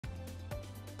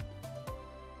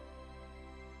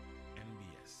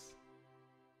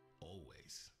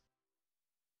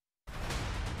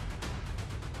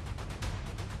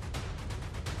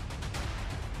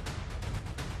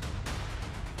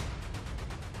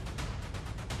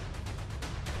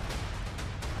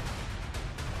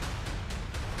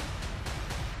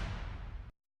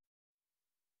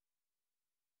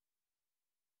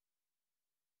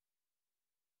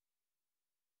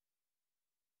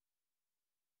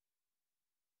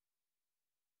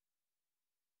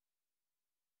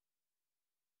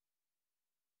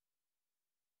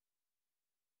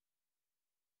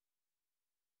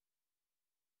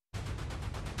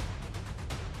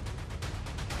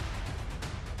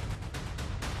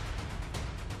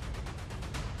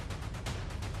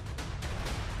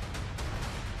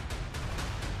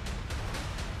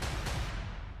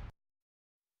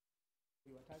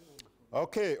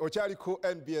Okay, okyali ku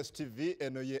NBS TV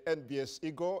eno ye NBS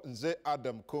Eagle nze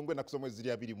Adam Kongwe na kusomwe zili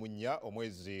 24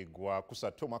 omwezi gwa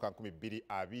kusatu mwaka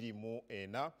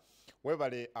 2024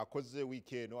 webale akoze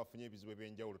weekend afunye ebizibu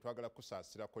ebyenjawulo twagala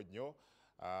kusaasirako nnyo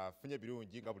afunye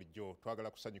birungi nga bulijjo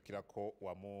twagala kusanyukirako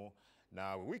wamu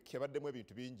nawe wiki yabaddemu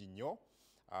ebintu bingi nnyo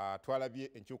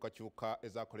twalabye enkyukakyuka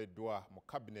ezakoleddwa mu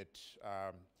cabinet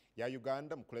ya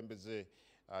Uganda mukulembeze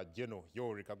General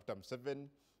Yoweri Kaguta Museveni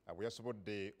bwe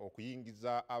yasobodde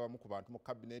okuyingiza abamu ku bantu mu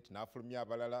cabinet n'afulumya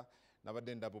abalala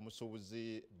n'abadde ndaba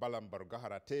omusuubuzi Balambaro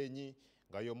Gaharatenyi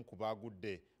nga y'omu ku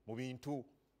baagudde mu bintu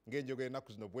ng'enjogera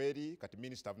ennaku zino bweri kati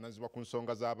minisita avunaanyizibwa ku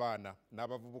nsonga z'abaana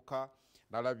n'abavubuka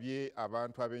n'alabye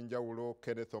abantu ab'enjawulo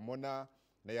Kenneth Omona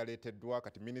naye yaleeteddwa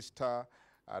kati minisita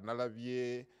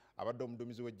n'alabye abadde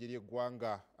omuduumizi w'eggye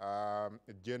ly'eggwanga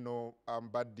General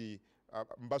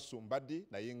Mbasu Mbadi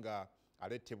naye nga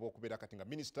aleetebwa okubeera kati nga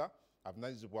minisita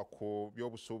avunaanyizibwa ku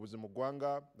by'obusuubuzi mu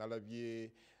ggwanga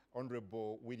n'alabye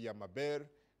Honorable William Aber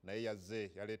naye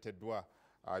yazze yaleeteddwa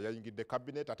yayingidde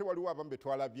cabinet ate waliwo abamu be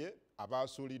twalabye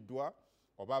abaasuuliddwa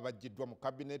oba abaggiddwa mu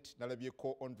cabinet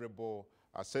n'alabyeko Honorable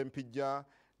Sempijja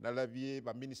n'alabye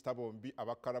baminisita bombi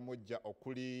abakkaramojja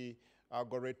okuli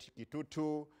Goret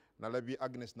Kitutu n'alabye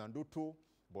Agnes Nandutu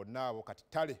bonna abo kati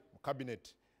tale mu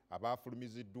cabinet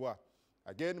abaafulumiziddwa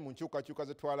again mu nkyukakyuka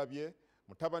ze twalabye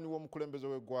mutabani w'omukulembeze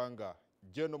w'eggwanga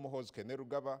General Muhoozi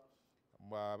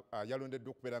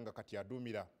yalondeddwa okubeera nga kati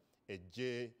yaduumira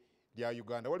eggye lya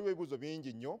Uganda. Waliwo ebibuuzo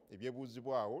bingi nnyo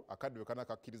ebyebuuzibwawo akadde bwe kana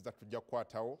kakkiriza tujja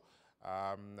kukwatawo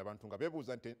abantu nga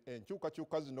beebuuza nti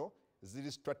enkyukakyuka zino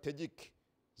ziri strategic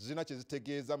zirina kye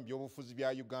zitegeeza mu byobufuzi bya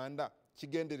Uganda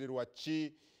kigendererwa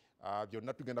ki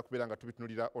byonna tugenda kubeera nga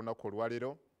tubitunulira olunaku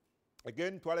olwaleero.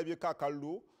 Again twalabyeko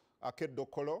akalulu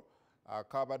ak'eddokolo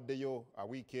kabaddeyo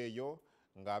wiiki eyo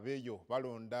ng'abeeyo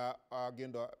balonda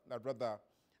agenda rather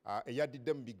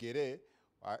eyadidde mu bigere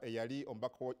eyali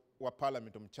omubaka wa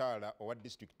parliament omukyala owa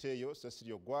district eyo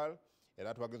Cecily Ogwal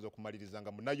era twagenza okumaliriza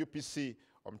nga muna UPC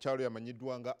omukyalo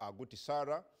yamanyiddwa nga Aguti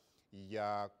Sarah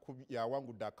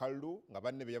yawangudde akalulu nga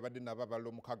banne be yabadde nabo abalala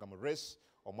omukaaga mu race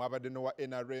omwabadde n'owa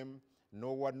NRM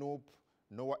n'owa NUP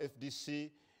n'owa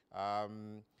FDC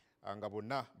nga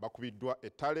bonna bakubiddwa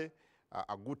ettale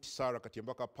Aguti Sarah kati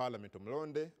omubaka parliament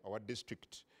omulonde owa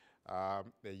district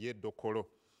ey'eddokolo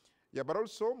yabala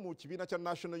also mu kibiina kya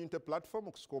National Unity Platform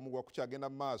okusika omugwa kukyagenda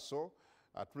mu maaso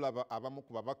tulaba abamu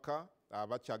ku babaka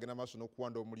bakyagenda maaso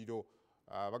n'okuwanda omuliro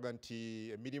baga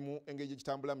nti emirimu engeri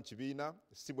gyegitambula mu kibiina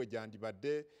si bwe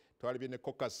gyandibadde twalibye ne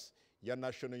caucus ya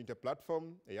National Unity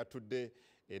Platform eyatudde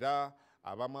era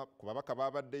abamu ku babaka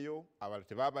babaddeyo abalala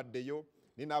tebabaddeyo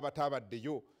ni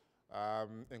n'abatabaddeyo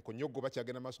enkonyogo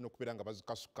bakyagenda maaso n'okubeera nga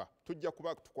bazikasuka tujja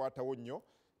kuba tukwatawo nnyo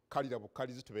kalira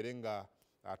bukalizi tubeere nga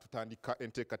tutandika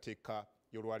enteekateeka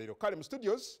y'olwaleero. Kale mu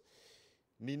studios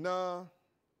nina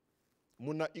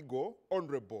muna Eagle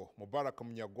Honorable Mubarak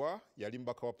Munyagwa yali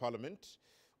mbaka wa parliament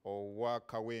owa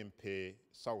Kawempe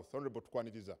South. Honorable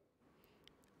tukwaniriza.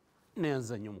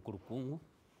 Neyanza nnyo mukulukungu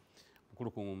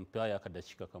mpaya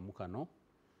akadakika kamu kano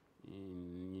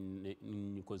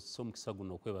nkozesa omukisa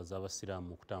guno okwebaza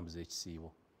abasiraamu okutambuza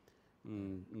ekisiibo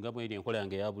nga bweri enkola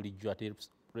yange eya bulijjo ate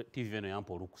TV eno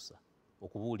yampa olukusa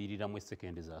okubuuliriramu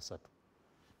esekende za 3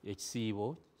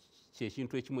 ekisiibo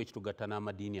kyekintu ekimu ekitugatta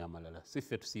n'amadiini amalala si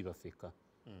ffe tusiiba fekka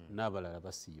n'abalala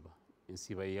basiiba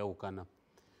ensiiba yeyawukana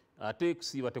ate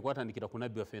kusiiba tekwatandikira ku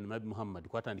nabbi waffe Nabbi Muhammad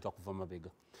kwatandika kuva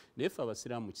mabega naye ffe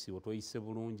abasiraamu mu kisiibo tweyise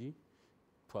bulungi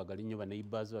twagala nnyo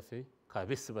baneighbours baffe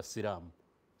kabe si basiraamu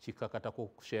kikakatako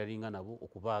okusharinga nabo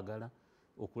okubaagala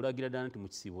okulagira ddala nti mu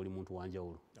kisiibo oli muntu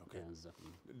wanjawulo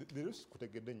leero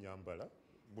sikutegedde ennyambala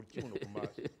buli kimu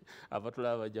nokumaaso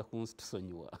abatulaba bajja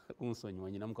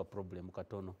kunsonyiwa nyinamu ka problem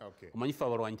katono omanyi ffe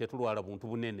abalwanyi tetulwala buntu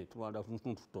bunene tulwala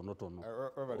tuntu tutonotono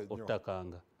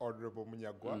ottakanga. Honorable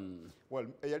Munyagwa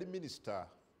eyali minisita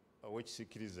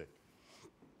ow'ekisiikirize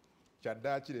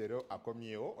kyaddaaki leero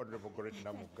akomyewo Honorable Goret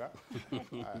Namugga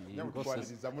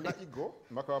nyamutwaliriza muna Eagle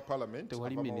mbaka wa parliament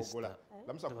abamawogola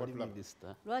lamusa kubatula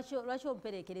lwaki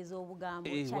omperekereza obugambo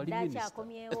kyaddaaki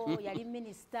akomyewo yali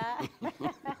minisita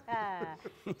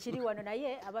kiri wano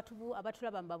naye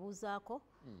abatulaba mbabuuzaako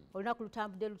olunaku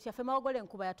lutambudde lutya ffe mawogola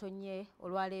enkuba yatonye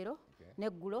olwaleero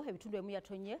neggulo ebitundu emu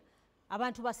yatonye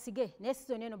abantu basige naye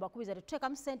sizoni eno bakubiza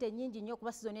tetuteekamu ssente nnyingi nnyo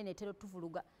kuba sizoni eno etera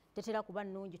tuvuluga tetera kuba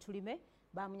nnungi tulime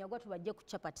bamunyagwa tubajje ku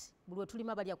chapati buli we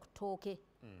tulima balya ku ttooke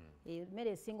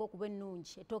emmere esinga okuba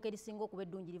ennungi ettooke erisinga okuba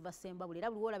eddungi liva Sembabule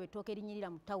era buli wolaba ettooke erinyirira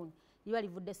mu tawuni liba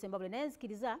livudde Sembabule naye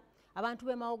nzikiriza abantu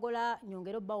b'e Mawogola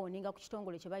nyongera obbawoninga ku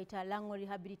kitongole kye bayita Lango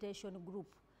Rehabilitation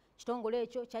Group kitongole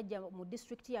ekyo kyajja mu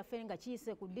district yaffe nga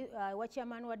kiyise ku wa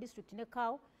chairman wa district ne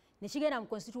kawo nekigenda mu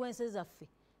constituency zaffe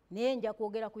naye nja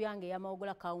kwogera ku yange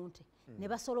eyamawogola county ne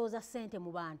basolooza ssente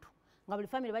mu bantu nga buli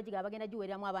family bagiga bagenda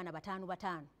giweeramu abaana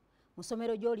 5 mu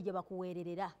ssomero gy'oli gye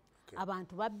bakuweererera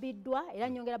abantu babbiddwa era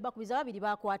nyongera bakubiza 2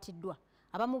 bakwatiddwa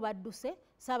abamu badduse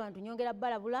saabantu nyongera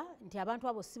balabula nti abantu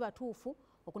abo si batuufu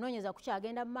okunoonyeza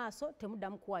kukyagenda mu maaso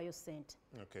temuddamu kuwaayo ssente.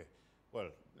 Okay.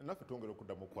 Well, naffe twongera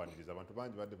okuddamu okwaniriza abantu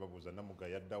bangi badde babuuza Namuga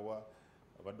yaddawa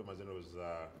abadde omaze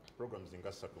ndowooza programs nga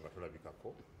 3 nga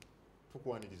tolabikako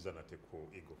tukwaniriza nate ku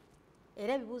Eagle.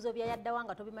 Era ebibuuzo bya yaddawa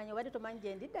nga tobimanyi obadde tomanyi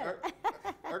gye ndi ddala.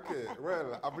 Okay,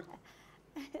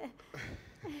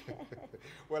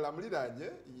 well,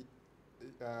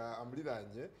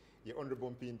 amuliranye ye Honorable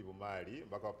Mpindi Bumaali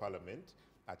mbaka wa Parliament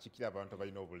akiikira abantu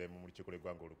abalina obulemu mu lukiiko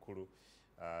lw'eggwanga olukulu.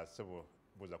 Sebo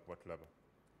buuza kuba tulaba.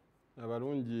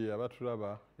 Abalungi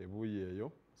abatulaba ebuuyi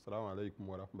eyo. Assalamu alaikum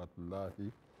wa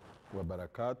rahmatullahi wa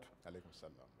barakatuh. Alaikum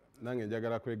salam. Nange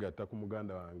njagala kwegatta ku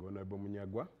muganda wange Honorable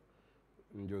Munyagwa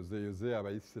njozeyoze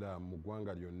abayisiraamu mu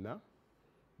ggwanga lyonna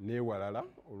n'ewalala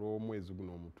olw'omwezi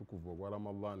guno omutukuvu ogwa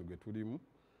Ramadan gwe tulimu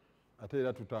ate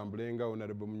era tutambulenga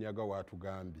Honorable Munyagwa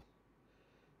waatugambye.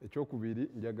 Ekyokubiri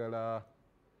njagala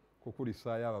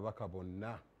kukulisaayo ababaka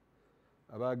bonna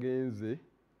abagenze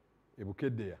e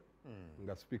Bukeddeya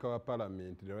nga Speaker wa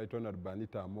Parliament the Right Honorable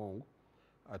Anita Among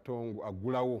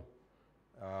aggulawo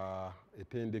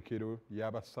ettendekero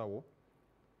y'abasawo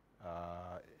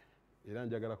era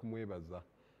njagala kumwebaza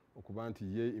okuba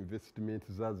nti ye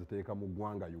investment zaziteeka mu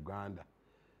ggwanga Uganda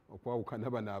okwawukana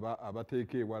bano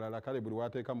abateeka ewalala kale buli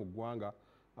wateeka mu ggwanga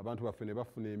abantu baffe ne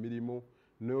bafuna emirimu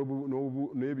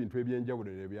n'ebintu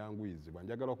ebyenjawulo ebyanguyizibwa.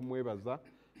 Njagala kumwebaza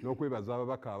n'okwebaza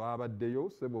ababaka abaabaddeyo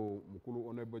Ssebo mukulu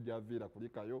Honorable Javiira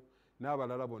Kulikayo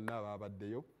n'abalala bonna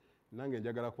abaabaddeyo. Nange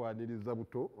njagala kwaniriza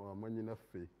buto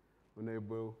mwannyinaffe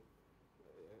Honorable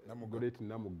Great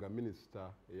Namuga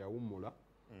Minister eyawummula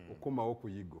okukomawo ku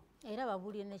Eagle. Era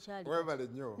babuulire nekyali. Webale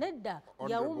nnyo. Nedda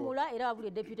yawummula era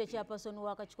babuulire Deputy Chairperson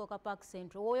wa Kachikoka Park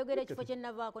Central. Woyogera ekifo kye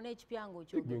navaako n'ekipyango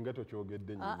kyo. Nga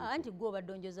tokyogedde nnyo. Anti gwe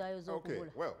obadde onjozaayo z'okugula.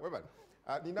 Okay, well, webale.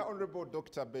 Nina Honorable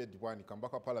Dr. Bed Bwanika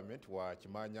mbaka wa Parliament wa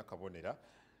Kimanya Kabonera.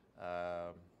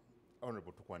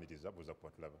 Honorable tukwaniriza buuza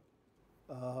kuba tulaba.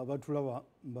 Batulaba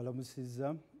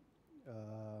mbalamusizza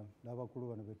n'abakulu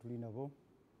bano be tuli nabo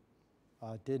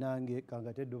ate nange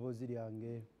kangate eddoboozi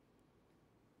lyange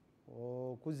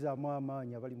okuzzaamu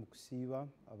amaanyi abali mu kusiiba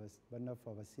bannaffe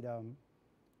abasiraamu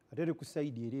ate ne ku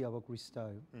sayidi eri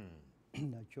abakristaayo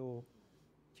nakyo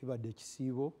kibadde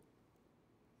ekisiibo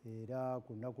era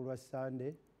ku lunaku lwa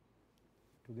Sande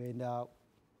tugenda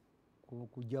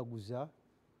kujaguza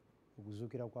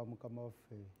okuzuukira kwa Mukama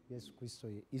waffe Yesu Kristo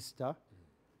ye Easter.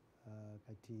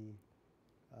 Kati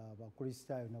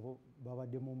abakristaayo nabo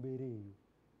babadde mu mbeera eyo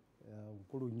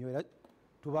nkulu nnyo era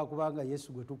tuba kubanga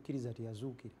Yesu gwe tukkiriza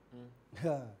teyazuukira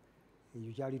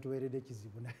ekyo kyali tuweeredde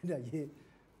ekizibu naye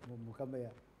Mukama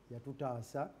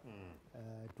yatutaasa.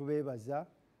 Tubeebaza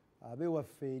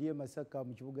abewaffe eri e Masaka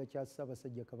mu kibuga kya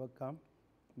Ssaabasajja Kabaka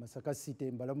Masaka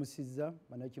City mbalamusizza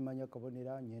Bannakimanya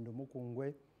Kabonera Nyendo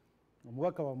Mukungwe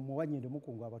omubaka wammwe wa Nyendo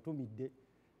Mukungwe abatumidde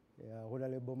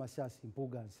Honorable Masasi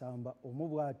Mpuga Nsamba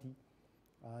omubwati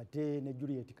ate ne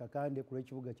Juliet Kakande ku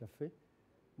lw'ekibuga kyaffe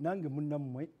nange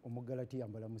munnammwe Omugalati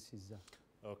mbalamusizza.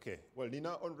 Okay, well,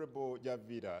 Nina Honorable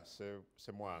Javiira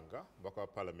Semwanga mbaka wa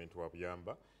Parliament wa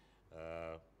Buyamba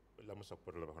lamusa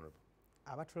kupatulaba Honorable.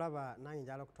 Abatulaba nange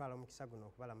njala okutwala omukisa guno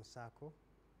okubalamusaako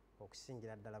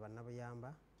okusingira ddala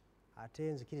bannabuyamba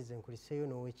ate nzikirize nkuliseeyo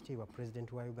n'owekitiibwa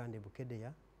President wa Uganda e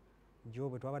Bukeddeya gyo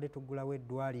bwe twabadde tuggulawo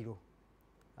eddwaliro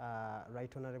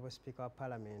Right Honorable Speaker wa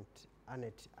Parliament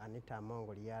Anita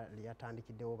Among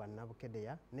lyatandikiddewo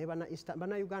bannabukeddeya ne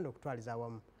bannauganda okutwaliza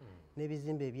awamu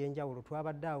n'ebizimbe ebyenjawulo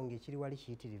twabadde awo ng'ekiri wali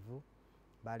kiyitirivu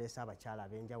baleese abakyala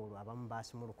ab'enjawulo abamu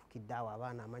baasimulukukidde awo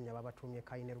abaana amannya babatumye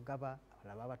Kaine Rugaba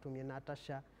abalala babatumye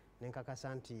Natasha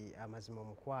nenkakasa nti amazima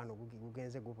omukwano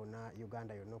gugenze gubona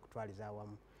Uganda yonna okutwaliza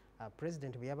awamu.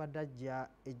 President bwe yabadde ajja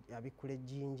abikkula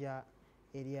ejjinja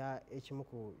erya ekimu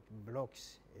ku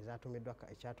blocks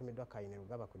ekyatumiddwa Kaine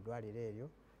Rugaba ku ddwaliro eryo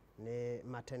ne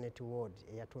maternity ward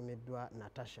eyatumiddwa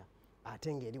Natasha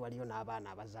ate ng'eri waliyo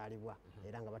n'abaana abazaalibwa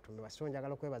era nga batumibwa. So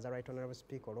njagala okwebaza Right Honorable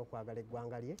Speaker olw'okwagala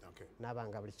eggwanga lye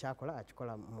n'abanga buli kyakola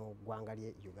akikola mu ggwanga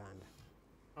lye Uganda.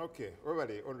 Okay,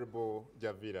 webale Honorable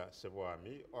Javiira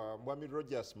Sebwami. Mwami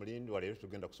Rogers Mulindi waleero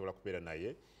tugenda kusobola kubeera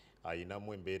naye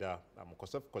ayinamu embeera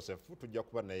mukosefu tujja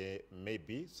kuba naye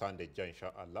maybe Sunday jja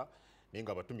inshallah naye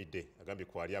nga batumidde agambye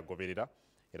kwali agoberera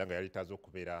era nga yali taze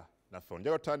okubeera naffe.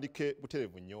 Njagala tutandike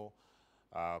buterevu nnyo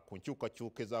ku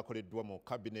nkyukakyuka ezaakoleddwa mu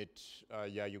cabinet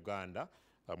ya Uganda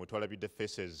mwe twalabidde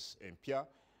faces empya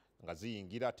nga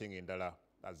ziyingira ate ng'endala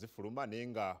zifuluma naye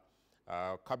nga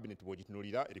cabinet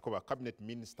bw'ogitunulira eriko ba cabinet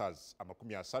ministers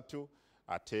 30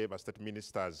 ate ba state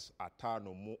ministers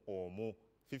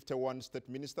 51 state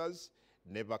ministers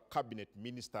ne ba cabinet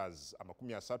ministers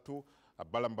 30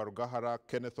 Balamba Rugahara,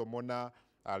 Kenneth Omona,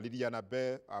 Liliana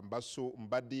Be, Ambasu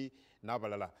Mbadi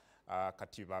n'abalala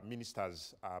kati ba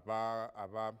ministers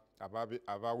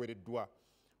abawereddwa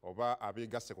oba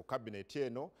abeegasse ku cabinet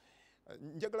eno.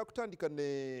 Njagala kutandika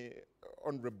ne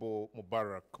Honorable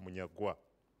Mubarak Munyagwa.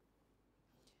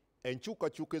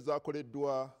 Enkyukakyuka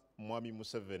ezaakoleddwa Mwami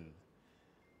Museveni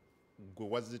gwe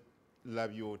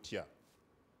wazirabye otya?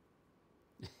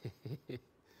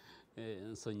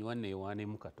 Nsonyiwa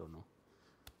neewaanemu katono.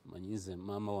 Manyize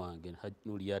maama wange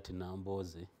Nuliati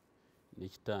Namboze ne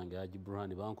kitange Haji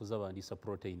Burhani bankuza bandiisa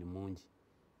protein mungi.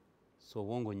 So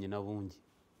obwongo nnyina bungi.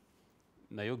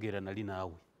 Nayogera nali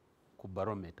naawe ku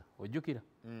barometer. Ojjukira?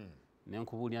 Ne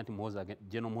nkubuulira nti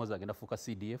General Muhoozi agenda fuuka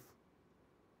CDF.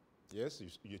 Yes, you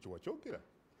kyokera.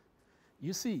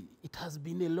 You see, it has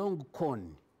been a long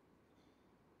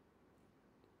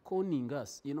conning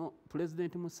us. You know,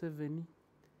 President Museveni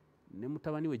ne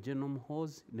mutabani we General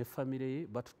Muhoozi ne family ye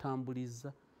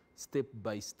batutambuliza step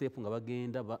by step nga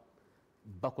bagenda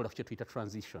bakola kye tuyita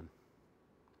transition.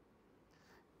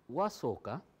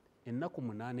 Wasooka ennaku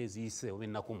 8 eziyise oba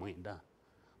ennaku 9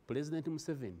 President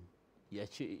Museveni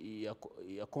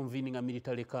ya convening a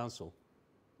military council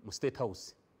mu State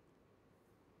House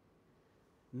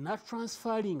na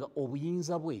transferring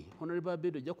obuyinza bwe. Honorable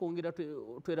Abedo ojja kwongera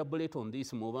to elaborate on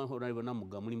this mu Honorable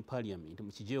Namuga muli mu parliament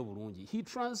mu kijeyo bulungi. He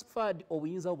transferred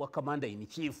obuyinza bwa commander in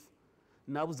chief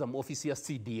n'abuza mu office ya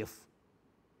CDF.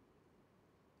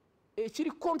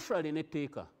 Ekiri contrary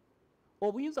n'etteeka.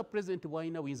 Obuyinza president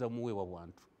bw'alina buyinza bumuweebwa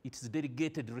bwantu. It is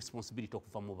delegated responsibility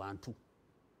okuva mu bantu.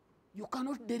 You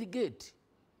cannot delegate.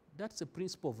 That's a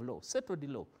principle of law, settled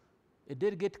law. A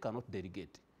delegate cannot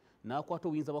delegate. N'akwata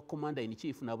obuyinza bwa commander in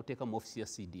chief n'abuteeka mu office ya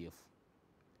CDF.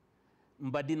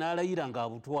 Mbadde n'alayira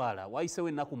ng'abutwala wayisewo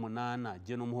ennaku 8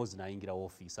 General Muhoozi n'ayingira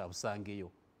office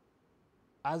abusangeyo.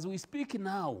 As we speak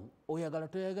now, oyagala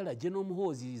toyagala, General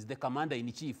Muhoozi is the commander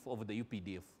in chief of the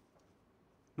UPDF,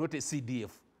 not a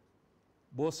CDF.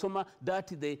 Bosoma that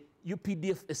the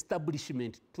UPDF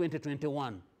establishment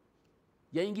 2021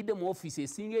 yayingidde mu office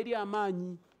esinga eri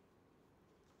amaanyi.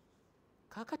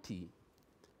 Kakati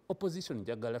opposition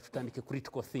njagala tutandike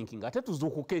critical thinking ate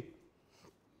tuzuukuke.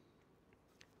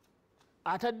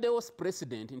 Ataddewo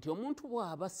president nti omuntu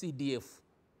bw'aba CDF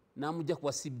n'amujja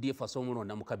kuba CDF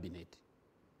asomulonda mu cabinet.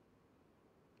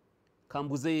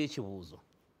 Kambuzeyo ekibuuzo.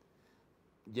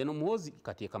 General Muhoozi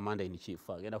kati commander in chief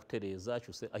agenda kutereeza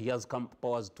kyuse. He has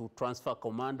powers to transfer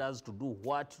commanders, to do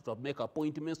what, to make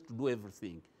appointments, to do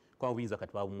everything. Kwa buyinza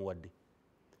kati babumuwadde.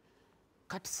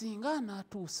 Kati singa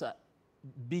anaatuusa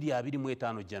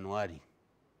 2025 January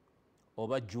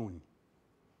oba June,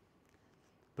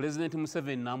 President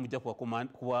Museveni n'amujja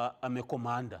kuba ame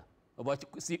commander oba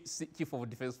chief of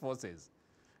defense forces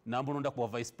n'amulonda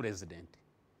kuba vice president.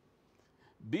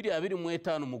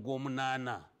 2025 mu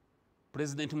Gwomukaaga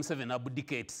President Museveni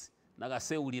abdicates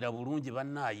nagasewulira bulungi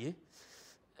bannaaye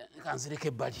kanzireke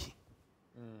ebbali.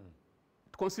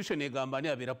 Constitution egamba ani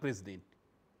abeera president?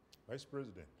 Vice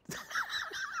president.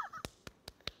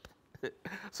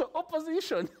 So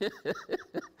opposition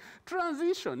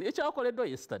transition ekyakoleddwa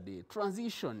yesterday,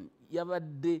 transition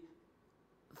yabadde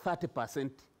 30%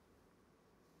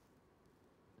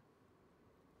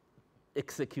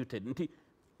 executed. Nti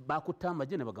bakutamba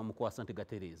je ne bagamukwasa nti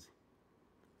gatereeze.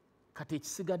 Kati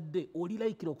ekisigadde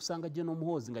olilayikira okusanga General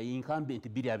Muhoozi nga incumbent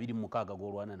 2026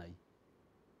 gw'olwana naye.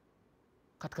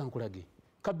 Kati kankulage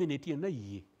cabinet yonna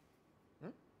yiye.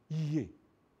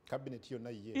 Cabinet yonna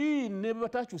yiye. Ne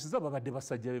batakyusiza babadde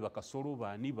basajja be bakasolo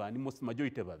baani most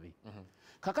majority babe.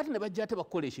 Kakati ne bajja ate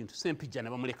bakola ekintu Sempijja ne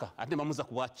bamuleka ate bamuza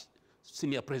kuba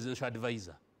senior presidential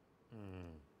advisor.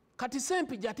 Kati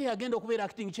Sempijja ate yagenda okubeera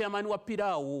acting chairman wa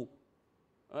Piraawo.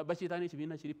 Bakiyitaani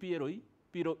ekibiina kiri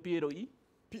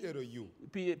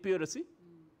PLC?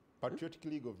 Patriotic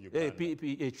League of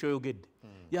Uganda. Ekyoyogedde.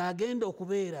 Yagenda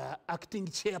okubeera acting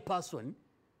chairperson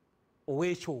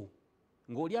ow'ekyo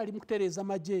ng'oli ali mu kutereeza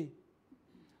magye.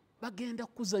 Bagenda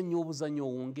kuzannya obuzannyo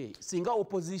owunge. Singa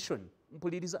opposition,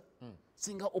 mpuliriza,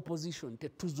 singa opposition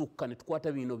tetuzukka ne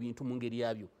tukwata bino bintu mu ngeri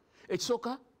yabyo.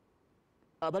 Ekisooka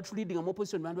abatuleadinga mu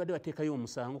opposition bandibadde bateekayo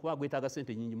omusango kuba gwetaaga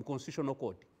ssente nnyingi mu constitutional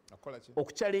court.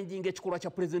 Okuchallenginga ekikolwa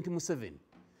kya President Museveni.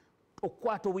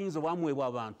 Okukwata obuyinza obwamuweebwa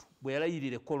abantu bwe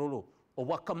yalayirira ekkololo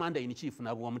obwa commander in chief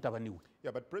n'abuwa mutabani we.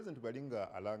 Yeah, but President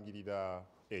Balinga alangirira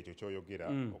ekyo kyoyogera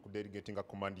okudelegatinga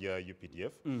command ya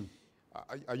UPDF.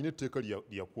 ayina etteeka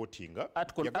lya quotinga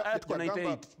Article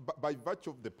 98. by virtue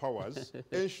of the powers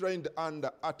enshrined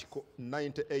under Article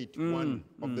 98(1)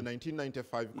 of the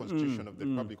 1995 Constitution of the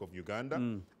Republic of Uganda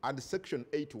and Section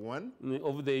 81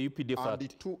 of the UPDF and Act. the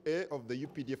 2A of the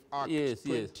UPDF Act Yes,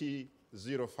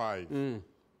 2005.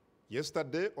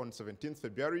 Yesterday, on 17th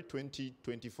February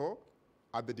 2024,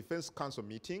 at the Defense Council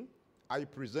meeting, I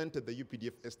presented the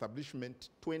UPDF Establishment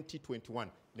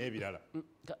 2021. Nebirala.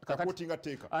 Quoting a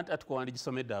taker. Article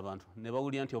wandigisomedde abantu ne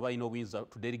bawulira nti oba alina obuyinza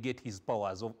to delegate his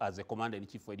powers as a commander in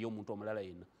chief eri omuntu omulala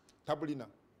yenna. Tabulina.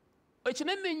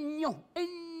 Ekinene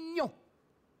ennyo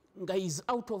nga is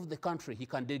out of the country, he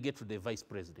can delegate to the vice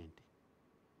president.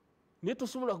 Naye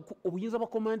tosobola obuyinza bwa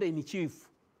commander in chief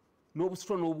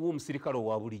n'obusitwa n'obw'omusirikale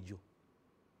owa bulijjo.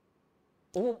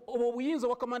 Obwo obuyinza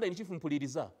bwa commander in chief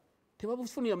mpuliriza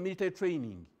tebabufunira military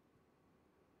training,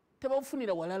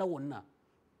 tebabufunira walala wonna.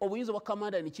 Obuyinza bwa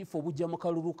commander in chief obujja mu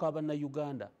kalulu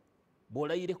k'Abannayuganda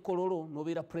bw'olayira Kololo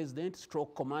n'obeera president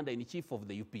stroke commander in chief of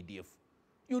the UPDF.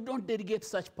 You don't delegate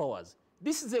such powers.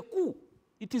 This is a coup.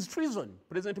 It is treason.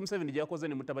 President Museveni gyakoze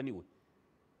ne mutabani we.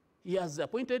 He has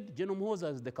appointed General Muhoozi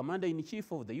as the commander in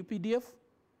chief of the UPDF.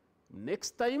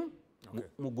 Next time,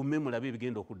 mugume mulabe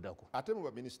ebigenda okuddako. Ate mu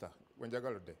baminister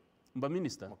wenjagalodde. Mba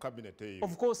minister. Mu cabinet eyo.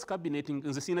 Of course cabinet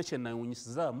nze sina kye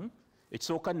nayunyisizaamu.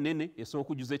 Ekisooka nnene esooka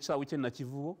okujuza ekisaawe kye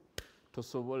nakivubo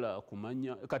tosobola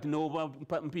kumanya kati n'oba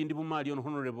mpindi bumaali ono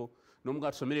honorable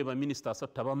n'omugaa tusomere ba minister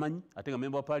asatu tabamanyi ate nga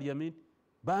member wa parliament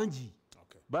bangi.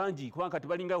 Bangi kubanga kati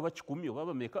balinga oba 10 oba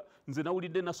bameka nze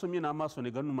nawulidde nasomye n'amaaso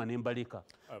ne ganuma ne mbaleka.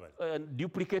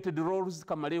 Duplicated roles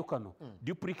kamaleyo kano.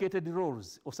 Duplicated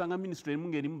roles osanga ministry emu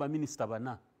ng'erimu ba minister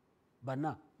bana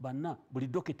buli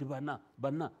docket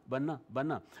bana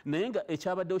naye nga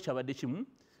ekyabaddewo kyabadde kimu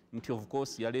nti of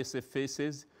course yaleese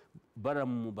faces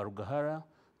Baramu Barugahara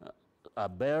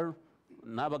Aber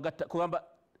n'abagatta kugamba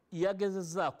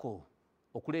yagezezzaako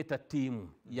okuleeta ttiimu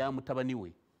ya mutabani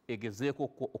we egezeeko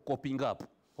coping up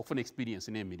okufuna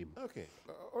experience n'emirimu. Okay.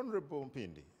 Honorable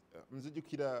Mpindi,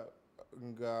 nzijukira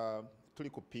nga tuli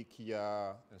ku peak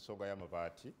ya ensonga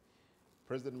y'amabaati,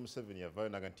 President Museveni yavaayo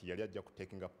naga nti yali ajja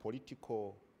kutekinga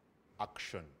political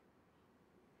action.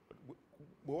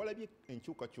 Bwe walabye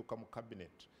enkyukakyuka mu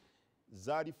cabinet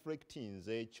za reflectings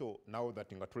ekyo now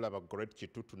that nga tulaba Great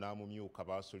Kitutu n'amumyuka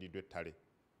baasuliddwa ettale.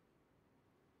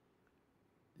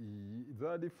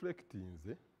 Za reflectings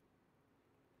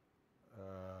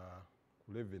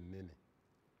ku level nene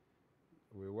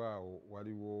weewaawo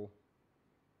waliwo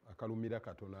akalumira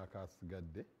katono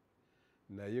akasigadde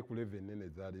naye ku level nene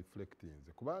za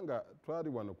reflectings kubanga twali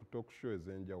wano ku talk show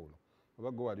ez'enjawulo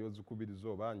oba gwe wali ozikubiriza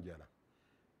oba njala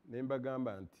ne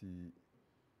mbagamba nti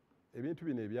ebintu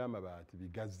bino ebyamabaati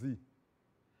bigazi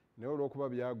naye olw'okuba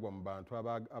byagwa mu bantu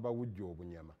abawujja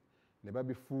obunyama ne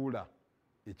babifuula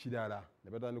ekirala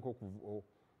ne batandika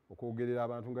okwogerera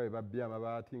abantu nga bwe babbye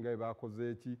amabaati nga bwe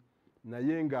bakoze eki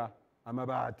naye nga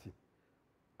amabaati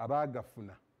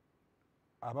abaagafuna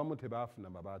abamu tebaafuna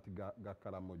mabaati ga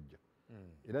Karamojja.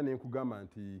 Era ne nkugamba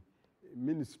nti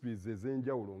ministries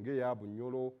ez'enjawulo ng'eya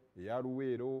Bunyoro, eya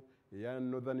Luweero, eya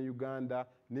Northern Uganda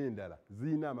n'endala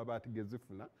zirina amabaati ge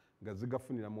zifuna nga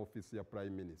zigafunira mu ofiisi ya Prime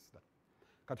Minister.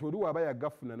 Kati oli waba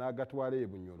yagafuna n'agatwala e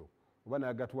Bunyoro oba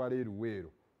n'agatwala e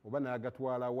Luweero oba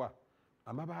n'agatwala wa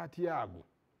amabaati ago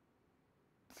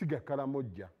si ga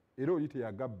Karamojja era oli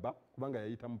teyagabba kubanga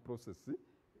yayita mu process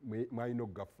mwalina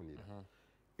okugafunira.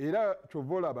 Era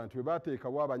kyova olaba nti bwe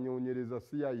baateekawo abanyonyereza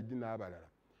CID n'abalala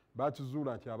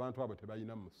bakizuula nti abantu abo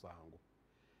tebalina musango.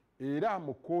 Era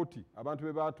mu kkooti abantu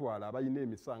be baatwala abalina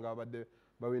emisango abadde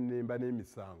bawenemba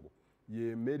n'emisango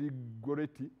ye Mary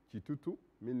Goreti Kitutu,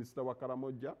 minisita wa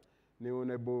Karamojja, ne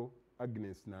Honorable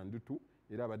Agnes Nandutu,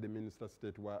 era abadde Minister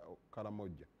State wa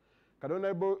Karamojja. Kati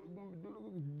Honorable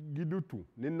Gidutu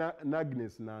ne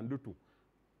Agnes Nandutu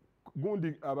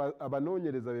gundi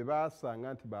abanoonyereza be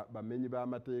baasanga nti bamenyi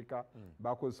b'amateeka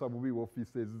bakozesa bubi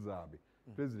ofiisi zaabwe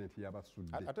president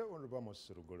yabasudde. Ate Honorable Amos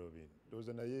Serugolobin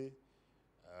ndowooza naye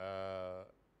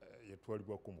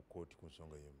yatwalibwako mu kkooti ku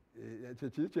nsonga y'emu.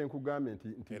 Kyekiri kye nkugambye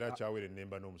nti era akyawera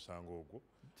ennemba n'omusango ogwo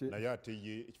naye ate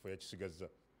ye ekifo yakisigazza.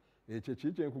 Ekyo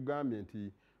kiri kye nkugambye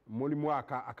nti mulimu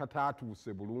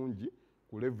akataatuuse bulungi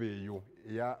ku leve eyo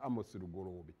eya Amos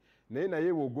Serugolobin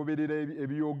naye bw'ogoberera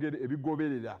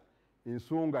ebigoberera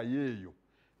ensonga yeeyo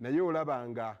naye olaba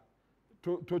nga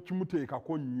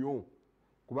tokimuteekako nnyo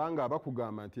kubanga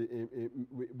bakugamba nti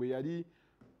bwe yali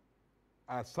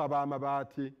asaba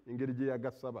amabaati engeri gye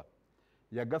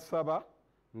yagasaba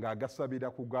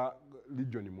ng'agasabira ku ga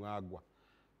region Mwagwa.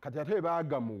 Kati ate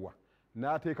baagamuwa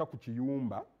n'ateeka ku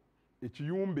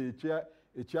ekiyumba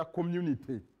ekya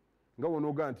community nga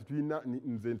wonoga nti tulina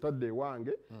nze ntadde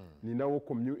ewange ninawo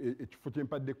ekifo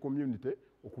kyempadde community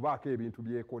okubaako ebintu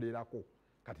byekolerako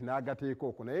kati n'agateeka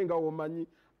okwo naye nga womanyi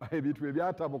ebintu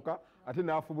ebyatabuka ate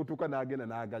n'afubutuka n'agenda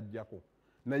n'agajjako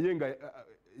naye nga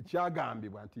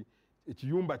kyagambibwa nti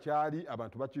ekiyumba kyali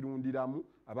abantu bakirundiramu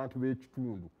abantu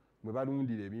b'ekitundu mwe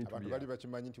balundira ebintu abantu bali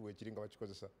bakimanyi nti weekiri nga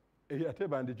bakikozesa ate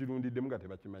bandikirundiddemu nga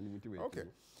tebakimanyi nti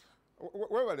weekiri.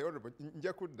 Webale honorable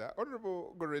nja kudda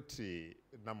honorable Goreti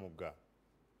Namuga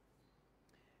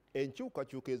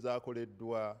enkyukakyuka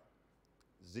ezaakoleddwa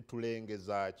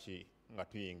zitulengeza ki nga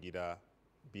tuyingira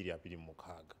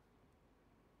 2026?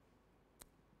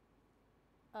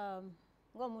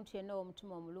 Ng'omuntu yenna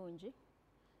omutima omulungi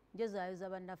njezaayoza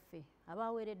bannaffe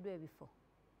abaaweereddwa ebifo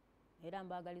era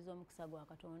mbaagaliza omukisa gwa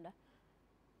Katonda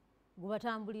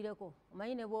gubatambulireko.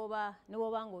 Omanyi ne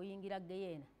bw'oba ng'oyingira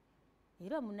geyeena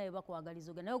era munnaye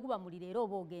bakwagaliza naye guba muliro era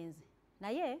oba ogenze.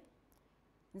 Naye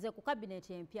nze ku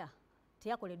kabineti empya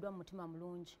teyakoleddwa mu mutima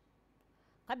mulungi.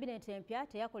 Kabineti empya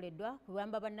teyakoleddwa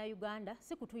kuyamba bannayuganda,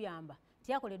 si kutuyamba,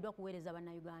 teyakoleddwa kuweereza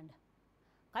bannayuganda.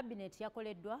 Kabineti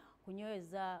yakoleddwa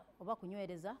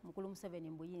kunywereza mukulu Museveni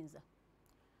mu buyinza.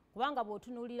 Kubanga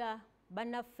bw'otunuulira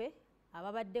bannaffe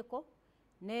ababaddeko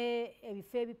ne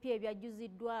ebifo ebipya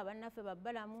ebyajjuziddwa, bannaffe ba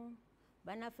Balamu,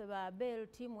 bannaffe ba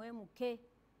BLT mu MK,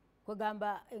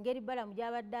 kwegamba engeri Balamu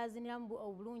gy'abadde aziniramu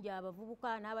obulungi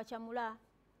abavubuka n'abakyamula,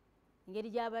 engeri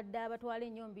gy'abadde abatwala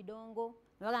ennyo mu bidongo,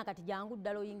 ne bagamba kati jangu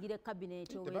ddala oyingire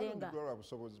kabineti obeerenga.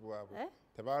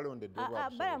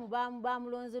 Balamu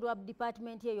bamulonzerwa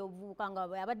department ey'obuvubuka nga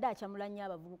abadde akyamula nnyo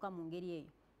abavubuka mu ngeri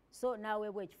eyo. So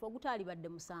naaweebwa ekifo ogutaalibadde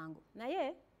musango.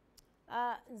 Naye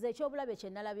nze ekyobulabe kye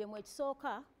nalabyemu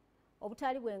ekisooka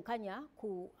obutaali bwenkanya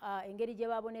ku engeri gye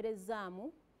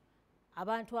babonerezaamu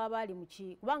abantu abaali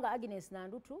kubanga Agnes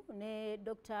Nandutu ne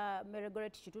Dr.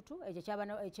 Meregoret Kitutu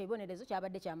ekyekibonerezo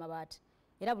kyabadde kyamabaati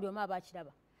era buli omu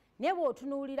abakiraba. Naye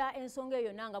bw'otunuulira ensonga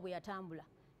eyo nanga bwe yatambula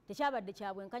tekyabadde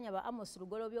kya bwenkanya ba Amos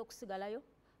Lugolo by'okusigalayo.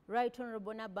 Right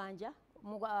Honorable Nabanja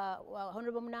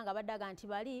Honorable Munanga abadde aga nti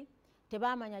bali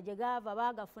tebamanya gye gaava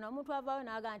baagafuna. Omuntu avaayo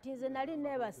n'aga nti nze nali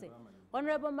neebase.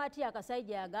 Honorable Matia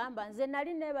Kasaija yagamba nze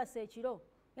nali neebase ekiro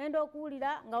ngenda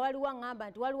okuwulira nga waliwo aŋŋamba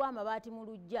nti waliwo amabaati mu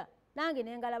luggya nange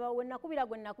nengalaba we nakubira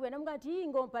gwe nakubira namuga nti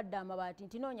yinga ompadde amabaati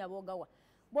nti noonya boogawa.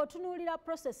 Bw'otunuulira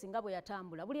process nga bwe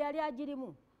yatambula buli yali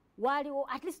agirimu waliwo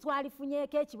at least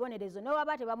twalifunyeeko ekibonerezo ne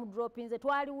waba tebamudropinze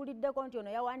twaliwuliddeko nti ono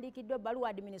yawandiikiddwa ebbaluwa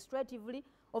administratively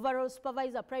overall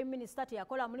supervisor prime minister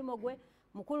teyakola mulimu gwe.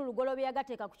 Mukulu Lugolo bye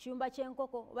yagateeka ku kiyumba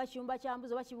ky'enkoko oba kiyumba kya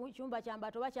mbuzi oba kiyumba kya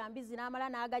mbaato oba kya mbizi n'amala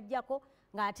n'agajjako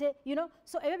ng'ate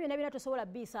so ebyo byonna byonna tosobola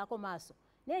biisaako maaso.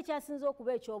 Naye ekyasinza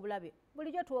okuba ekyobulabe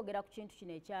bulijjo twogera ku kintu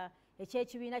kino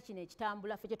ekyekibiina kino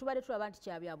ekitambula ffe kye tubadde tulaba nti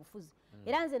kya byabufuzi.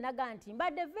 Era nze naga nti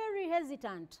mbadde very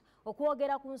hesitant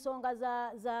okwogera ku nsonga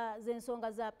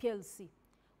z'ensonga za PLC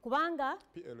kubanga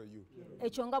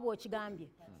ekyo nga bw'okigambye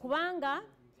kubanga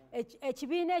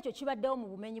ekibiina ekyo kibaddewo mu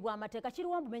bumenyi bw'amateeka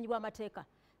kiriwo mu bumenyi bw'amateeka.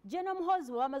 General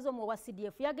Muhoozi bwe bamaze omuwa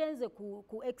CDF yagenze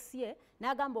ku XA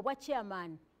n'agamba obwa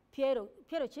chairman Piero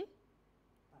ki?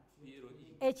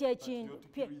 Ekyekintu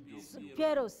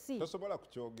Piero C. Tosobola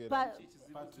kukyogera.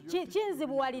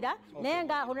 Kinzibuwalira naye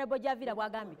nga Honorable Javira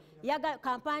bw'agambye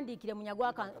kampandiikire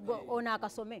munyagwa ono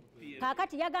akasome.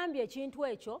 Kaakati yagambye ekintu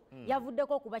ekyo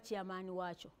yavuddeko okuba chairman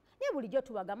waakyo. Naye bulijjo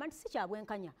tubagamba nti si kya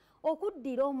bwenkanya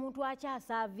okuddira omuntu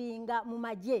akyasaavinga mu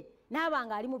magye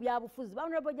n'abanga ali mu byabufuzi.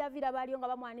 Honorable Javira baaliyo nga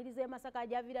bamwaniriza e Masaka.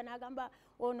 Javira n'agamba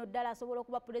ono ddala asobola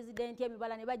okuba pulezidenti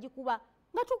emibala ne bagikuba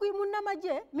nga tukwi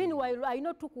munnamagye meanwhile alina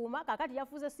otukuuma kaakati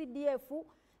yafuze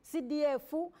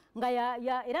CDF nga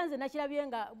era nze nakirabye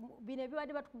nga bino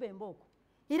ebibadde batukuba embooko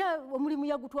era omulimu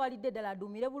yagutwalidde ddala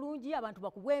aduumire bulungi abantu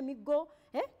bakubwa emiggo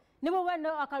ne bwoba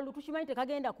akalulu tukimanyi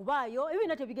tekagenda kubaayo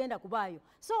ebibiina tebigenda kubaayo.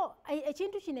 So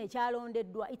ekintu kino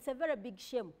ekyalondeddwa it's a very big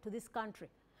shame to this country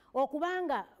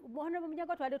okubanga Honorable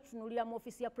Munyaga twali tutunuulira mu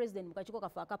ofisi ya president mu kakiiko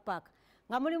kaffe aka paaka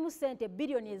nga mulimu ssente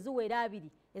biliyoni eziwera 2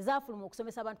 ezaafuluma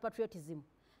okusomesa abantu patriotism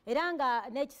era nga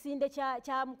n'ekisinde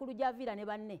kya mukulu Javira ne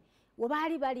banne we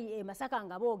baali bali e Masaka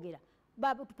nga boogera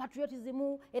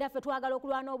patriotism era ffe twagala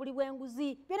okulwana obuli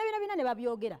bw'enguzi byonna ne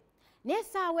babyogera. Naye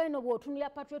essaawa eno bw'otunulira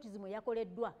patriotism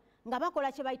eyakoleddwa nga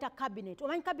bakola kye bayita cabinet.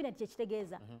 Omanyi cabinet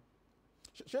kyekitegeeza?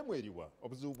 Shame eriwa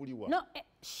obuzibu buliwa? No,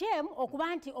 shame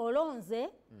okuba nti olonze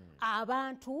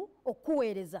abantu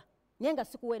okuweereza naye nga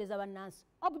si kuweereza bannansi.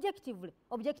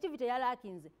 Objectivity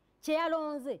yalakinze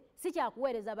kyeyalonze si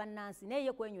kyakuweereza bannansi naye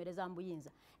ye kwenywereza mu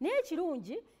buyinza. Naye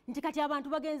ekirungi nti kati abantu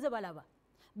bagenze balaba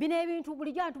bino ebintu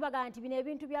bulijjo abantu bagamba nti bino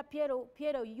ebintu bya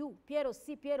Piero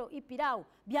C, Piero Ipirawo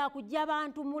byakujja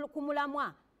abantu ku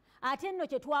mulamwa. ate nno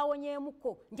kye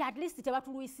twawonyeemuko nti at least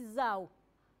tebatulwisizaawo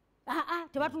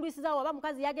tebatulwisizaawo oba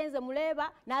mukazi yagenze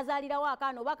muleeba n'azaalirawo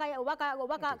akaana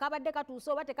oba kabadde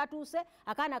katuuse oba tekatuuse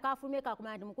akaana kafulumye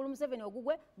kakumanya nti mukulu Museveni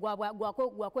ogugwe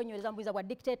gwakwenywereza mu buyinza bwa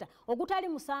dictator ogutali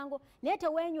musango naye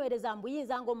teweenywereza mu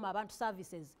buyinza ng'omu abantu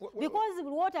services because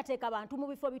buli wootateeka abantu mu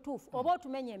bifo bituufu oba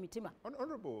otumenya emitima.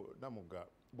 Honorable Namuga,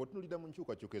 bw'otunuulira mu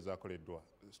nkyukakyuka ezaakoleddwa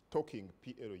talking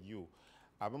PLU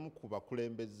abamu ku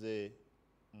bakulembeze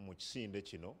mu kisinde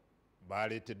kino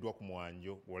baleeteddwa ku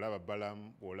mwanjo bw'olaba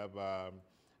Balamu bw'olaba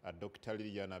Dr.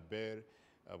 Lilian Abel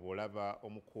bw'olaba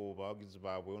omu ku bawagizi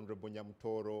baabwe Honorable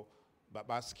Nyamutooro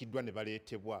basikiddwa ne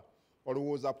baleetebwa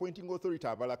olowooza appointing authority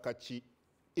abalaka ki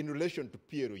in relation to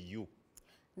PLU?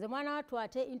 Nze mwana wattu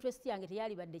ate interest yange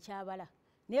teyalibadde kyabala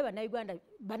naye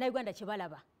bannayuganda kye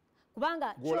balaba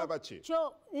kubanga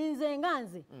kyo nze nga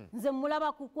nze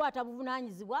mulaba kukwata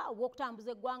buvunaanyizibwa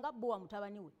obw'okutambuza eggwanga buwa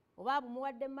mutabani we oba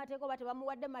bumuwadde mu mateeka oba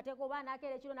tebamuwadde mu mateeka oba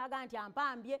n'akeera ekiro n'agaa nti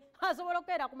ampambye asobola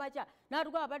okukeera ku makya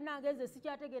n'atugaba bannange nze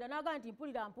sikyategeera n'agaa nti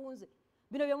mpulira mpunze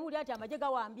bino bye muwulira nti amagye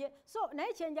gawambye so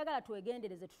naye kyenjagala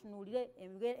twegendereze tutunuulire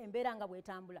embeera nga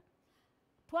bw'etambula.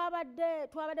 Twabadde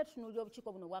tutunuulira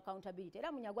obukiiko buno bwa accountability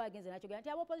era Munyagwa agenze nakyogera nti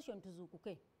aba opposition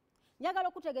tuzuukuke. Njagala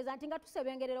okutegeeza nti nga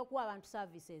tusebengerera okuwa abantu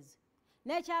services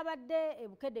n'ekyabadde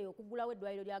ebukedde okuggulawo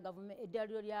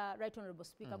eddwaliro lya Right Honorable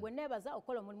Speaker gwe neebaza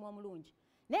okukola omulimu omulungi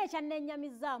naye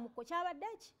ekyannenyamizaamuko kyabadde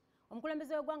ki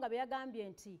omukulembeze w'eggwanga bye yagambye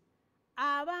nti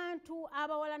abantu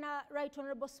abawalana Right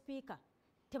Honorable Speaker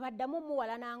tebaddamu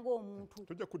muwalana ng'omuntu.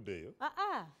 Tujja kuddeeyo.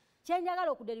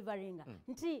 Kyenjagala okudelivaringa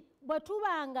nti bwe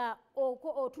tubanga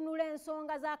otunula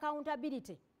ensonga za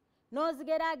accountability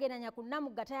n'ozigeraageranya ku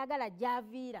Namugga tayagala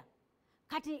gy'aviira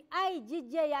kati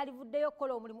IGJ yalivuddeyo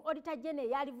okukola omulimu Auditor General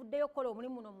yalivuddeyo okukola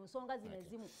omulimu muno mu nsonga zino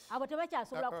ezimu abo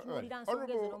tebakyasobola kutunuulira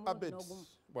nsonga ezo n'omulimu n'ogumu.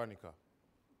 Bwanika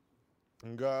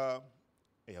nga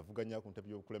eyavuganya ku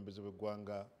ntebe y'obukulembeze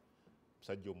bw'eggwanga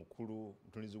musajja omukulu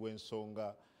mutunuzi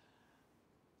w'ensonga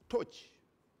toki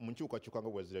mu nkyukakyuka nga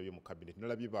bwezirabye mu cabinet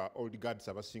nalabye ba old guards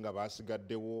abasinga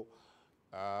basigaddewo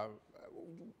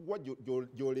wa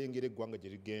gy'olengera eggwanga gye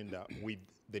ligenda with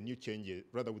the new changes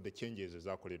rather with the changes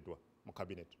ezaakoleddwa mu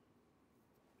cabinet?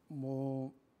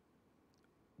 Mu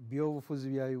byobufuzi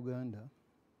bya Uganda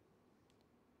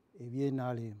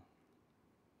ebyenaalemu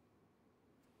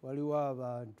waliwo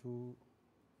abantu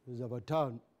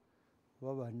bataano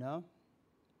oba bana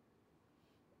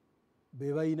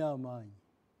be balina amaanyi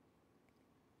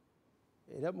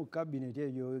era mu kabineti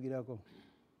ebyoyogerako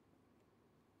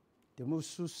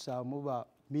temusussaamu ba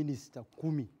minisita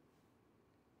 10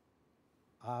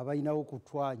 abalinawo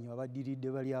kutwanya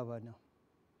abaddiridde bali abana.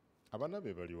 Abana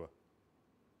be baliwa?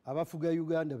 Abafuga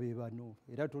Uganda be bano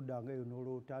era toddangayo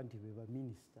n'oloota nti be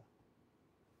baminisita.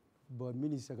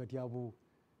 Baminisita kati abo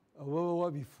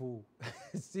ababawa bifo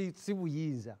si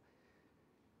buyinza.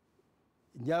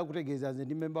 Njaga kutegeeza nze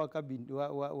ndi memba wa cabinet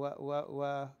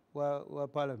wa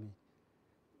parliament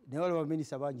naye waliwo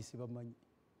baminisita bangi sibamanyi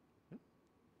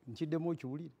nkiddemu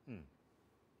okiwulire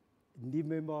ndi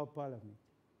memba wa parliament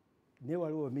naye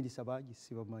waliwo baminisita bangi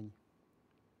sibamanyi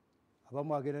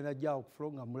abamu agenda najja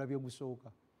okufuro nga mulabye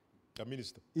gusooka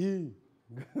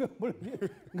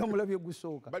nga mulabye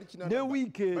gusooka ne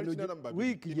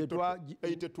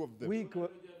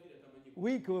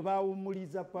wiiki we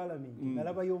baawumuliza parliament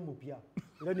nalabayo omupya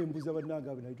era nembuuza bannange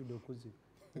abo nayitudde okuze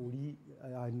oli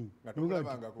ani nga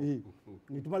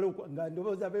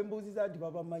ndowooza bembuuziza nti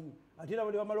babamanyi ate era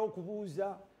bwe bamala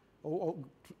okubuuza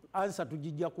ansa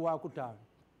tugijja ku wakutaano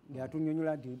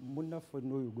ng'atunyonyola nti munnaffe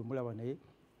n'oyo gwe mulaba naye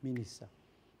minisita.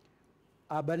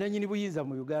 Abananyini buyinza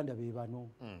mu Uganda be bano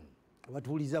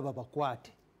abatuuliza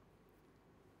babakwate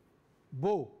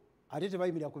bo ate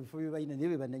tebayimirira ku bifo bye balina naye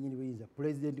be bannanyini buyinza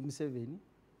President Museveni,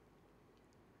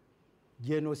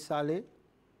 General Sale,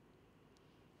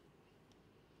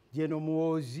 General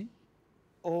Muhoozi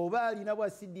oba alina bwa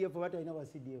CDF oba talina bwa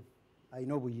CDF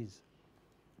alina obuyinza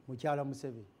mukyala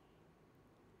Museveni.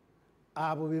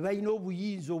 Abo be balina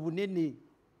obuyinza obunene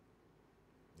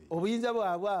obuyinza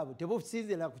bwabwe abo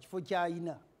tebusinzira ku kifo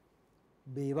kyayina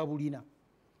be babulina.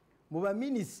 Mu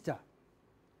baminisita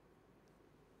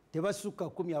tebasukka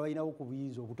 10 abalinawo ku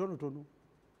buyinza obutonotono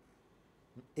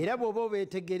era bw'oba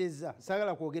obeetegereza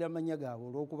saagala kwogera amannya gaabwe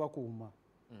olw'okubakuuma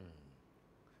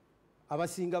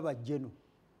abasinga bajjeno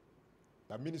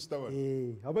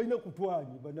abalina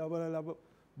kutwanya abalala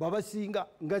babasinga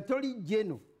nga toli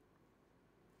jeno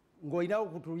ng'olinawo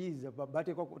kutuyinza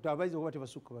abayiza okuba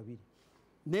tebasukka 2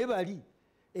 naye bali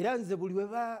era nze buli we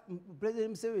President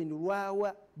Museveni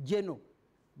lwawa jeno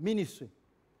ministry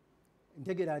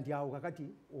ntegera nti awo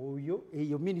kakati oyo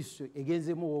eyo ministry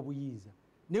egenzemu obuyinza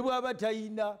ne bw'aba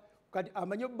talina kati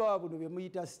amanyi obbawa buno bye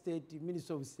muyita state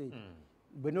minister of state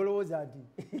bwe nolowooza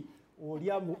nti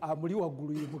oli amuli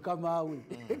waggulu ye mukama we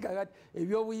kakati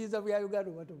ebyobuyinza bya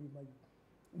Uganda oba tobimanyi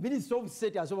minister of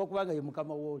state asobola kubanga ye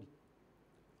mukama wooli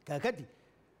kakati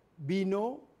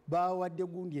bino bawadde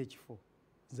gundi ekifo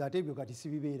nze ate ebyo kati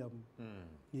sibibeeramu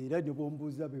era ne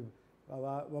bombuuza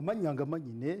bamanyanga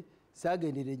manyi ne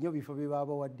saagendere nnyo bifo bye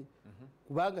baabawadde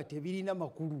kubanga tebirina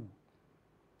makulu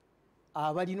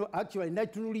abalino actually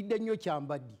natunulidde nnyo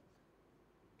kyambaddi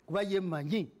kuba ye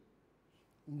mmanyi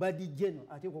mbaddi jeno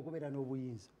ateekwa okubeera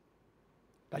n'obuyinza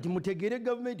kati mutegeere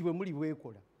gavumenti bwe muli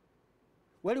bwekola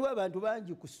waliwo abantu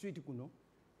bangi ku street kuno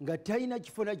nga talina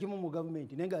kifo na kimu mu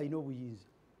gavumenti naye ng'alina obuyinza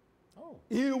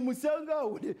omusanga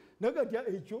awo nakati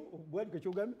ekyo bwandika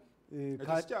kyogambye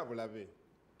kyabulabe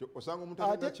osanga omuntu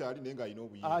akyali naye ng'alina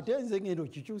obuyinza ate nze ngendo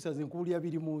kikyusa ze nkubulira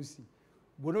biri mu nsi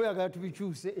bwona oyagala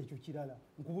tubikyuse ekyo kirala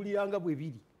nkubuliranga bwe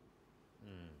biri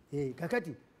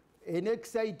kakati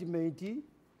excitement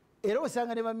era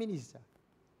osanga ne baminisita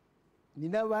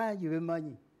nina bangi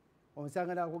bemanyi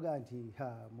omusanga nakuga nti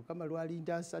mukama lwali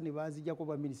ntaasa ne banzijjako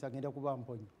baminisita agenda kuba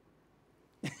mponya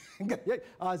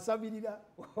asabirira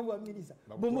obwaminisita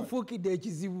bumufuukidde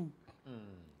ekizibu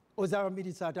osanga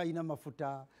minisita atalina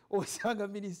mafuta osanga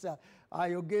minisita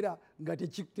ayogera nga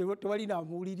tewalina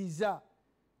amuwuliriza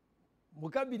mu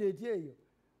kabineti eyo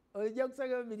ojja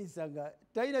kusanga minisita nga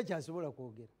talina kyasobola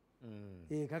kwogera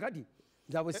kakati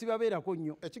nzabwe sibabeerako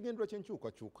nnyo ekigendwa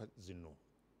kyenkyukakyuka zino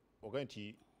oga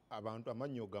nti abantu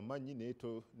amannyo gamanyi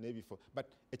n'ebifo but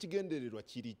ekigendererwa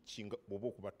kiri kinga bwoba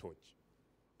okuba tooki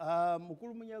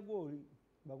mukulu munyago oli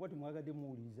bakwati mwagadde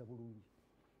muwuliriza bulungi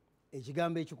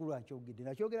ekigambo ekikulu akyogedde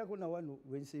nakyogerako nawano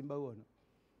wensimbawo wano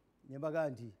nembaga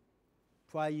nti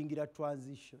twayingira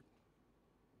transition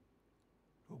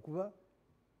okuba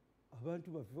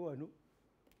abantu baffe wano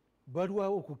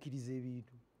balwawo okukkiriza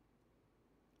ebintu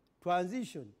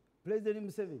transition President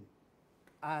Museveni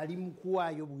ali mu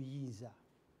kuwaayo buyinza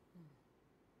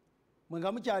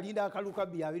mwenga mukyalinda akalu ka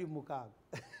 26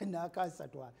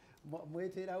 n'akasatu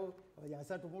mweterawo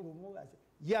 31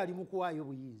 ye ali mu kuwaayo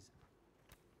buyinza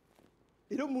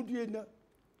era omuntu yenna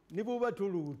ne bwoba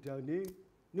toluuta ne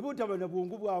bwotaba na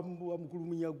bwongu bwa mukulu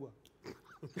munyagwa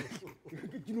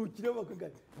kino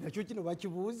kirabakaga nakyo kino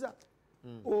bakibuuza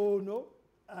ono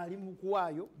ali mu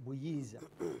kuwaayo buyinza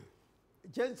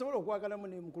kyensobola okwagalamu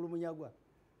ne mukulu munyagwa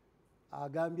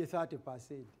agambye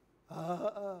 30%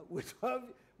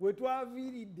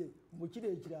 wetwaviiridde mu kiro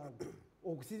ekirago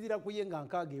okusinziira ku ye nga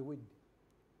nkaaga ewedde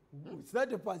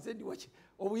 30%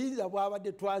 obuyinza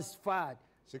bwabadde transferred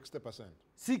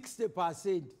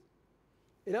 60%.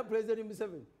 Era President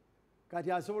Museveni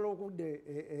kati asobola okudda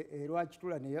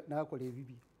erwakitula n'akola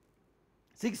ebibi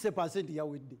 60%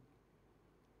 yawedde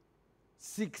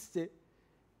 60.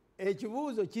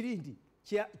 Ekibuuzo kiri nti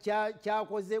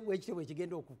kyakoze bwekityo bwe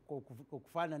kigenda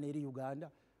okufaanana eri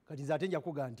Uganda kati nze ate nja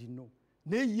kuga nti no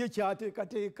naye ye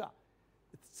kyateekateeka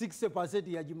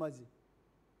 60% yagimaze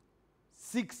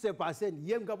 60%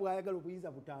 ye nga bw'ayagala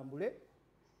obuyinza butambule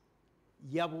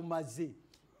yabumaze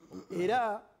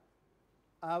era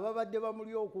ababadde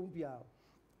bamuli okumpi awo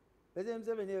President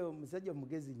Museveni musajja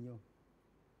mugezi nnyo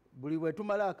buli bwe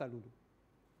tumala akalulu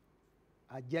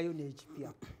ajjayo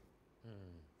n'ekipya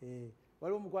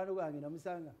waliwo omukwano gwange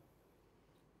namusanga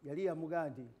yali yamugaa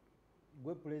nti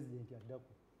gwe pulezidenti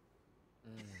addako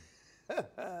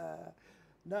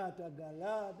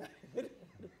n'atagala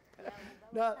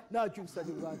n'akyusa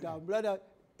ne bwatambula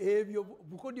ebyo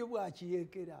bukodyo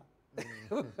bwakiyeekera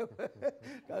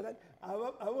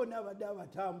abona abadde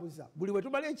abatambuza buli bwe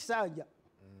tumala ekisanja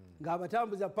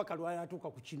ng'abatambuza paka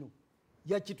lwalatuuka ku kino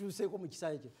yakituuseeko mu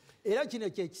kisanja kye era kino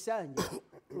kyekisanja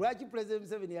lwaki President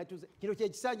Museveni yatuuse kino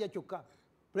kyekisanja kyokka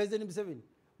President Museveni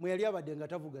mwe yali abadde nga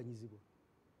tavuganyizibwa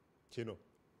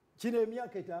kino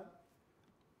emyaka 5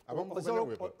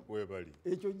 webali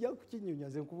ekyo ojja kukinyonya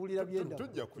ze nkubulira byenda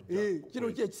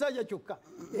kino kyekisanja kyokka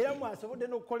era mwasobodde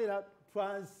n'okukolera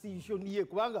transition ye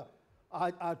kubanga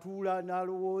atuula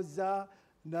n'alowooza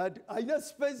alina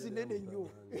space nene nnyo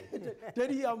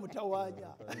teri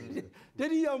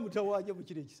yamutawanya mu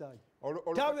kino ekisanja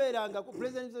tabeerangako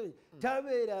President Museveni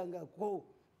tabeerangako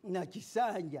na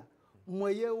kisanja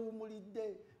mwe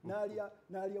yeewumulidde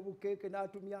n'alya bukeeke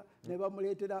n'atumya ne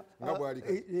bamuleetera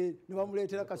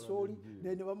kasooli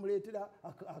ne bamuleetera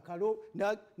akalo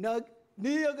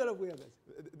niyagala bweyagaza.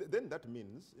 Then that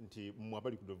means nti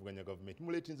mwabali kudovuganya government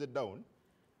muleetinze down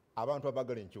abantu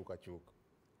abagala enkyukakyuka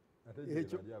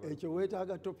ekyo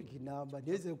weetaaga topic namba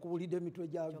naye ze nkubulidde emitwe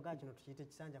gyabo kino tukiyite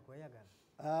kisanja kweyagala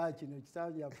kino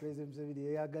kisanja President Museveni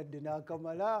yeyagadde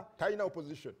n'akamala talina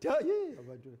opposition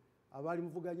abali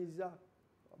muvuganyiza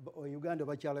Uganda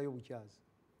bakyalayo bukyazi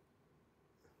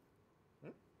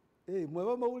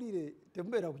mweba mawulire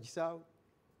temubeera ku kisaawe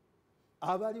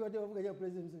abaali badde bavuganya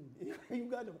President Museveni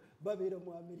Uganda babeera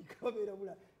mu Amerika babeera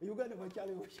bula Uganda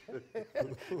bakyalayo bukyazi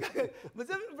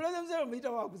President Museveni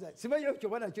muyita wakuza simanyi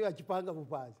ekyo nakyo yakipanga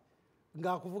bupanzi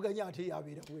ng'akuvuganya ate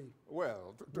yabeera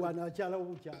bweru bw'anaakyalawo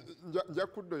bukyazi nja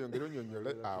kudda oyongere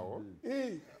onnyonnyole awo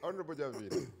Honorable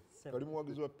Javira oli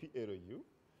muwagizi wa PLU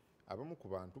abamu ku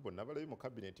bantu bonna balabi mu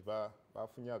kabineti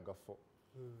bafunye agafo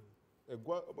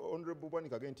Honorable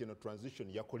Bwanika agambye nti eno transition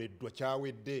yakoleddwa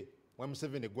kyawedde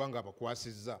Museveni eggwanga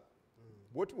abakwasizza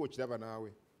bwoti bw'okiraba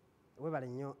naawe webale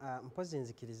nnyo mpozi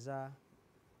nzikiriza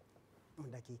mu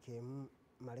dakiika emu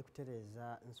male kutereeza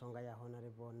nsonga ya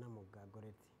Honorable Namugga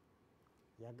Goretti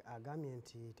agambye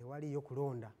nti tewaliyo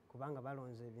kulonda kubanga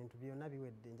balonze ebintu byonna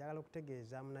biwedde njagala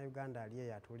okutegeeza munnayuganda ali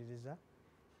eyo atuuliriza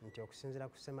nti okusinziira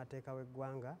ku ssemateeka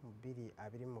w'eggwanga mu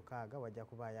 2026 wajja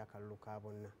kubaayo akalulu ka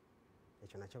bonna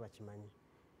ekyo nakyo bakimanyi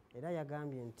era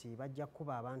yagambye nti bajja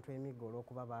kukuba abantu emiggo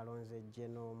olw'okuba balonze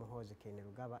General Muhoozi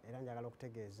Kainerugaba era njagala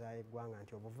okutegeeza eggwanga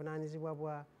nti obuvunaanyizibwa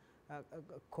bwa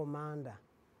komanda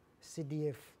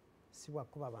CDF si bwa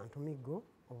kukuba abantu miggo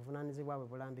obuvunaanyizibwa bwe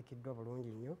bulambikiddwa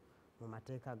bulungi nnyo mu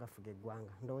mateeka agafuga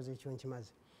eggwanga ndowooza ekyo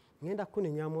nkimaze ngenda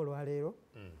kukunenyaamu olwaleero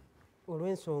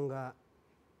olw'ensonga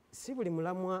si buli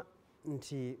mulamwa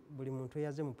nti buli muntu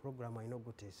eyaze mu puroguramu alina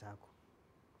okuguteesaako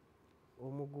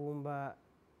omugumba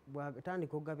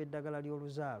bw'atandika okugaba eddagala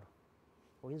ly'oluzaalo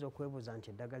oyinza okwebuuza nti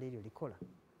eddagala eryo likola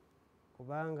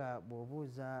kubanga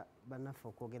bw'obuuza bannaffe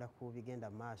okwogera ku bigenda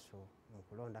mu maaso mu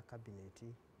kulonda kabineti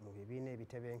mu bibiina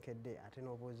ebitebenkedde ate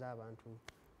n'obuuza abantu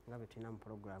nga bwe tulina mu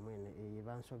puroguramu eno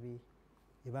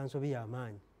ebansobi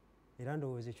y'amaanyi era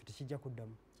ndowooza ekyo tekijja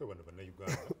kuddamu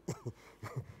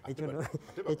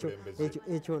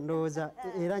ekyo ndowooza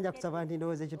era nja kusaba nti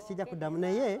ndowooza ekyo tekijja kuddamu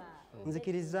naye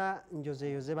nzikiriza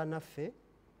njozeeyoze bannaffe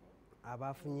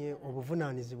abafunye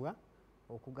obuvunaanyizibwa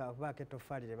okubaako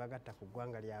ettoffaali lye bagatta ku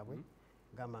ggwanga lyabwe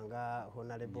gamba nga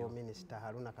Honorable Minister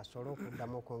Haruna Kasolo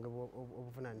okuddamu okwongera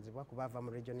obuvunaanyizibwa kuba ava mu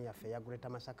region yaffe eya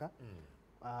Greater Masaka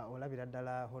olabira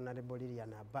ddala Honorable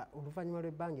Lilian Abba oluvannyuma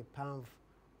lw'ebbanga eppanvu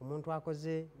omuntu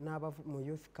akoze n'aba mu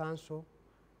Youth Council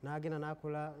n'agenda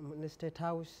n'akola ne State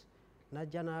House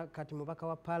n'ajja kati mubaka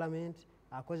wa Parliament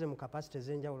akoze mu capacity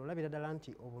ez'enjawulo olabira ddala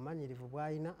nti obumanyirivu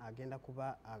bw'alina agenda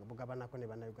kuba bugabanako ne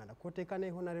bannayuganda kwoteeka ne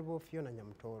Honorable Fiona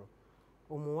Nyamutoolo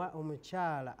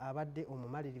omukyala abadde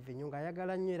omumalirivu ennyo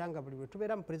ng'ayagala nnyo era nga buli lwe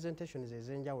tubeera mu presentations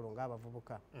ez'enjawulo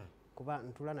ng'abavubuka kuba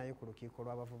ntula naye ku lukiiko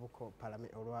lw'abavubuka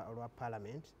olwa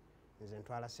Parliament nze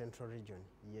ntwala Central Region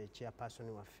ye chairperson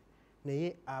waffe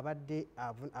naye abadde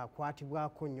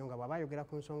akwatibwako nnyo nga bw'aba ayogera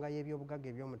ku nsonga y'ebyobugagga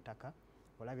eby'omu ttaka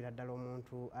olabira ddala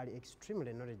omuntu ali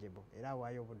extremely knowledgeable era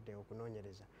awaayo obudde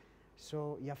okunoonyereza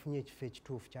so yafunye ekifo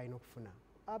ekituufu kyalina okufuna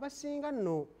abasinga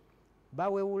nno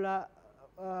bawewula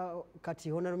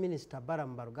kati Honorable Minister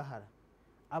Baramu Barugahara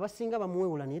abasinga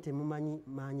bamuwewula naye temumanyi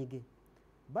maanyi ge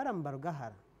Baramu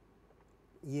Barugahara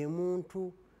ye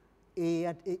muntu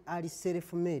ali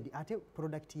self made ate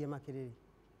product ye Makerere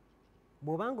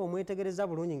bw'obanga omwetegereza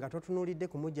bulungi nga totunuulidde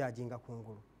kumujajinga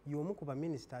kungulu y'omu ku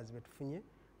baministers betufunye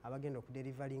abagenda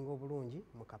okuderivalinga obulungi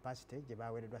mu capacity gye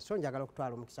baweereddwa so njagala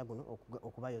okutwala omukisa guno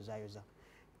okubayozaayoza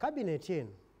kabineti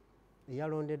eno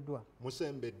eyalondeddwa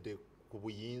musembedde ku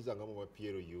buyinza nga mu ba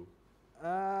PLU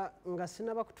nga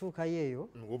sinaba kutuukayo eyo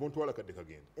ng'omuntwala kadde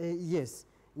kagenda yes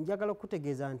njagala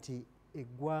okutegeeza nti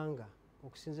eggwanga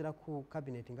okusinziira ku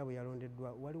kabineti nga bwe yalondeddwa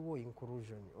waliwo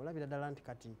inclusion olabira ddala nti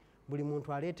kati buli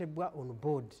muntu aleetebwa on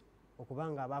board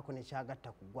okubanga abaako nekyagatta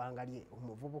ku ggwanga lye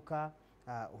omuvubuka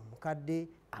omukadde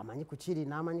amanyi ku kiri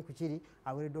n'amanyi ku kiri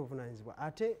aweereddwa obuvunaanyizibwa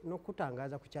ate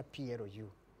n'okutangaaza ku kya PLU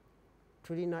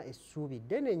tulina essuubi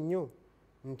ddene nnyo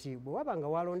nti bwe waba nga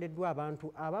walondeddwa abantu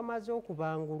abamaze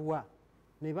okubangulwa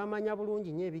ne bamanya bulungi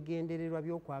nnyo ebigendererwa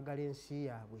by'okwagala ensi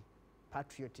yaabwe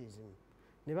patriotism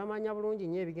ne bamanya bulungi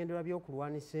nnyo ebigendererwa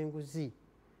by'okulwanisa enguzi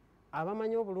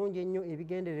abamanyi obulungi ennyo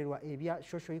ebigendererwa ebya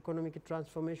social economic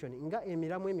transformation nga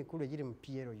emiramu emikulu egiri mu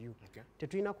PLU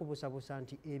tetulina kubuusabuusa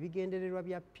nti ebigendererwa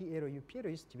bya PLU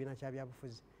si kibiina kya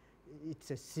byabufuzi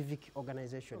it's a civic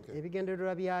organization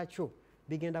ebigendererwa byakyo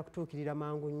bigenda kutuukirira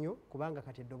mangu nnyo kubanga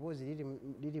kati eddoboozi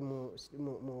liri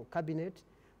mu cabinet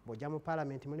bw'ojja mu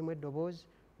parliament mulimu eddoboozi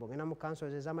bw'ogenda mu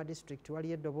councils ez'amadistrict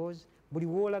waliyo eddoboozi buli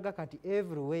woolaga kati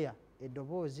everywhere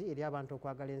eddoboozi eri abantu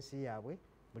okwagala ensi yaabwe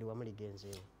buli wamu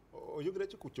ligenzeewo oyogera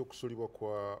ki ku ky'okusulibwa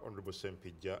kwa Honorable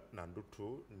Sempijja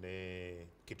Nandutu ne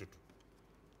Kitutu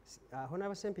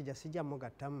Honorable Sempijja sijja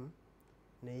mugattamu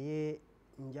naye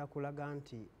nja kulaga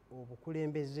nti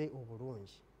obukulembeze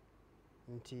obulungi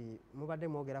nti mubadde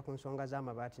mwogera ku nsonga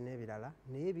z'amabaati n'ebirala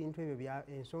naye ebintu ebyo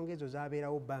ensonga ezo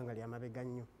zabeerawo bbanga lya mabega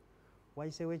nnyo.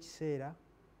 Wayiseewo ekiseera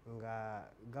nga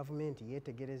gavumenti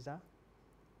yeetegereza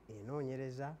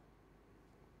enoonyereza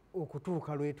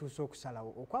okutuuka lwetuuse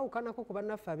okusalawo okwawukanako ku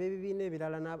bannaffe ab'ebibiina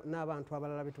ebirala n'abantu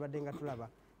abalala be tubadde nga tulaba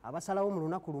abasalawo mu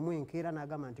lunaku lumu enkeera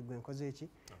n'agamba nti gwe nkoze eki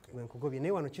gwe nkugobye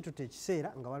naye wano kitutte ekiseera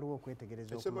nga waliwo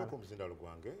okwetegereza okumala. Ekisemako omuzindalo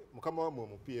gwange mukama wamwe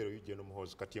omupiira Eugene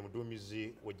Muhoozi kati ye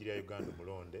muduumizi w'eggye lya Uganda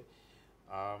omulonde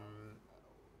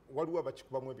waliwo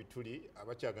abakikubamu ebituli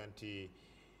abakyaga nti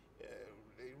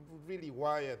really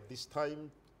why at this time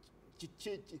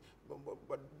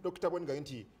Dr. Bwenga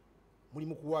nti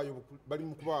bali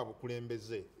mu kubawa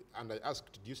bukulembeze and I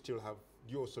asked do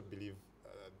you also believe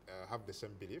have the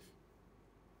same belief?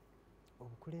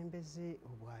 Obukulembeze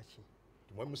obwaki?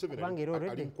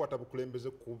 Ali mukwata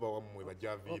bukulembeze kuba wammwe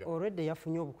bajavira. Already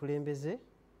yafunye obukulembeze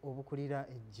obukulira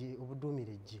eggye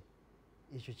obuduumira eggye.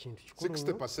 Ekyo kintu kikulu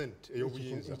nnyo. 60%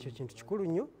 ey'obuyinza. Ekyo kintu kikulu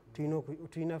nnyo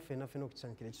tulina ffenna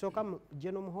okukisanyukira. Ekisooka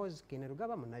General Muhoozi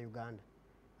Kainerugaba Munnayuganda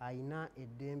ayina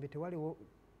eddembe tewaliwo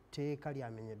tteeka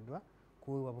lyamenyeddwa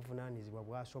kuweebwa buvunaanyizibwa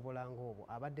bw'asobolanga obwo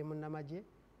abadde munnamagye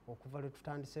okuva lwe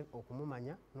tutandise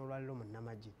okumumanya n'olwaliro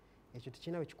munnamagye. Ekyo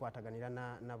tekirina bwe kikwataganira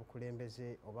na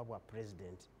bukulembeze oba bwa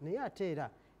pulezidenti. Naye ate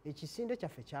era ekisinde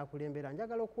kyaffe kyakulembera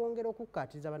njagala okwongera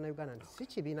okukkaatiriza bannayuganda nti si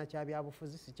kibiina kya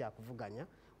byabufuzi si kyakuvuganya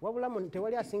wabula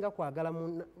tewali asinga kwagala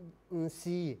mu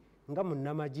nsi ye nga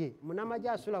munnamagye. Munnamagye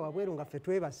asula wabweru nga ffe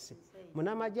twebase.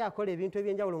 Munnamagye akola ebintu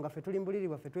ebyenjawulo nga ffe tuli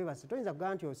mbuliribwa ffe twebase. Toyinza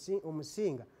kugamba nti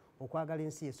omusinga okwagala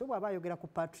ensi ye. So bw'aba ayogera ku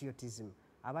patriotism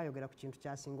aba ayogera ku kintu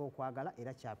kyasinga okwagala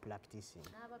era kya practicing.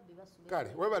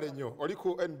 Kale webale nnyo oli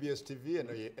ku NBS TV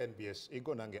eno ye NBS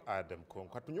Eagle nange Adam Kongo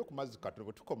katunye ku mazzi katono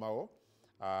bwe tukomawo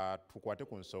tukwate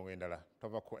ku nsonga endala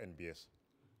tova ku NBS.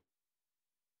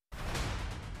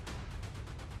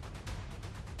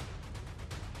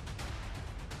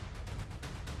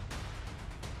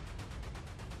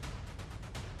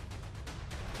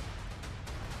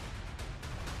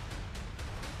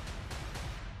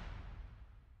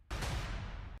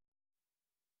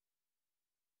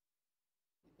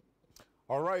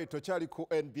 Alright, okyali ku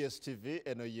NBS TV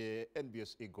eno ye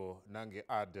NBS Eagle nange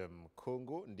Adam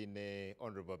Kongo ndine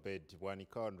Honorable Bed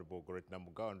Bwanika, Honorable Goret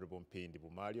Namuga, Honorable Mpindi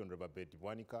Bumali, Honorable Bed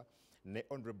Bwanika ne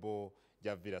Honorable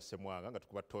Javira Semwanga nga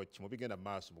tukuba torch mu bigenda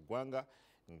maaso mu ggwanga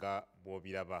nga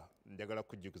bw'obiraba. Njagala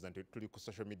kujjukiza nti tuli ku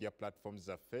social media platforms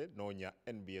zaffe noonya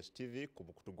NBS TV ku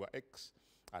bukutu gwa X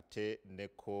ate ne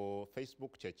ku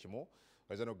Facebook kyekimu.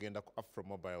 Oyinza n'ogenda ku Afro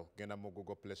Mobile genda mu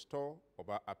Google Play Store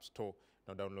oba App Store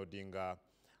no downloadinga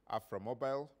Afro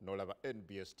Mobile n'olaba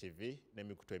NBS TV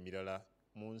n'emikutu emirala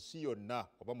mu nsi yonna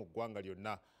oba mu ggwanga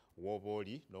lyonna w'oba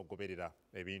oli n'ogoberera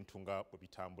ebintu nga bwe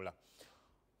bitambula.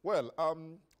 Well,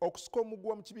 okusika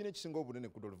omugwa mu kibiina ekisinga obunene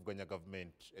ku oluvuganya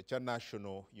gavumenti ekya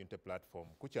National Unity Platform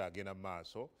kukyagenda mu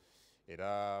maaso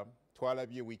era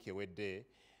twalabye wiiki ewedde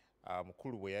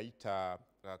mukulu bwe yayita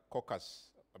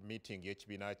caucus meeting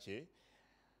y'ekibiina kye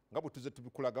nga bwe tuze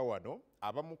tubikulaga wano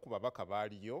abamu ku babaka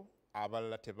baaliyo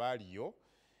abalala tebaaliyo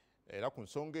era ku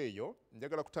nsonga eyo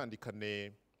njagala kutandika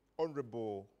ne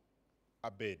Honorable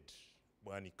Abed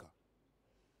Bwanika.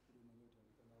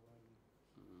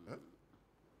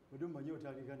 Mudumanyi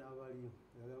otandika n'abaliyo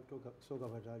soka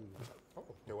bataliyo.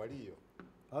 Tewaliyo.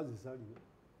 Azisaliyo.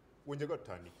 Wenjagala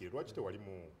tutandikire lwaki tewali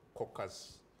mu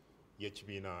caucus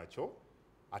y'ekibiina kyo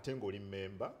ate ng'oli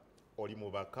memba oli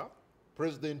mubaka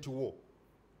president wo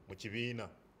mu kibiina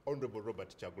Honorable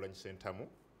Robert Kyagulanyi Ssentamu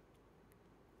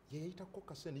yeyita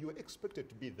caucus and you were expected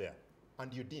to be there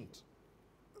and you didn't.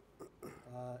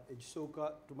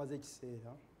 Ekisooka tumaze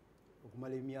ekiseera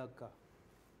okumala emyaka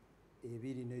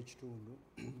 2.5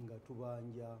 nga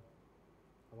tubanja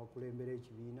abakulembera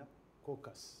ekibiina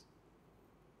caucus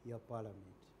ya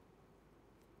parliament.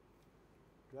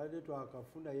 Twali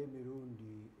twakafunayo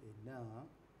emirundi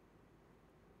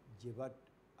 4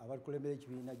 abakulembera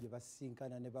ekibiina gye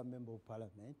basinkana ne ba member of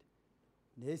parliament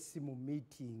naye si mu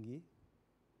meeting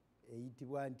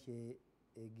eyitibwa nti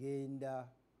egenda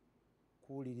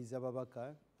kuwuliriza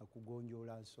babaka na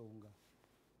kugonjoola nsonga.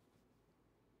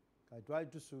 Kati twali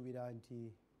tusuubira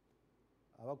nti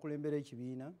abakulembera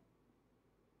ekibiina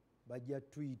bajja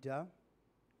tuyita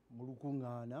mu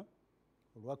lukuŋŋaana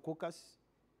olwa caucus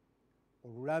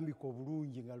olulambika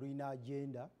obulungi nga lulina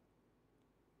agenda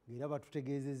ng'era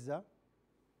batutegeezezza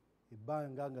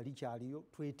ebbanga nga likyaliyo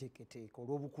tweteeketeeka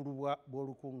olw'obukulu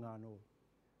bw'olukuŋŋaana olwo.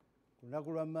 Ku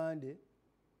lunaku lwa Mande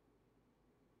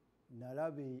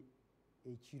nalaba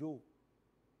ekiro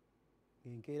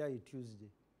enkeera ye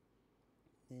Tuesday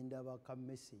nendaba ka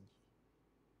message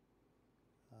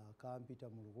akampita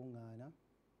mu lukuŋŋaana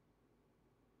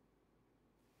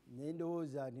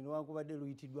nendowooza nti newankubadde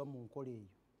luyitiddwa mu nkola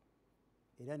eyo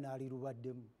era naali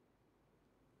lubaddemu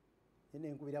naye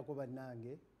nenkubirako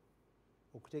bannange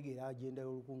okutegeera agenda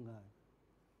y'olukuŋŋaana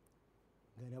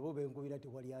nga nabo benkubira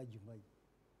tewali agimanyi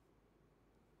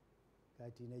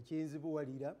kati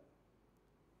nekinzibuwalira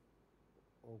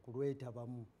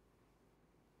okulwetabamu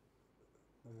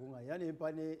era nempa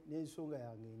n'ensonga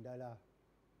yange endala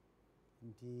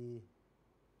nti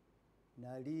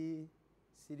nali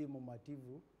siri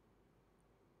mumativu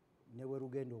ne bwe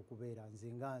lugenda okubeera nze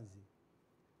nga nze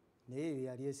naye eyo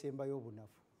yali esembayo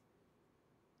obunafu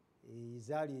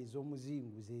ezaali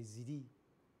ez'omuzingu zeziri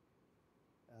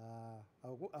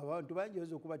abantu bangi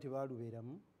oyinza okuba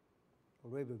tebalubeeramu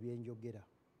olw'ebyo byenjogera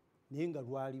naye nga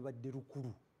lwali badde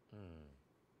lukulu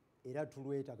era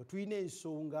tulwetaaga tulina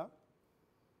ensonga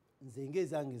nze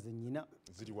ng'ezange zennyina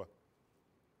ziriwa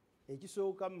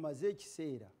ekisooka mmaze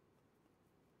ekiseera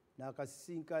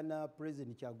n'akasisinkana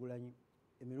President Kyagulanyi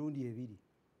emirundi 2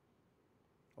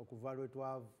 okuva lwe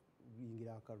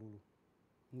twayingira akalulu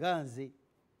nga nze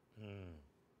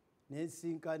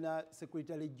nensinkana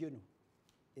Secretary General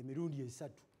emirundi 3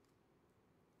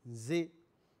 nze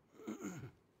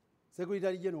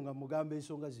Secretary General nga mugamba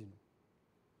ensonga zino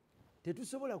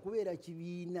tetusobola kubeera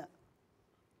kibiina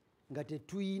nga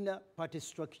tetuyina party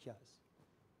structures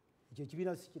ekyo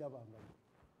ekibiina sikirabangayo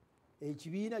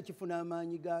ekibiina kifuna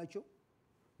amaanyi gaakyo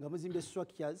nga muzimbe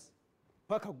structures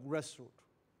paka grassroot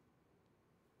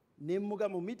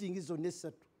nemugamba mu meeting zonna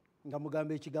 3 nga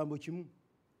mugamba ekigambo kimu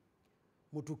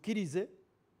mutukkirize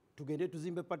tugende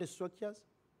tuzimbe party structures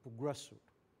ku grassroot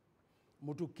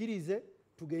mutukkirize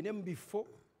tugende mu bifo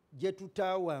gye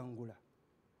tutaawangula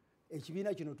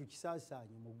ekibiina kino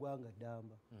tukisaasaanye mu ggwanga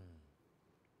ddamba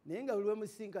naye nga buli lwe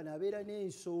musinkana abeera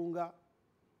n'ensonga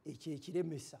ekyo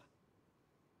ekiremesa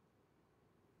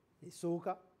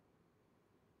esooka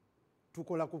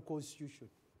tukola ku constitution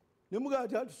nemugamba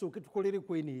ti tusooke tukolere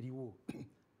kweno eriwo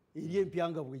eri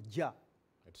empyanga bwejja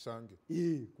etusange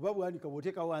kuba bwanika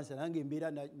bwoteeka wansi nange embeera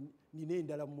nina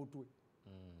endala mu mutwe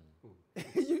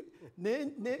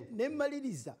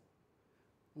nemmaliriza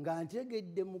nga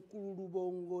ntegedde mukulu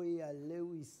Lubongo ya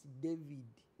Lewis David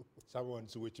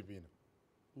sabawanisi w'ekibiina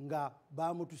nga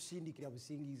bamutusindikira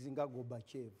busingizi nga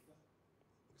Gorbachev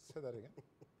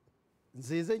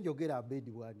nze njogera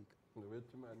Abedi Bwanika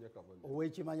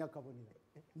owekimanya kabonero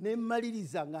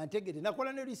nemmaliriza nga ntegedde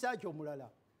nakola ne research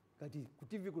omulala kati ku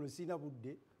TV kuno sina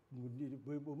budde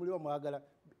omuli wamwagala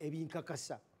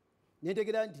ebinkakasa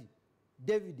nentegera nti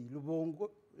David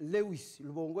Lubongo Lewis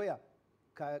Lubongo ya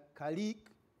Kalik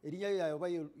erinnya lyayo oba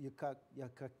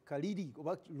Kaliri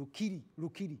oba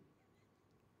Lukiri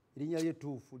erinnya lye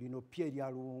tuufu lino pya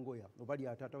erya Lubongoya oba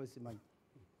lya taata we simanyi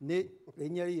ne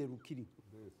erinnya lye Lukiri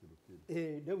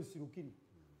Lewis Lukiri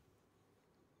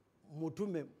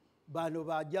mutume bano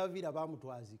bajavira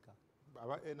bamutwazika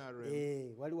aba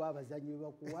NRM waliwo abazanyi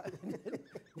bakuwa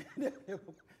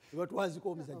batwazika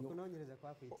omuzanyo okunoonyereza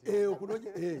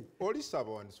oli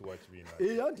sabawanisi wa kibiina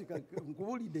anti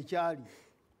nkubulidde kyali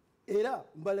era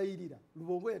mbalayirira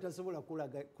Lubongo yatasobola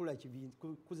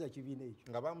kuza kibiina ekyo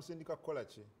nga bamusindika kukola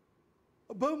ki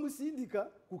bamusindika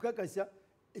kukakasa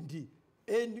nti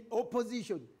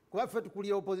opposition kuba ffe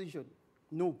tukulira opposition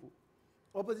nupu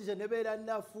opposition nebeera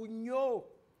nafu nnyo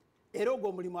era ogwo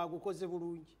omulimu agukoze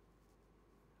bulungi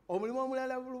omulimu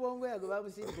omulala Lubongo yago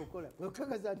bamusindika okukola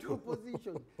kukakasa nti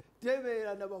opposition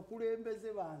tebeera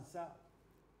nabakulembeze bansa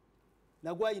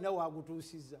nagwo ayina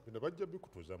wagutuusiza bino bajja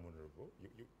bikutuuza munobo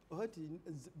ati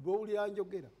bwowulira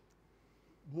njogera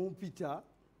mumpita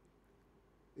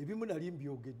ebimu nali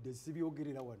mbyogedde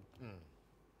sibyogerera wano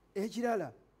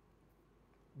ekirala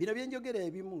bino byenjogera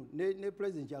ebimu ne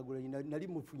President Kyagulanyi nali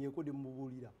mufunyeko ne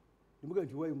mubuulira nemuga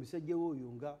nti wayo musajja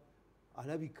woyo nga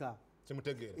alabika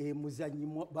kimutegeera muzanyi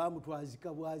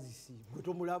bamutwazika bwazisi gwe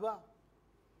tomulaba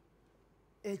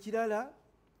ekirala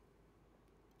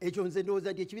ekyo nze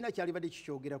ndowooza nti ekibiina kyali badde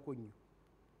kikyogerako nnyo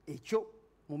ekyo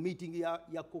mu meeting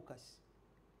ya caucus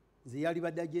nze yali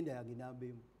badde agenda yange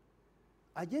nambeemu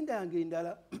agenda yange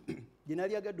endala gye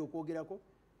nali agadde okwogerako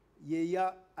yeya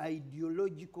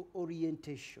ideological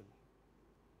orientation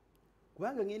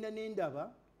kubanga ngenda nendaba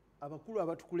abakulu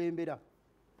abatukulembera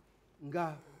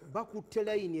nga bakutte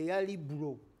layini eya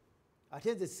liburo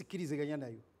ate nze sikkiriziganya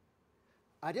nayo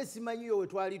ate simanyiyo we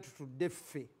twali tutudde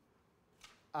ffe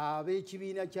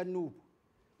ab'ekibiina kya nuupu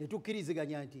ne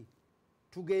tukkiriziganya nti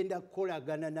tugenda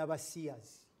kukolagana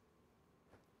n'abasiyazi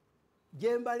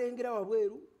gye mbalengera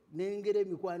wabweru nengera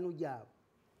emikwano gyabwe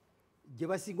gye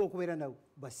basinga okubeera nabo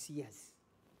basiyazi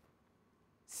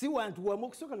si wantu wamu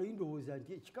okusooka naye ndowooza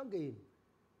nti ekikaga eno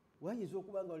wayinza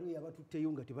okuba nga waliwo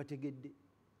yabatutteyo nga tebategedde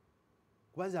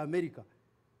kubanza America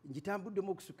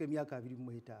ngitambuddemu okusuka emyaka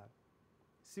 25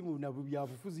 simu na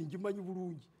byabufuzi ngimanyi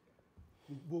bulungi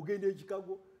bwogenda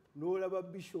ekikago n'olaba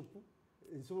bishop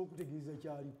nsobola okutegeeza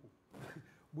kyaliko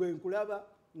bwe nkulaba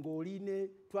ng'oline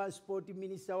transport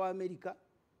minister wa America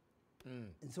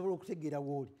nsobola okutegeera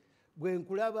wooli bwe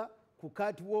nkulaba ku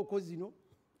catwalk zino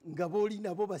nga booli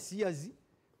nabo basiyazi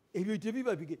ebyo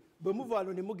tebiba bige bwe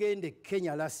muvaano ne mugende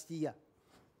Kenya last year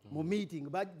mu meeting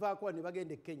bakuba ne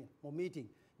bagende Kenya mu meeting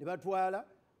ne batwala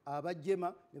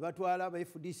abajema ne batwala aba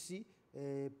FDC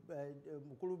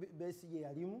mukulu Besigye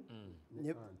yalimu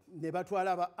ne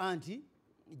batwala aba anti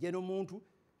jeno muntu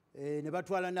ne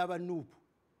batwala n'aba nupu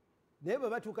naye bwe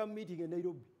batuuka mu meeting e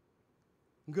Nairobi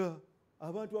nga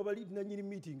abantu abali nanyini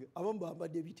meeting abamu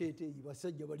bambadde ebiteeteeyi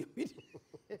basajja bali meeting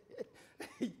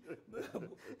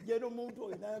jeno muntu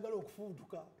oyo n'ayagala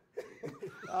okufuutuka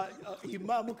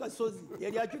Imaamu Kasozi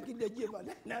yali akyukidde jema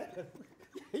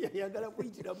yagala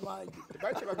kuyitira mangi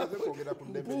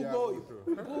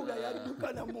mpuuga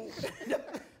yaddukanamu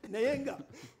naye nga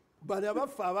bano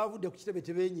abaffe abavudde ku kitebe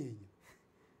tebenyeenya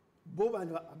bo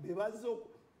bano bebazze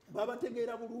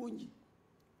babategeera bulungi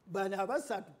bano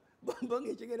abasatu bamba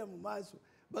ng'ekigenda mu maaso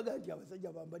baga nti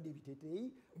abasajja bambadde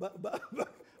ebiteteeyi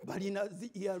balina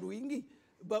earwing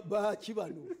baki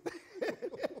bano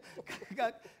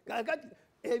kakati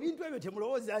ebintu ebyo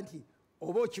temulowooza nti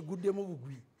oba okiguddemu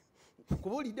bugwi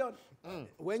kubuulidde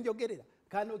wenjogerera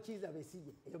kano kiza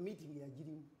Besigye eyo meeting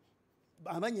yagirimu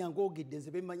amanyi angoogedde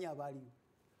nze bemanyi abaaliwo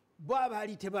bo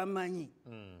abaali tebamanyi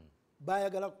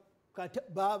bayagala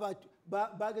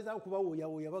bagezaako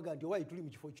kubawooyawooya baga nti owaayi tuli mu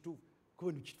kifo kituufu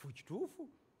kuba mu kifo kituufu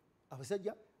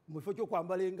abasajja mu kifo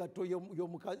ky'okwambala engatto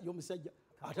y'omusajja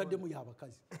ataddemu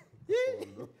y'abakazi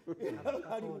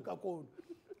ali mu kakondo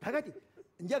kakati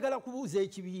njagala kubuuza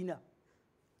ekibiina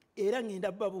era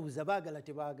ngenda babuuza baagala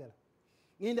tebaagala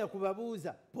ngenda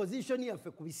kubabuuza position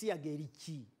yaffe ku bisiyaga eri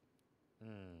ki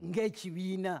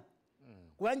ng'ekibiina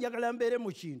kuba njagala mbeere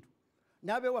mu kintu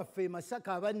n'abewaffe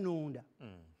Masaka abannonda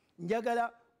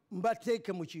njagala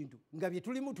mbateeke mu kintu nga bye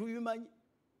tulimu tubimanyi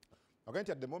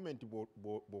again at the moment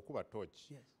bw'okuba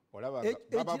torch olaba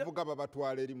babavuga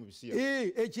babatwala eri mu bisiyaga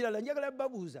ekirala njagala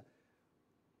babuuza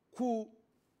ku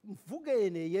nfuga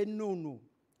eno ey'ennono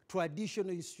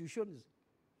traditional institutions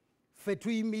ffe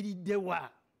tuyimiridde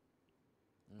wa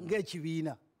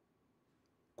ng'ekibiina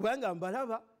kubanga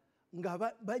mbalaba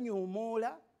nga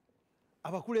banyoomoola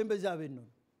abakulembeze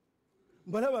ab'ennono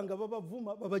mbalaba nga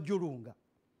babavuma babajolonga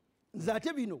nze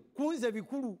ate bino kunze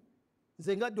bikulu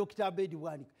nze nga Dr. Abedi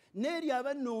Bwanika n'eri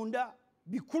abannonda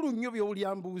bikulu nnyo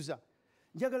by'olyambuuza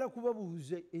njagala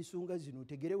kubabuuza ensonga zino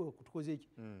otegerewe okutukoze eki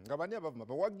nga bani abavuma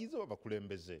bawagizi oba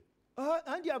bakulembeze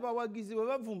anti abawagizi bwe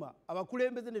bavuma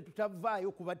abakulembeze ne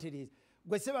tutavaayo kubatereeza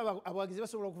gwe seba abawagizi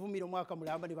basobola okuvumira omwaka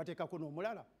mulamba ne bateekako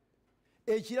n'omulala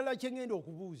ekirala kye ngenda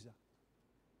okubuuza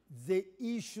the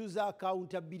issues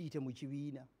accountability mu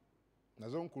kibiina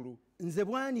nazo nkulu nze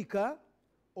Bwanika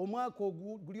omwaka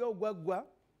guli ogwaggwa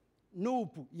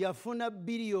nuupu yafuna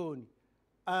biliyoni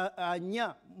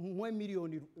 4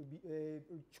 miliyoni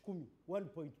 10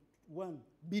 1.1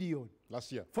 billion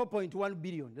last year 4.1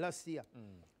 billion last year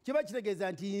kiba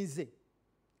kitegeeza nti nze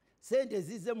sente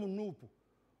ezize mu nuupu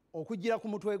okugira ku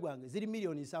mutwe gwange ziri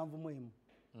miliyoni 71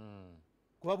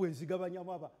 kuba bwe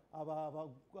nzigabanyamu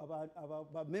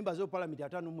members of parliament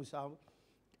 57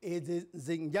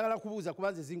 nze njagala kubuuza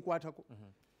kuba nze zinkwatako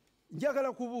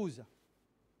njagala kubuuza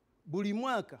buli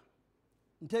mwaka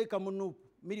nteeka mu nuupu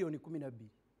miliyoni 12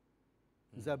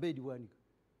 nze Abedi Bwanika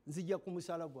nzijja ku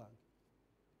musaala gwange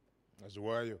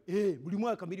aziwaayo buli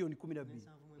mwaka miliyoni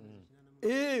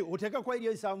 12 oteeka kwa eri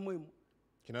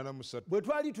 73 bwe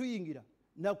twali tuyingira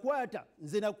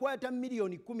nze nakwata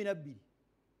miliyoni 12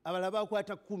 abalala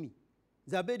bakwata 10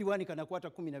 nze Abedi Bwanika nakwata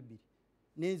 12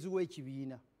 nenziwa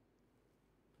ekibiina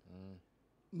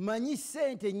manyi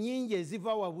sente nyingi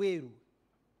eziva wabweru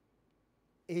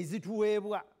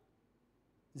ezituweebwa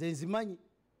nze nzimanyi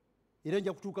era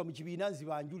nja kutuuka mu kibiina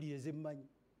nzibanjulire zemmanyi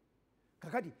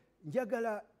kakati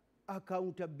njagala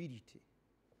accountability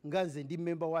nga nze ndi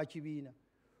memba wa kibiina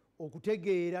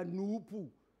okutegeera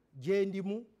nuupu gye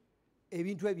ndimu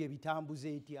ebintu ebyo ebitambuza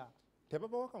etya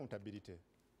tebabawo accountability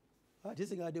ate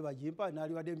singadde bagimpa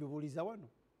naalibadde mbibuuliza wano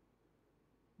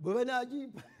bwe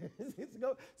banagimpa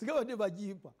sigabadde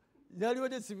bagimpa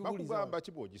naalibadde sibibuuliza bakugamba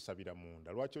ki bw'ogisabira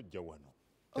munda lwaki ojja wano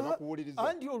tebakuwuliriza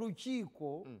anti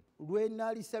olukiiko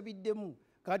lwenaalisabiddemu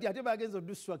kati ate bagenza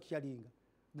odustructuringa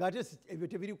ng'ate ebyo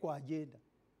tebiri ku agenda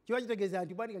kiba kitegeeza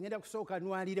nti Bwanika ngenda kusooka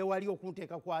nwalire wali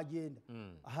okunteeka ku agenda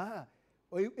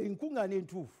enkuŋŋaana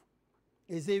entuufu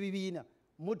ez'ebibiina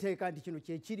muteeka nti kino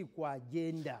kyekiri ku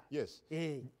agenda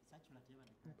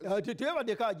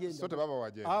tebaddeko agenda so tebaba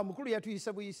wagenda mukulu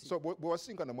yatuyisa buyisi so bwe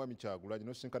wasinkana mwami Kyagulanyi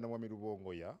n'osinkana mwami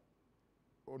Lubongoya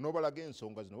n'obalaga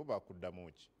ensonga zino bo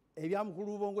bakuddamu ki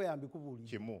ebyamukulu Lubongo yambikubuulira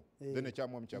kimu then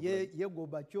ekyamwami Kyagulanyi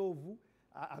yegoba kyovu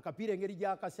akapiira engeri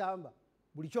gy'akasamba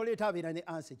buli kyoleeta abeera ne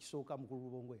ansa ekisooka mukulu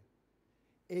Lubongoya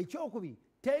ekyokubiri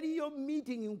teriyo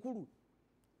meeting nkulu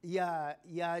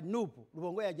ya nupu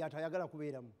Lubongoya gy'atayagala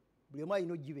kubeeramu buli omu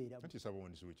alina ogibeeramu ntiisa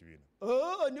buwundisi w'ekibiina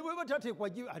ne bwe batateekwa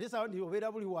ate sawa nti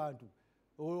obeera buli wantu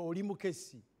oli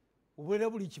mukesi obeera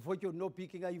buli kifo kyonna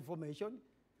opickinga information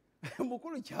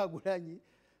mukulu Kyagulanyi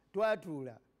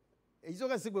twatuula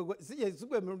ekisooka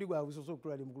sigwe emirundi gwawe gusoose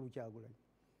okutula ne mukulu Kyagulanyi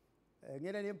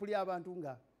ngenda ne mpulya abantu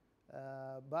nga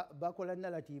bakola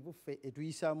narrative ffe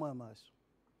etuyisaamu amaaso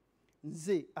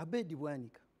nze Abedi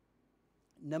Bwanika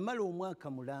namala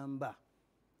omwaka mulamba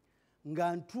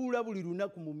nga ntuula buli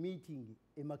lunaku mu meeting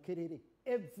e Makerere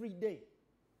every day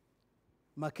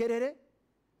Makerere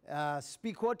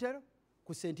Speak Hotel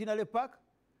ku Centenary Park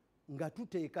nga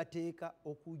tuteekateeka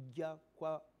okujja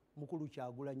kwa mukulu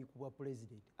Kyagulanyi ku bwa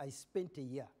president. I spent a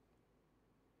year.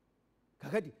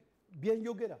 Kakati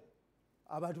byenjogera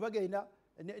abantu bagenda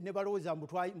ne balowooza mbu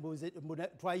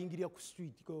twayingirira ku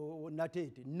street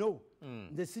Nateete. No,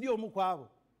 nze siri omu ku abo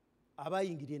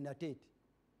abayingirira Nateete.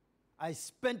 I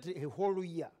spent a whole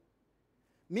year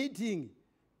meeting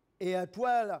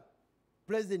eyatwala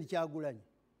President Kyagulanyi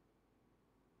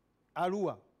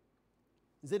Arua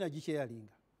nze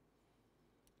nagichairinga.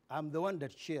 I'm the one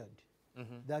that chaired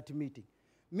that meeting.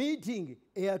 Meeting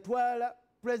eyatwala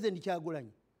President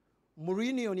Kyagulanyi mu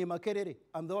reunion e Makerere,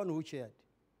 I'm the one who chaired.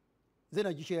 Nze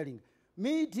nagichairinga.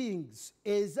 Meetings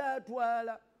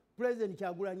ezatwala President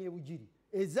Kyagulanyi e Bugiri,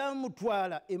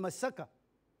 ezamutwala e Masaka,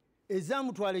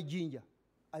 ezamutwala e Jinja,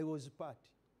 I was part.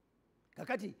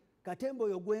 Kakati katembo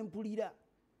oyo gwempulira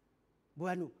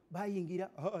bwano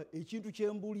bayingira ekintu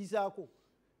kyembuulizaako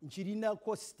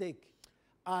nkirinako stake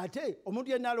ate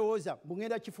omuntu yenna alowooza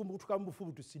mbugenda kifumbutuka mu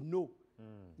bufubutusi no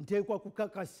nteekwa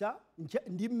kukakasa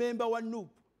ndi memba wa NUP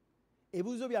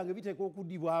ebibuuzo byange biteekwa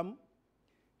okuddibwamu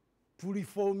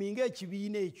tulifoominga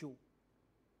ekibiina ekyo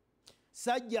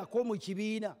sajjako mu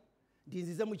kibiina nti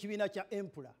nzize mu kibiina kya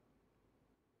Empula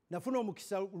nafuna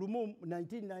omukisa lumu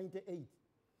 1998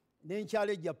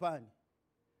 nenkyalo e Japan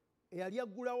eyali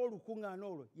aggulawo olukuŋŋaana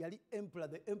olwo yali Empula,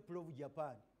 the Emperor of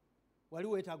Japan. Wali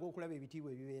weetaaga okulaba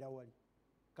ebitiibwa ebibeera wali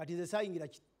kati nze saayingira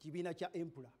kibiina kya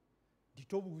Empula nti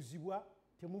tobuuzibwa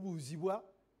temubuuzibwa.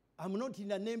 I'm not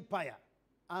in an empire,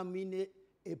 I'm in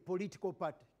a political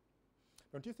party.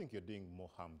 Don't you think you're doing more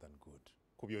harm than good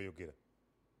kubyoyogera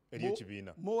eri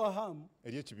ekibiina more harm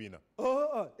eri ekibiina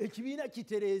ekibiina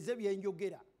kitereeze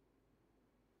byenjogera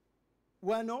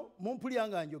wano mumpulya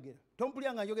nga njogera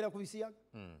tompulya nga njogera ku bisiyaga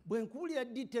bwe nkuwulira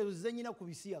details zenyina ku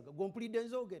bisiyaga gwompulidde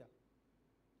nzoogera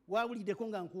wawuliddeko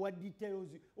nga nkuwa details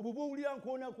obwo bwowulira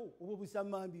nkoonako obwo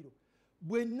busamambiro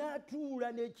bwe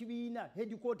naatuula n'ekibiina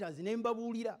headquarters ne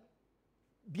mbabuulira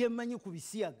bye mmanyi ku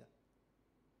bisiyaga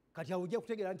kati awo ojja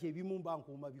kutegeera nti ebimu mba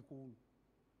nkuuma bikuumi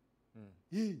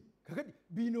kakati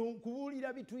bino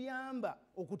nkubuulira bituyamba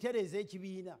okutereeza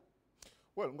ekibiina.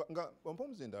 Well, nga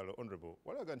ompomuzindalo honorable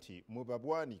walaga nti mwe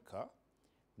Bwanika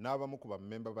n'abamu ku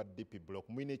bammemba ba DP block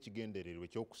mulina ekigendererwa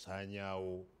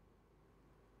ekyokusaanyaawo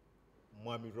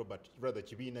mwami Robert rather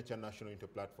kibiina kya National Unity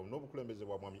Platform n'obukulembeze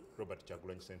bwa mwami Robert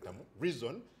Kyagulanyi Ssentamu.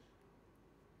 Reason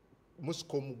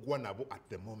musika omugwa nabo at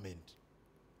the moment.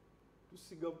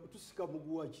 Tusika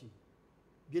muguwa ki?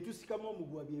 Bye tusikamu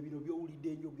omugwa bye bino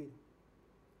byowulidde enjogera.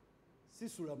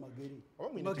 Sisula magere.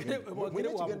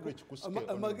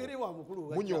 Magere wa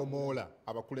mukulu. Munyomoola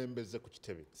abakulembeze ku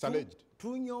kitebe. Alleged.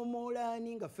 Tunyomoola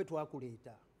ani nga ffe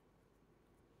twakuleeta.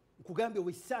 Nkugambye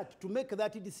we sat to make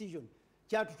that decision.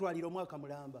 Kyatutwalira omwaka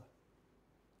mulamba.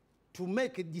 To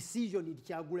make a decision nti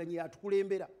Kyagulanyi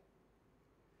yatukulembera.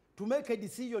 To make a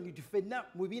decision nti ffenna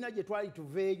mu bibiina gye twali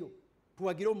tuveeyo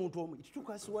tuwagira omuntu omu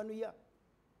tukasiwanuya.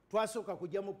 Twasooka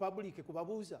kujja mu public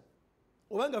kubabuuza.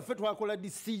 Obanga ffe twakola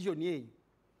decision eyo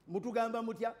mutugamba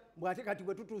mutya bw'ate kati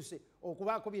bwe tutuuse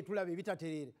okubaako bye tulaba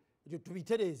ebitatereere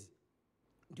tubitereeze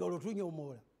nti olwo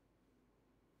tunyomoola.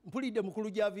 Mpulidde mukulu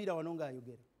gy'aviira wano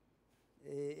ng'ayogera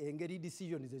engeri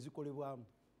decision ze zikolebwamu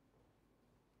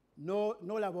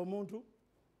n'olaba omuntu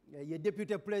ye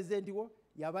deputy president wo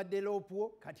yabadde loopwo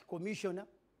kati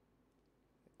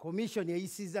commission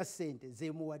eyisizza ssente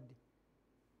zeemuwadde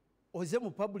oze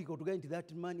mu public otugaye nti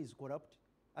that man is corrupt.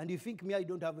 And you think me I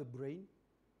don't have a brain?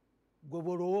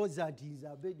 Gwobolowooza nti nze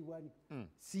Abedi Bwanika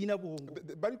siina bwongo.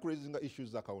 But raising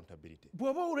issues accountability.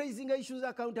 Bw'oba raising issues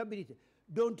accountability,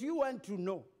 don't you want to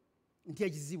know nti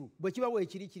ekizibu bwe kiba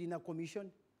weekiri kirina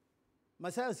commission?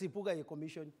 Masaya Sipuga ye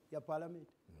commission ya parliament.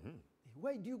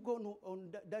 Why do you go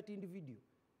on that individual?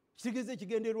 Kitegeeza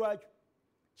ekigenderwakyo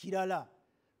kirala.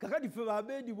 Kakati ffe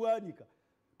Abedi Bwanika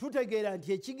tutegeera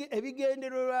nti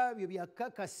ebigendererwa byo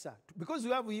byakakasa because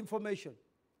we have information.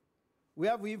 We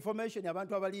have information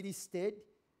abantu abali listed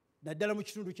naddala mu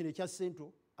kitundu kino ekya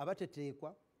Central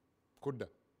abateteekwa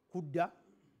kudda.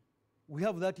 We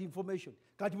have that information.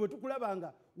 Kati bwe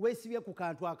tukulabanga weesibye ku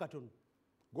kantu akatono.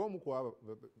 Gwomu kwa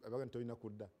abaga ntolina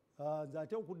kudda. Nze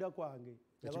ate okudda kwange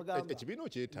ekibiina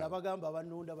okyetaaga. Nabagamba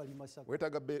abannonda bali Masaka.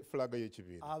 Weetaaga fulaga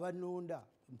y'ekibiina. Abannonda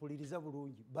mpuliriza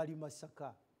bulungi bali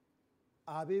Masaka.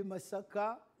 Ab'e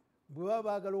Masaka bwe baba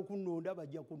baagala okunnonda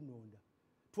bajja kunnonda.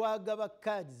 Twagaba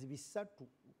cards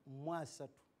 3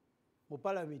 mu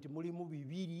parliament mulimu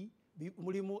 2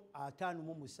 mulimu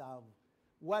 57.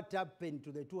 What happened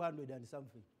to the 200 and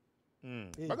something?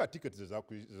 Baga tickets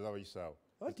z'abayisaawo.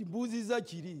 Ati mbuuziza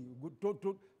kiri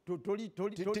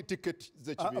ticket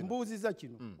z'ekibiina. Mbuuziza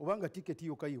kino obanga ticket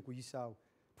yokka yekuyisaawo.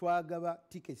 Twagaba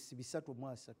tickets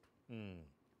 3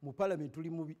 mu parliament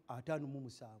tulimu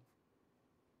 57.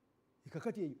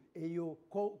 Kakati eyo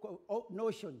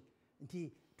notion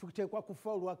nti tuteekwa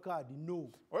kufa olwa kaadi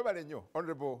no. Webale nnyo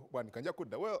Honorable Bwanika nja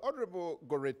kudda. Well, Honorable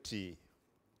Goreti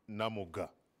Namuga,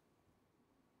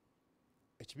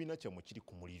 ekibiina kyammwe kiri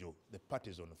ku muliro, the party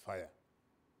is on fire.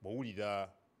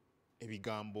 Bw'owulira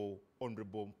ebigambo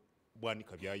Honorable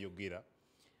Bwanika byayogera,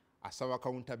 asaba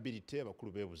accountability,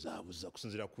 abakulu beebuzaabuza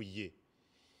kusinziira ku ye.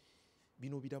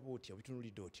 Bino biraba otya,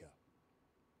 bitunulidde otya?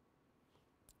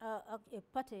 A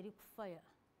party eri ku fire.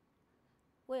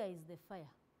 Where is the fire?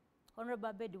 Honorable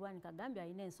Abedi Bwanika agambye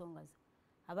alina ensonga ze.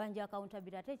 Abanja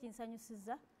accountability ate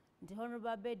ekinsanyusiza nti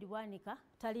Honorable Abedi Bwanika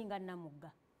talinga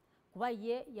Namugga. Kuba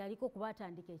ye yaliko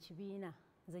kubatandika ekibiina.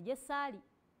 Nze gye saali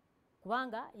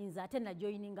kubanga nze ate na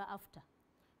joininga after.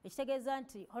 Ekitegeeza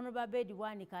nti Honorable Abedi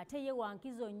Bwanika ate ye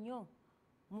wankizo nnyo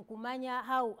mu kumanya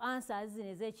how answers zino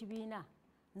ez'ekibiina.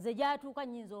 Nze gyatuuka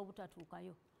nnyinza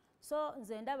obutatuukayo. So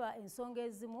nze ndaba ensonga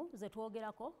ezimu ze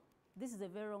twogerako, this is a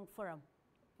very wrong forum.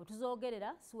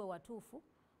 Otuzoogerera siwe watuufu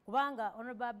kubanga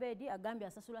Honorable Abedi agambye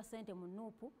asasula ssente mu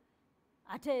nuupu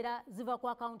ate era ziva ku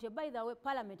account. By the way,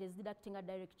 Parliament is deducting a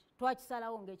direct.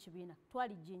 Twakisalawo ng'ekibiina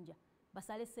twalijjinja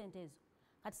basale ssente ezo.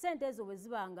 Kati ssente ezo bwe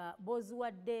ziba nga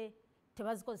booziwadde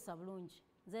tebazikozesa bulungi.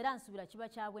 Nze era nsubira kiba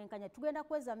kya bwenkanya. Tugenda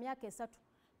kweza myaka 3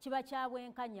 kiba kya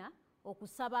bwenkanya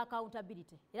okusaba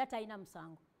accountability era talina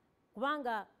musango.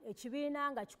 Kubanga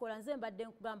ekibiina nga kikola nze mbadde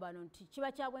nkugamba wano nti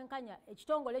kiba kya bwenkanya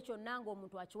ekitongole kyonna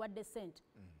ng'omuntu akiwadde ssente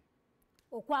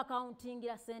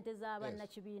okwacountingira ssente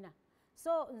z'abannakibiina.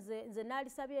 So nze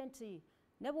naalisabye nti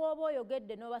ne bw'oba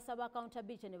oyogedde n'obasaba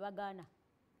accountability ne bagaana.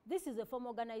 This is a form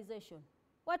organization.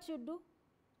 What you do?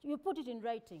 You put it in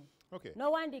writing. Okay.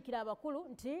 N'owandiikira abakulu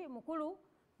nti mukulu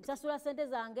nsasula ssente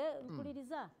zange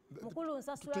mpuliriza. Mukulu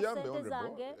nsasula ssente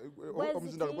zange.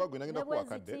 Omuzindalo gwagwe nagenda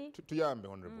kuwakadde. Tuyambe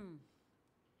Honorable.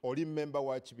 Oli member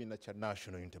wa kibiina kya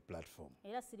National Unity Platform.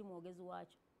 Era siri mwogezi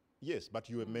wakyo. Yes, but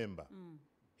you a member.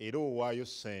 Era owaayo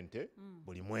ssente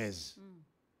buli mwezi.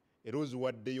 Era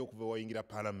oziwaddeyo okuva wayingira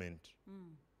Parliament.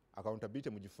 Accountability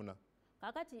mugifuna.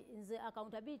 Kakati nze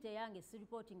accountability yange si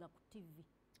reportinga ku TV.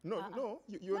 No,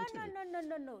 you on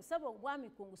TV. No. Sabo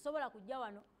bwamikungu sobola kujja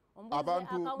wano.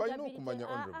 Abantu balina okumanya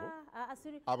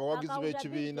Honorable. Abawagizi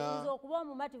b'ekibiina. Nze okuba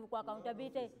omumativu ku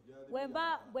accountability.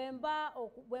 Bwemba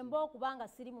okubanga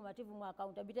siri mumativu mu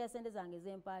accountability ya ssente zange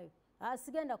z'empaayo.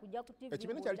 Sigenda kujja ku TV.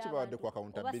 Ekibiina kyali kibawadde ku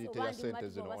accountability ya ssente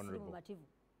zino Honorable.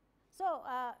 So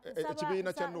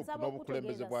ekibiina kya NUP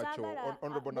n'obukulembeze bwakyo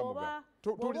Honorable Namuga.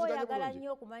 Oyagala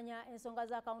nnyo okumanya ensonga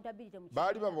za accountability mu kibiina.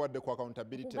 Baali babawadde ku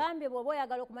accountability. Gambye bw'oba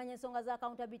oyagala okumanya ensonga za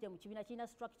accountability mu kibiina kirina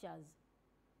structures.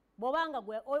 Bw'obanga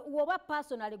oba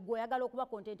personally gwe oyagala okuba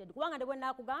contented kubanga ne bwe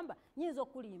naakugamba nyinza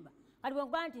okulimba. Kati bwe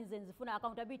nkugamba nti nze nzifuna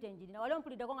accountability njirina. Wali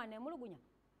ompuliddeko nga neemulugunya.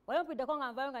 Wali ompuliddeko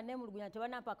nga nvayo nga neemulugunya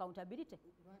tebanampa accountability.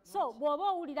 So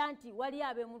bw'oba owulira nti wali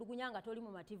abeemulugunya nga toli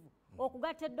mumativu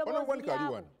okugatta eddoboozi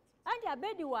lyabo. Anti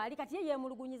Abedi waali kati ye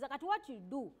yeemulugunyiza kati what you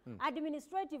do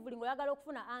administratively ng'oyagala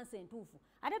okufuna answer entuufu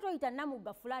ate toyita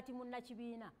Namugga fulaati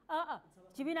munnakibiina.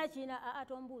 Kibiina kiina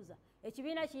tombuuza.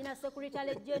 Ekibiina kiina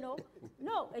secretary general.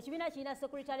 No, ekibiina kiina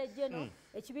secretary general.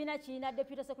 Ekibiina kiina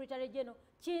deputy secretary general.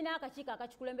 Kiina akakiiko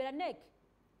akakikulembera NEC.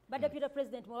 Ba deputy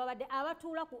president mwabadde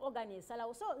abatuula ku organ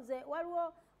esalawo. So nze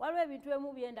waliwo ebintu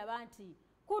ebimu byendaba nti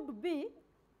could be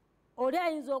oli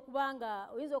ayinza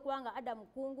okubanga Adam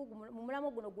Kungu mu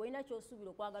mulamu guno gwolina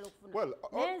ky'osuubira okwagala okufuna.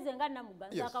 Naye nze nga Namugga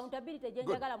nze accountability gye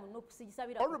njagala mu NUP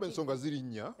sigisabira. Honorable ensonga ziri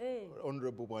nnya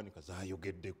Honorable Bwanika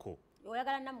zaayogeddeko.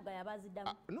 oyagala Namugga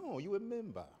yabaziddamu. No, you a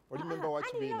member. Oli member wa And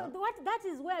you kibiina. know, that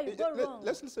is where you go wrong.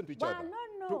 Let's listen to each other.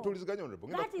 No. Tuliziganya honorable.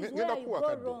 That is where you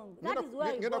go wrong. That is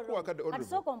where you go wrong. Kati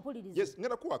sooka ompulirize. Yes,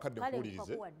 ngenda kuwa akadde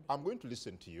mpulirize. I'm going to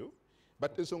listen to you.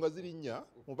 But ensonga ziri nnya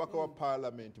mubaka wa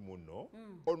parliament muno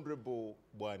honorable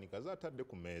Bwanikaza atadde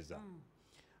ku meeza.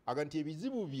 Aga nti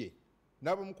ebizibu bye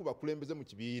n'abamu ku bakulembeze mu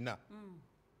kibiina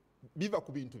biva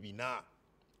ku bintu bina.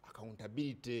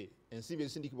 Accountability, ensibi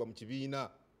esindikibwa mu kibiina.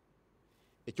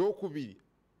 Ekyokubiri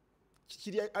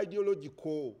kiri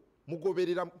ideological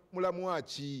mugoberera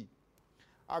mulamwaki.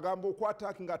 Agamba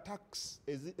okwatakinga attacks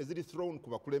eziri thrown ku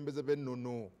bakulembeze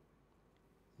b'ennono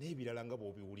n'ebirala nga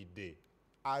bw'obiwulidde.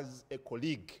 As a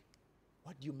colleague,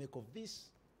 what do you make of this?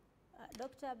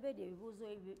 Dr. Abedi ebibuuzo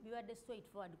bibadde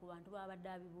straightforward ku bantu babadde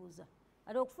abibuuza.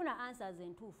 Ate okufuna answers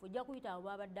entuufu ojja kuyita abo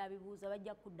babadde abibuuza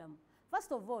bajja kuddamu.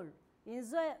 First of all,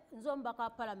 nze omubaka wa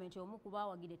parliament omu ku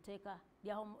bawagira etteeka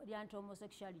lya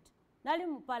anti-homosexuality. Nali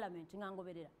mu parliament nga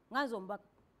ngoberera nga nze omubaka.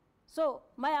 So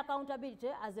my accountability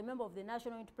as a member of the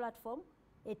National Unity Platform,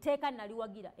 etteeka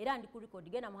naliwagira era ndi ku record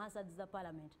genda mu Hansards za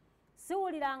parliament.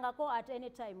 Siwulirangako at any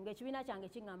time ng'ekibiina kyange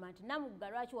kingamba nti Namugga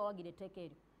lwaki wawagira etteeka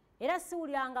eryo. Era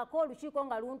siwulirangako olukiiko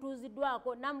nga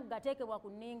luntuuziddwako Namugga ateekebwa ku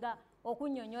nninga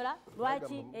okunnyonnyola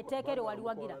lwaki etteeka eryo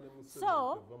waliwagira.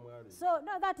 So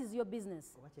no, that is your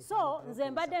business. So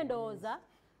nze mbadde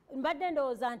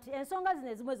ndowooza nti ensonga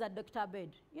zino ezimu eza Dr.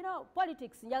 Abed. You know,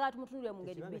 politics njagala tumutunulire mu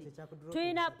ngeri bbiri.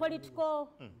 Tuyina political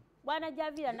Bwana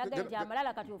Javira nagenda nti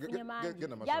amalala kati ofunye mangi.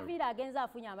 Javira agenza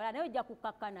afunye amalala naye ojja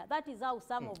kukakkana. That is how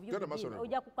some of you begin.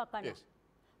 Ojja kukakkana.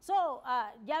 So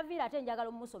Javira ate njagala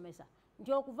omusomesa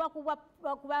nti okuva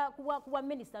kuba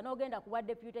minister n'ogenda kuba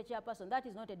deputy chairperson, that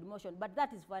is not a demotion, but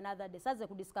that is for another day. Saze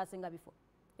kudiscussinga before.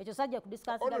 Ekyo sajja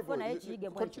kudiscussinga before naye kiyige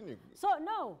mwekyo. So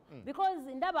no,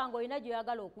 because ndaba ng'olina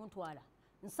gy'oyagala okuntwala.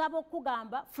 Nsaba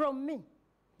okugamba from me.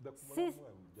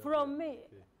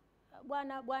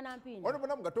 Bwana Mpindi.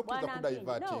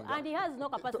 No, and he has no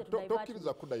capacity to divert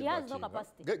me. He has no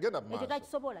capacity. Ekyo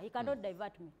takisobola. He cannot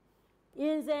divert me.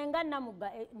 Nze nga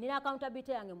Namugga nina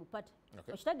accountability yange mu party.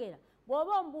 Okitegeera?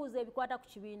 Bw'oba ombuuza ebikwata ku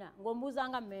kibiina ng'ombuuza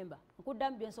nga member,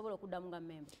 nkuddamu bye nsobola okuddamu nga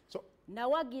member.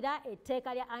 Nawagira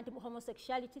etteeka lya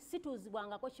anti-homosexuality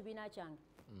situuzibwangako kibiina kyange.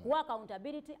 Kuwa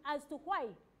accountability as to why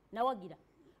nawagira.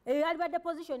 Yalibadde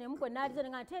position emu kwe naalize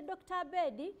nga nti Dr.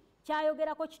 Abedi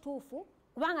kyayogerako kituufu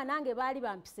kubanga nange baali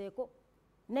bampiseeko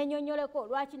nenyonyoleko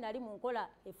lwaki nali mu nkola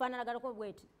efaananaganako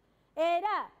bweti.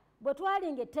 Era bwe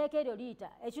twalinga etteeka eryo liyita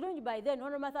ekirungi by then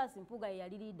Honorable Mathias Mpuuga ye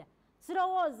yali leader.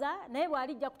 Sirowooza naye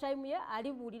bw'alijja ku time ye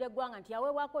alibuulira eggwanga nti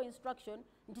yaweebwako instruction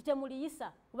nti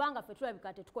temuliyisa kubanga ffe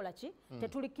tulabika tetukola ki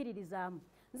tetulikkiririzaamu.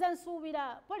 Nze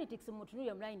nsuubira politics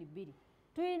mutunulire mu line bbiri.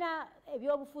 Tulina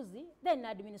ebyobufuzi then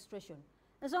administration.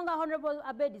 Ensonga Honorable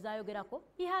Abedi z'ayogerako,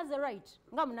 he has a right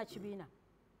nga munnakibiina.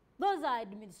 Those are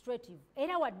administrative.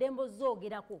 Era waddembo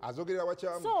zoogerako. Azogerera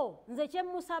wakyamu. So nze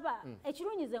kyemusaba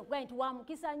ekirungi nze nkugaye nti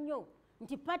wamukisa nnyo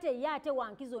nti pate ye ate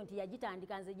wankizo nti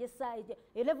yagitandika nze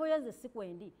level yeze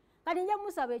sikwendi. Kati nje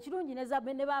musaba ekirungi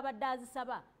ne babadde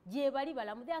azisaba gye bali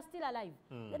balamu, they are still alive.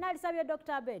 Then alisabye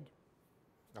Dr. Abed.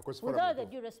 With all the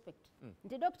due respect.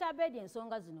 Nti Dr. Abed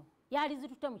ensonga zino yali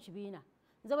zitutte mu kibiina.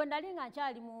 Nze bwe ndali nga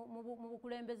nkyali mu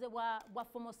bukulembeze bwa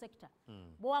formal sector.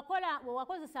 Bwe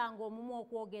wakozesanga omumu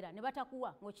okwogera ne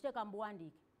batakuwa ng'okiteeka mu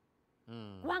buwandiike.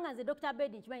 Kubanga nze Dr.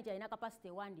 Abedi nkimanyi nti alina capacity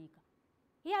ewandiika.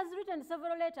 He has written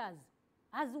several letters.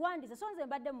 Aziwandiise. So nze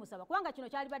mbadde musaba kubanga kino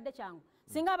kyalibadde kyangu.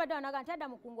 Singa abadde wanaga nti adda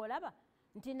mukungu olaba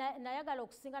nti nayagala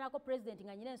okusinkanako president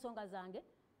nga nyina ensonga zange,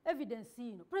 evidence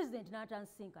ino president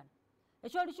n'atansinkana.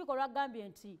 Ekyo olukiiko lwagambye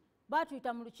nti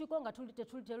batuyita mu lukiiko nga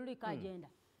tetuliko agenda.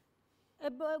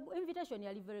 Invitation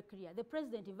yali very clear. The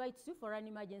president invites you for an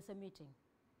emergency meeting.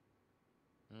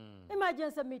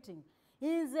 Emergency meeting.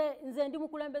 Nze ndi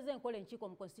mukulembeze nkola enkiiko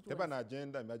mu constituency. Teba na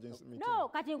agenda emergency meeting. No,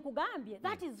 kati nkugambye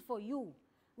that is for you.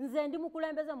 Nze ndi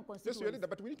mukulembeze mu constituency. Yes,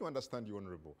 but we need to understand you,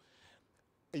 Honorable.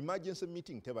 Emergency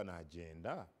meeting teba na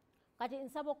agenda. Kati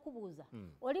nsaba okubuuza.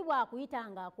 Oli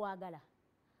bwakuyitanga akwagala.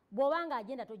 Bw'obanga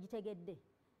agenda togitegedde.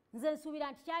 Nze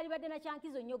nsuubira nti kyalibadde na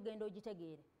kyankizo nnyo okugenda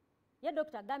ogitegeere. Ye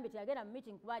Dr. Gambye teyagenda mu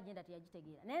meeting kuba agenda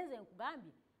teyagitegeera. Naye nze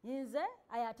nkugambye nze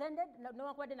I attended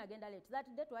nowakubadde nagenda late.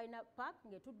 That day twalina park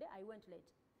ngetudde I went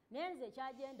late. Naye nze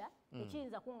ekyagenda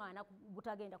ekiyinza kuŋŋaana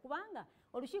butagenda kubanga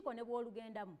olukiiko ne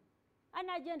bw'olugendamu. An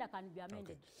agenda can be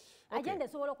amended. Agenda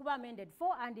esobola okuba amended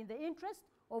for and in the interest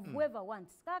of whoever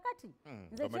wants. Kaakati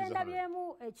nze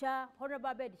kyendabyemu ekya Honorable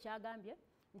Abed kyagambye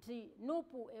nti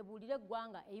nupu ebuulire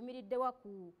eggwanga eyimiriddewa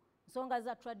ku nsonga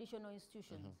za traditional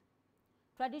institutions.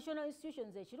 Traditional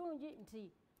institutions ekirungi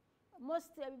nti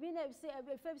most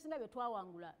ebifo ebisinga bye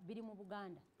twawangula biri mu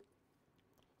Buganda.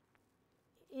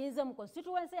 inze mu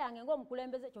constituency yange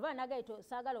ng'omukulembeze kyova nagaito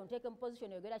saagala onteeke mu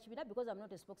position eyogera kibiina because I'm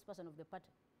not a spokesperson of the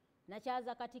party.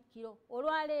 Nakyaza Katikkiro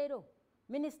olwaleero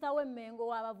minisita w'emmengo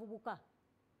w'abavubuka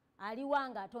aliwa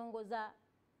nga atongoza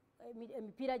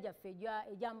emipiira gyaffe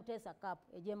egya Muteesa Cup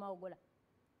egy'Emawogola.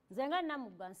 Nze nga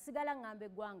Namugga nsigala ng'amba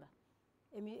eggwanga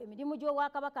emirimu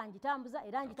gy'Obwakabaka ngitambuza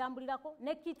era ngitambulirako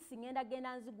ne kits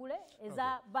ngenda nzigule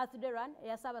eza birthday run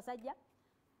eya Ssaabasajja.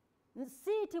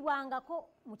 Siitibwangako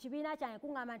mu kibiina kyange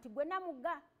kuŋŋamba nti gwe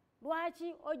Namugga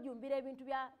lwaki ojjumbira ebintu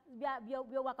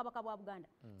by'Obwakabaka bwa Buganda.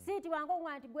 Siitibwanga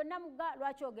okuŋŋamba nti gwe Namugga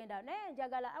lwaki ogenda. Naye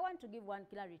njagala I want to give one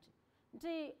clarity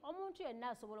nti omuntu yenna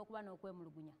asobola okuba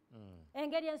n'okwemulugunya.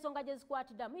 Engeri ensonga gye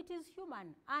zikwatiddamu it is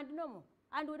human and normal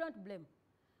and we don't blame.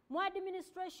 Mu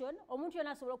administration omuntu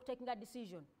yenna asobola okutekinga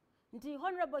decision nti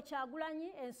Honorable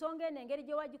Kyagulanyi ensonga eno engeri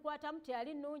gye wagikwatamu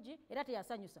teyali nnungi era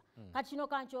teyasanyusa. Kati kino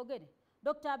kankyogere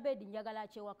Dr. Abedi njagala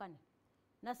akyewakane.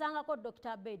 Nasangako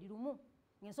Dr. Abedi lumu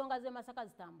ng'ensonga z'e Masaka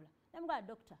zitambula. Namugamba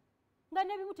Doctor nga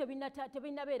n'ebimu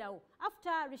tebinnabeerawo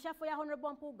after reshuffle ya Honorable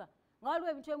Mpuuga nga waliwo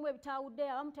ebintu ebimu ebitaawudde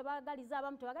abamu tebaagaliza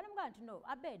abamu tebagala. Namugamba nti no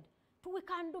Abedi we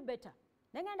can do better.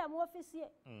 Nagenda mu office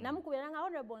ye namukubira nga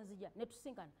Honorable Nzija ne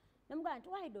tusinkana. Namugamba nti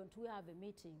why don't we have a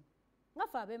meeting nga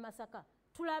ffe ab'e Masaka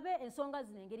tulabe ensonga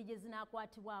zino engeri gye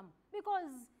zinaakwatibwamu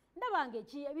because ndabanga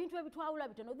ebintu ebitwawula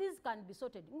bitono this can be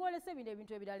sorted. Ng'olese bino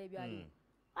ebintu ebirala ebyaliwo.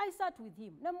 I sat with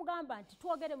him namugamba nti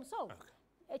twogere musowo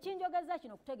ekinjogeza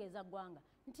kino kutegeeza ggwanga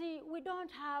nti we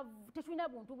don't have tetulina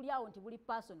buntu buli awo nti buli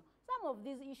personal. Some of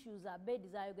these issues are bed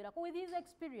zayogerako with his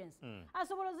experience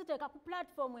asobola oziteeka ku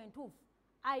platform entuufu.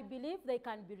 I believe they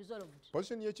can be resolved.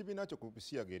 Position y'ekibiina kyo ku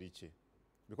Bisiyaga eri ki?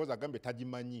 Because agambe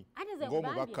tagimanyi Ate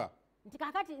ng'omubaka. Nti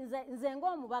kakati nze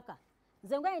ng'omubaka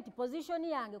nze ngoye nti position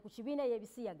yange ku kibiina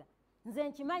y'Ebisiyaga nze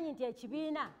nkimanyi nti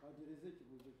ekibiina.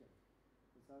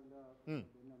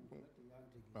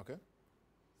 Okay.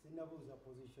 Sinabuuza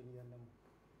position ya Namugga.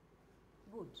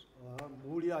 Good.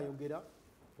 Muwulira ayogera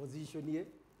position ye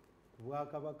ku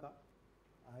Bwakabaka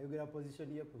ayogera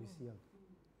position ye ku Bisiyaga.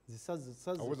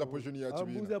 Abuuza position ya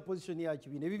kibiina. Abuuza position ya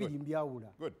kibiina ebibiri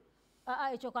mbyawula. Good.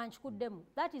 Ekyo kankikuddemu.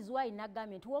 That is why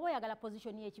nagambye nti woba oyagala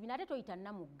position y'ekibiina ate toyita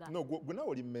Namugga. No, gwe nawe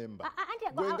oli memba.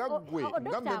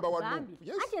 Nga memba wa NUP.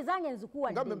 Anti ezange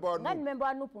nzikuwadde. Nga memba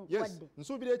wa NUP nkuwadde.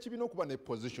 Nsuubira ekibiina okuba ne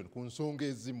position ku nsonga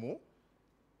ezimu.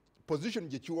 Position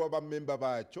gye kiwa bammemba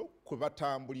baakyo kwe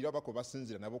batambulira bako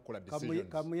basinzira nabo okukola decisions.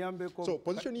 Kamuyambeko. So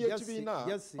position y'ekibiina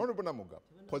Honorable Namugga,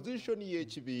 position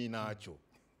y'ekibiina kyo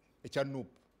ekya NUP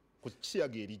ku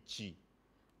Kisiyaga eri ki?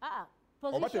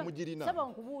 Oba temugirina? Saba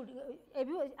nkubuuli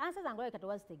ansa zange olabika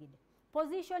tewazitegedde.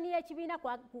 Position y'ekibiina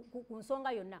ku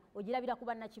nsonga yonna ogirabira ku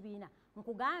bannakibiina.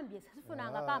 Nkugambye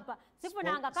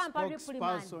sifunanga kampa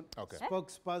reprimand.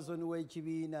 Spokesperson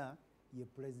w'ekibiina ye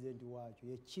president waakyo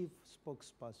ye chief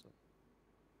spokesperson.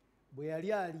 Bwe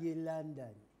yali ali e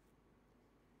London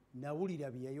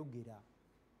nawulira bye yayogera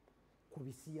ku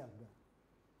Bisiyaga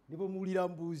ne bwe muwulira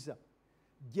mbuuza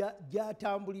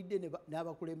gy'atambulidde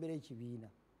n'abakulembera ekibiina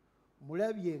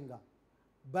mulabye nga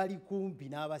bali kumpi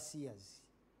n'abasiyazi.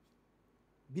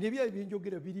 Bino ebyo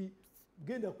byenjogera biri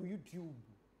genda ku YouTube.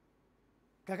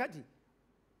 Kakati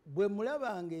bwe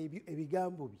mulabanga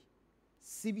ebigambo bye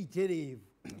si bitereevu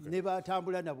ne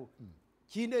batambula nabo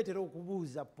kindeetera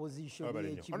okubuuza position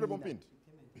y'ekibiina.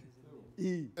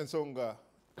 Ensonga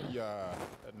ya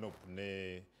NUP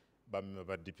ne bamemba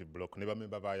ba DP block ne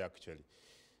bamemba bayo actually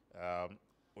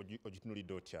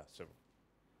ogitunulidde otya Sebo?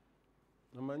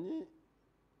 Amanyi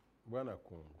Bwana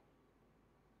Kungu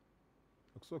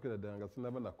okusookera ddala nga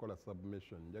sinaba nakola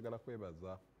submission njagala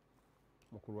kwebaza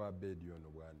mukulu wa Abedi ono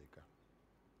Bwanika.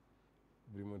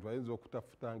 Buli muntu ayinza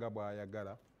okutafuta nga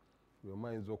bw'ayagala, buli omu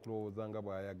ayinza okulowooza nga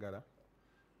bw'ayagala,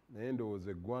 naye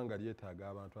ndowooza eggwanga lyetaaga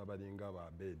abantu abalinga ba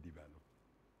Abedi bano.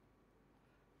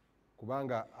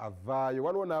 Kubanga avaayo,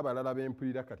 waliwo n'abalala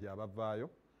b'empulira kati abavaayo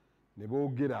ne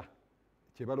boogera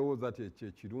kye balowooza ti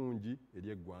ekirungi eri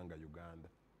eggwanga Uganda.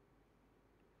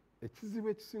 Ekizibu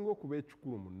ekisinga okuba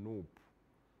ekikulu mu NUP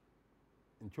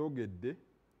nkyogedde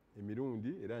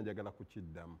emirundi era njagala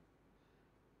kukiddamu.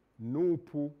 NUP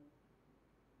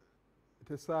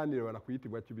tesaanira na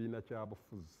kuyitibwa kibiina kya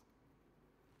bufuzi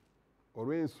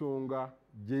olw'ensonga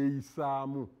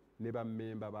gyeyisaamu ne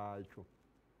bammemba baakyo.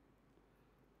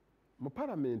 Mu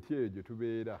palamenti eyo gye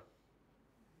tubeera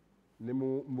ne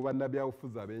mu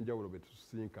bannabyabufuzi ab'enjawulo be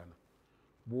tusinkana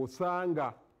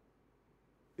bw'osanga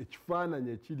ekifaananyi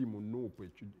ekiri mu NUP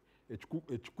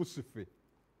ekikusife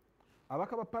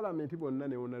abaka ba palamenti bonna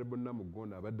ne Honorable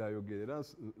Namugga abadde ayogera era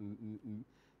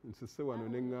nsise wano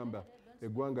ne ŋŋamba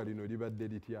eggwanga lino libadde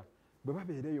litya bwe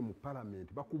babeereyo mu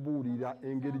palamenti bakubuulira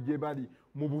engeri gye bali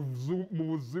mu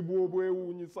buzibu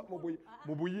obwewuunyisa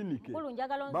mu buyinike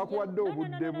bakuwadde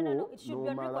obudde bwo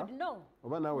n'omala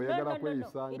oba naawe oyagala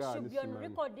kweyisa nga ani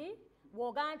simanyi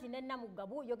bw'ogaa nti nenamugga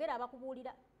yogera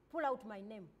abakubuulira pull out my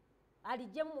name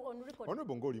alijjemu on record ono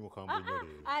bongo oli mukambwe nnyo leero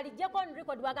alijjeko on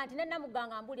record bwaga nti nenamugga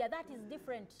nga mbuulira that is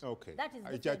different that is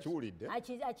ekyakiwulidde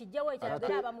akijjewo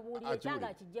ekyayogera abamubuulira ekyanga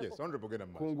akijjeko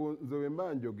kungu nze we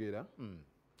mba njogera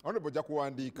honorable ojja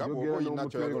kuwandiika bw'oba olina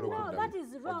kyoyagala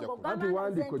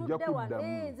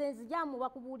okuddamu nze nzijamu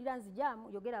bakubuulira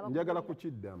nzijamu yogera njagala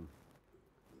kukiddamu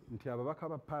nti ababaka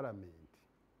ba palamenti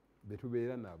be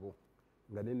tubeera nabo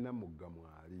nga nenamugga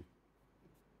mwali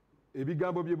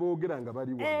ebigambo bye boogera nga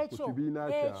bali wano ku kibiina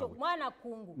kyabwe mwana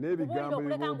kungu n'ebigambo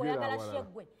bye boogera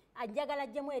awala njagala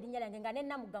ajjemu erinnya lyange nga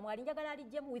nenamugga mwali njagala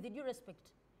alijjemu with due respect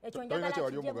ekyo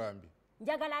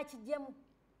njagala akijjemu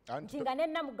nti nga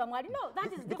nenamugga mwali no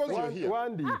that is different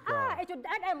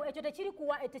ekyo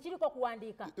tekiriko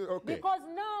kuwandiika because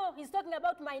no he's talking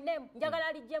about my name njagala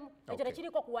alijjemu ekyo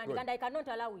tekiriko kuwandiika and I cannot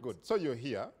allow it. Good. So you're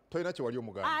here tolina kye wali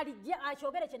omugamba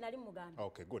akyogere kye nali mugamba.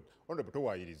 Okay, good. Honorable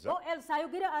towaayiriza else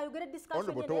ayogere discussion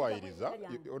honorable towaayiriza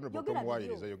honorable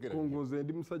tomuwaayiriza yogera kunguze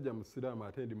ndi musajja musiraamu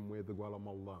ate ndi mumwezi gwa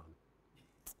Ramadan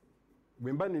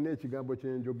bwe mba nina ekigambo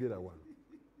kye njogera wano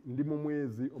ndi mu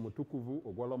mwezi omutukuvu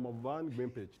ogwa Ramadan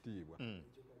gwempa ekitiibwa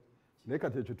naye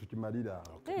kati ekyo tukimalira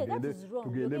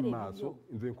tugende mu maaso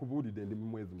nze nkubuulidde ndi mu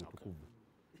mwezi mutukuvu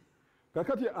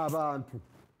kakati abantu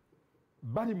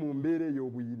bali mu mbeera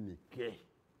ey'obuyinike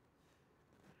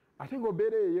ate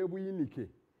ng'ombeera ey'obuyinike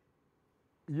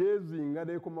yeezinga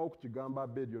n'ekomawo ku kigambo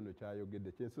Abedi ono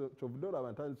kyayogedde kyovudde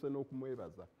olaba ntandise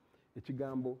n'okumwebaza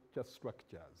ekigambo kya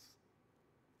structures.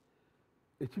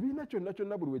 Ekibiina kyonna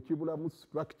kyonna buli wekibulamu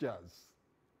structures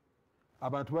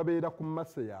abantu babeera ku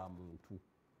mmase ya muntu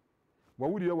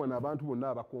wawulira wano abantu bonna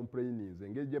abakomplaininze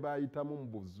engeri gye bayitamu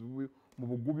mu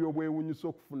bugubi obwewunyisa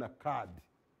okufuna kaadi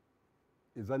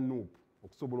eza nuupu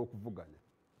okusobola okuvuganya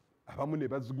abamu ne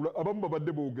bazigula abamu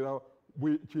babadde boogera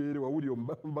kyere wawulira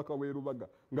omubaka w'erubaga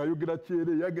ng'ayogera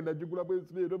kyere yagenda gigula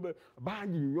bwezirero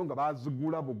bangi nnyo nga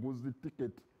bazigula buguzi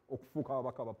tiketi okufuuka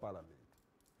ababaka ba palamenti.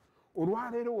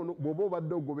 Olwaleero ono bw'oba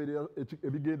obadde ogoberera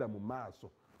ebigenda mu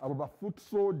maaso abo ba foot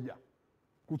soldier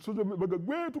ku social media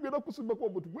gwe tugenda kusimbako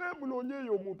omuntu gwe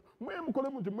munoonyeeyo omuntu mwe mukole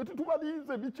muti mwe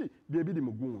titubaliize biki bye biri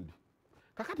mu gundi.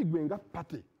 Kakati gwe nga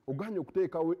pate oganye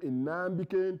okuteekawo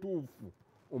ennambika entuufu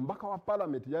omubaka wa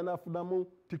palamenti yanaafunamu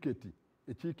tiketi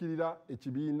ekiikirira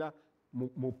ekibiina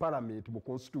mu palamenti mu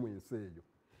constituency eyo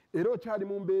era okyali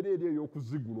mu mbeera eri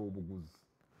ey'okuzigula obuguzi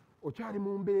okyali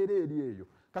mu mbeera eri eyo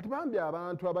kati bambi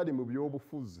abantu abali mu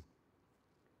byobufuzi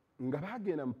nga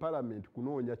bagenda mu palamenti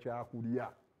kunoonya kyakulya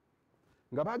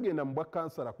nga bagenda mu bwa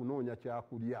kansala kunoonya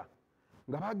kyakulya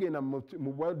nga bagenda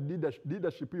mu bwa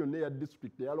leadership yonna eya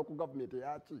district eya local government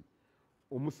eyaki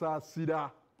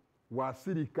omusaasira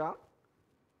wasirika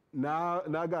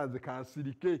n'aganze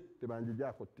kansirike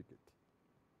tebanjijaako tiketi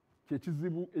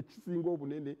kyekizibu ekisinga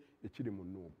obunene ekiri mu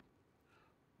nuupu.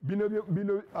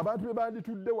 Bino abantu be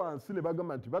banditudde wansi ne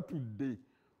bagamba nti batudde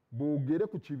boogere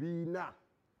ku kibiina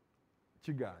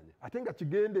kiganye ate nga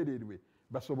kigendererwe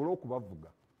basobole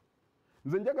okubavuga.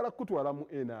 Nze njagala kutwala mu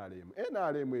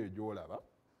NRM eyo gy'olaba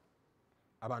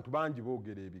abantu bangi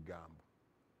boogera ebigambo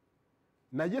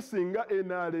naye singa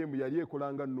NRM yali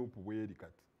ekolanga nuupu bweri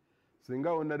kati singa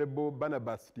Honorable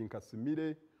Barnabas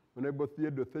Tinkasimire Honorable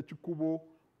Theodore Thekikubo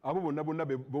abo bonna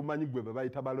bomanyi gwe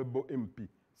bayita ba Rebel MP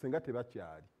singa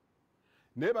tebakyali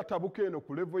naye batabuka eno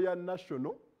ku level ya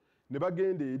national ne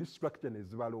bagenda eri structure ne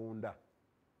zibalonda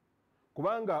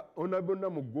kubanga Honorable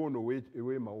Namugono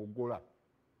ew'Emawogola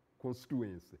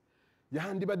constituency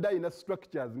yandibadde alina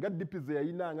structures nga DP ze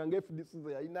yayinanga nga FDC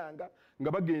ze yayinanga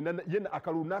nga bagenda yena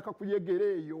akalulu n'akakuyegera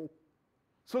eyo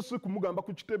so si kumugamba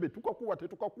ku kitebe tukakuwa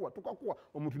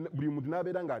buli muntu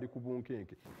n'abeera ng'ali ku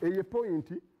bunkenke eyo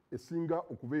point esinga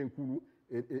okuba enkulu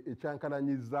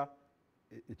ekyankananyiza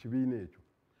ekibiina ekyo.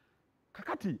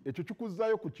 Kakati ekyo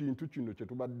kikuzzaayo ku kintu kino kye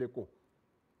tubaddeko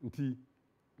nti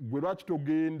gwe lwaki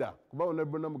togenda kuba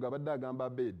Honorable Namuga abadde agamba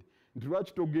Abedi nti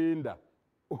lwaki togenda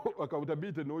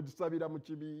accountability n'ogisabira mu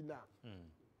kibiina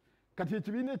kati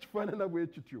ekibiina ekifaanana bwe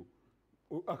kityo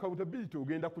accountability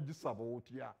ogenda kugisaba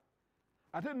otya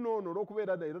ate noono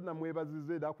olw'okubeera era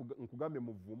namwebaziza era nkugambe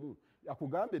muvumu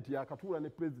akugambe nti yakatuula ne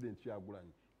President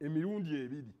Kyagulanyi emirundi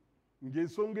 2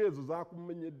 ng'ensonga ezo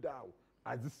zakumenyeddaawo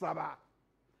azisaba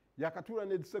yakatuula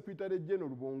ne Secretary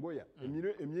General Bongoya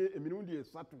emirundi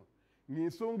 3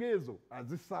 ng'ensonga ezo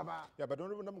azisaba. But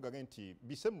Honorable Namuga nti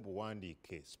bise mu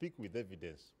buwandiike speak with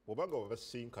evidence obanga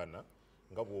babasinkana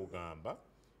nga bw'ogamba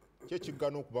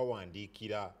kyekiggana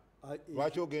okubawandiikira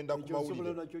lwaki ogenda ku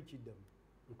mawulire nakyo kiddamu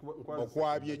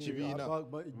okwabya ekibiina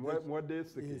muwaddeyo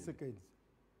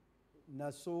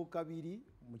nasooka biri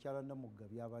mukyala Namugga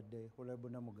byabadde Honorable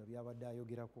Namugga byabadde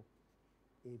ayogerako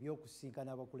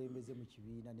ebyokusinkana abakulembeze mu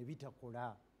kibiina ne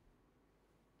bitakola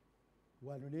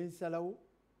wano n'ensalawo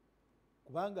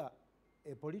kubanga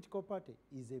a political party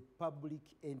is a public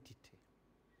entity.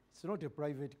 It's not a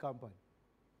private company.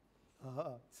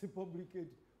 It's a public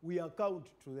entity. We account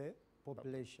to the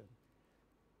population.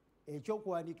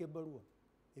 Ekyokuwandiika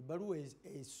ebbaluwa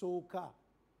esooka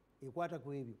ekwata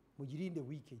ku ebyo mugirinde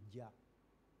wiiki ejja.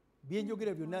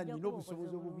 Byenjogera byonna nina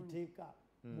obusobozi obubiteeka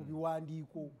mu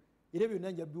biwandiiko era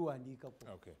byonna nja biwandiikako.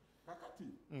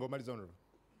 Ng'omaliza Honorable.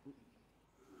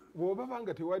 bw'obaba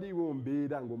nga tewaliiwo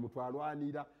mbeera ng'omuntu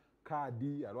alwanira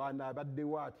kaadi alwana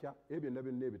abaddewo atya byonna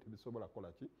byonna ebyo tebisobola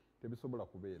kukola ki tebisobola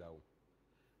kubeerawo.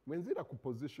 Mwenzira ku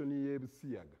pozishoni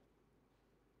y'ebisiyaga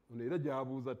ono era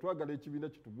gyabuuza twagala ekibiina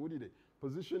kitubuulire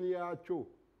pozishoni yakyo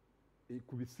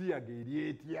ku bisiyaga eri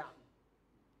etya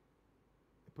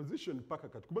position paka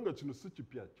kati kubanga kino si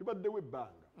kipya kibaddewo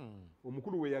ebbanga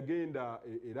omukulu we yagenda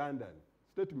e London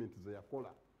statement ze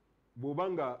yakola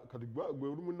bw'obanga kati gwe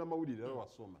oli munnamawulire era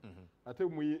wasoma ate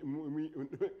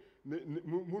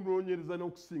munoonyereza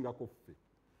n'okusingako ffe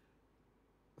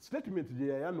statement gye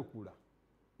yayanukula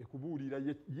ekubuulira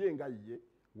ye nga ye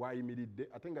wayimiridde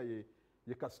ate nga ye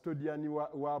custodian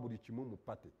wa buli kimu mu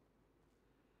pate.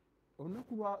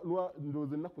 Olunaku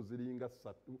ndowooza ennaku ziringa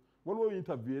 3 waliwo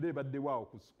interview era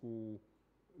ebaddewo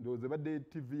ndowooza ebadde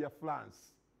TV ya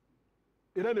France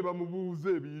era ne bamubuuza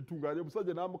ebintu nga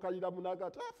omusajja n'amukaliramu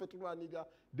n'agati ffe tulwanira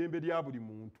ddembe lya buli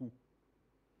muntu.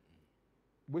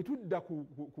 Bwe tudda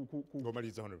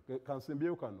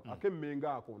kansembyeyo kano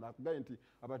akemmenga ako nakugaye nti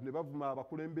abantu ne bavuma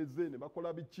abakulembeze ne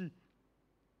bakola biki.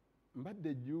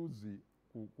 Mbadde juzi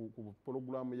ku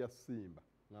pologulaamu ya Simba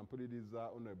nga mpuliriza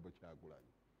Honorable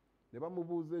Kyagulanyi ne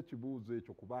bamubuuza ekibuuzo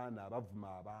ekyo ku baana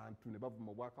abavuma abantu ne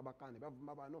bavuma Obwakabaka ne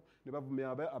bavuma bano ne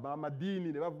bavuma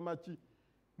ab'amadiini ne bavuma ki.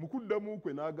 Mukuddamu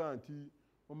kwe n'aga nti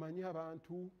omanyi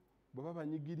abantu bwe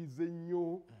babanyigiriza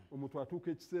ennyo omuntu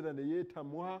atuuka ekiseera ne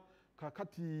yeetamwa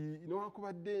kakati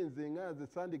newakubadde nze nga nze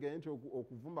sandigaye nti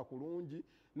okuvuma kulungi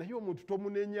naye omuntu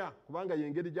tomunenya kubanga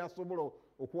yengeri gy'asobola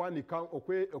okuwanika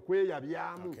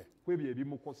okweyabyamu kwebyo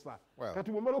ebimukosa.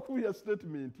 Kati bw'omala okuwulira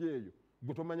statement eyo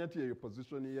gwe tomanya nti eyo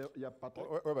position ya pata.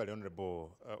 Webale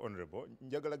Honorable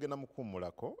njagala genda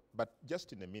mukuumulako but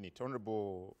just in a minute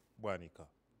Honorable Bwanika.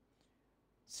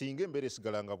 Singa embeera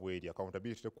esigala nga bw'eri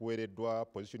accountability tekuweereddwa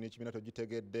position y'ekibiina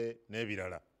togitegedde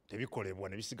n'ebirala tebikolebwa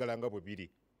ne bisigala nga bwe biri.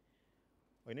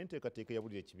 Olina enteekateeka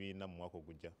eyabulira ekibiina mu mwaka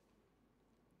ogujja?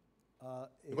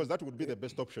 Because that would be the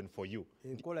best option for you.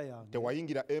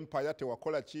 Tewayingira empire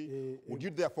tewakola ki would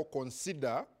you therefore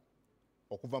consider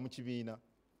okuva mu kibiina?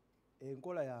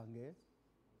 Enkola yange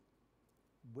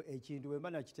ekintu bwe mba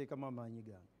nakiteekamu amaanyi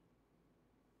gange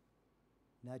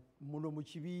muno mu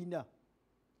kibiina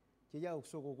kyejja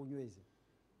okusooka okunyweza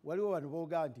waliwo wano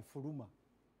booga nti fuluma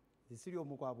esiri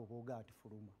omu ku abo booga nti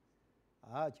fuluma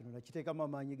kino nakiteekamu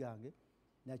amaanyi gange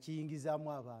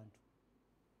nakiyingizaamu abantu.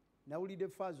 Nawulidde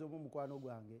faazi omu mukwano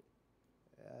gwange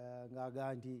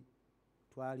ng'aga nti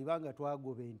twalibanga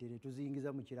twagoba ente ne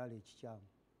tuziyingiza mu kirala ekikyamu.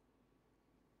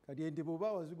 Kati ente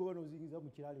bw'oba wazigoba n'oziyingiza mu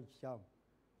kirala ekikyamu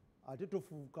ate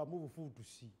tofuukamu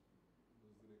bufuutusi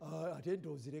ate ente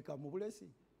ozirekamu bulesi.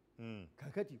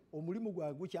 Kakati omulimu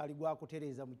gwange gukyali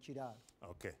gwakutereeza mu kiraalo.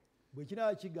 Bwe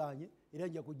kinaba kiganye era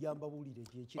nja kujja mbabuulire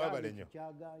nti ekiraalo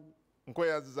kyaganye.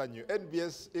 Nkweyaziza nnyo.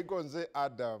 NBS Eagle nze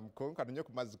Adam katonye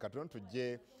ku mazzi katono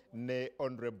tujje ne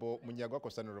Honorable Munyagwa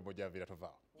kosa Honorable Javira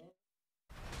tovaawo.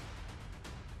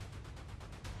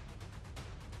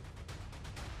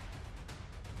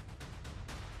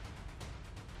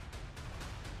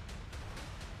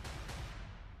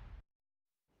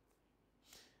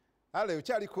 Ale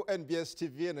ukyali ku NBS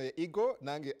TV eno ye Eagle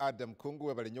nange Adam Kungu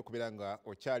webale nnyo okubeera nga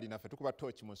okyali naffe tukuba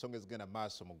tooki mu nsonga ezigenda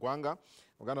maaso mu ggwanga.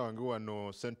 Muganda wange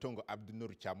wano Ssentongo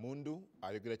Abdunur Kyamundu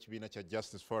ayogera ekibiina kya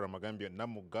Justice Forum agambye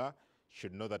Namugga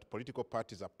should know that political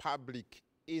parties are public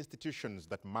institutions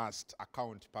that must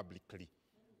account publicly.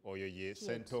 Oyo ye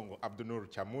Ssentongo Abdunur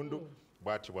Kyamundu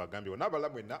bw'ati bw'agambye n'abala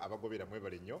mwenna abagobera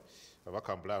mwebale nnyo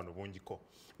babakambula wano bungiko.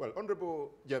 Well, Honorable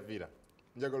Javira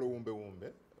njagala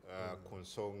wumbe ku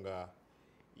nsonga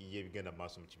y'ebigenda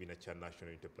maaso mu kibiina kya National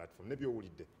Unity Platform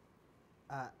nebyowulidde.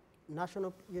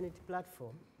 National Unity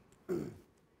Platform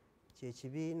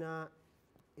kyekibiina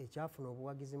ekyafuna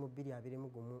obuwagizi mu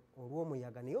 2021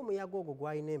 olw'omuyaga naye omuyaga ogwo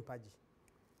gwalina empagi.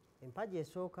 Empagi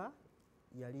esooka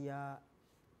yali ya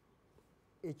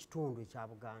ekitundu ekya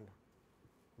Buganda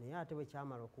naye ate bwe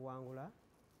kyamala okuwangula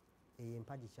eyo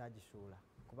empagi kyagisuula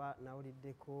kuba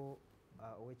nawuliddeko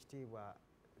owekitiibwa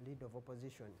leader of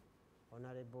opposition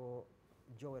honorable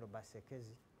Joel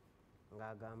Basekezi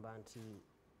ng'agamba nti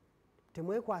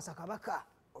temwekwasa kabaka.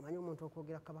 Omanyi omuntu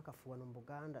okwogera kabaka fuwano mu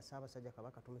Buganda Ssaabasajja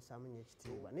kabaka tumusaamu nnyo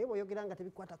ekitiibwa naye bw'oyogera nga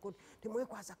tebikwatako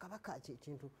temwekwasa kabaka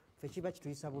kintu ffe kiba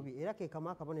kituyisa bubi era ke kamu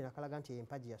akabonero akalaga nti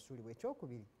empagi yasuulibwa.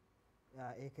 Ekyokubiri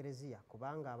ekereziya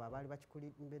kubanga abo abaali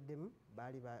bakikulembedemu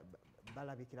baali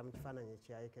balabikira mu kifaananyi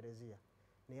ekya ekereziya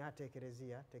naye ate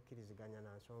ekereziya tekkiriziganya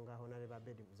na nsonga Honorable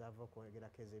Abedi zaava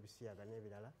okwogerako ez'ebisiyaga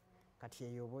n'ebirala kati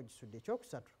eyo oba ogisudde.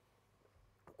 Ekyokusatu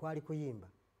kwali kuyimba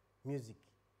music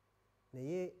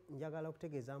naye njagala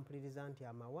okutegeeza mpuliriza nti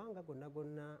amawanga gonna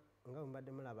gonna nga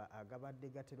mubadde mulaba agabadde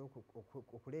gatera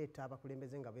okuleeta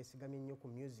abakulembeze nga beesigamye nnyo ku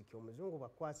music. Omuzungu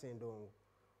bwakwasa endongo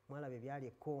mwalaba ebyali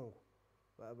e Congo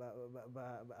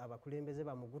abakulembeze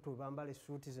bamugutu bambala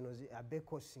essuuti zino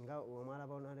abekosi nga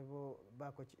omwalaba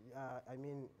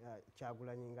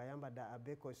Kyagulanyi ng'ayambadde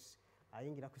abekosi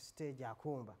ayingira ku stage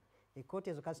akumba ekkooti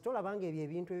ezo kasi tolabanga ebyo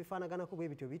ebintu ebifaanaganako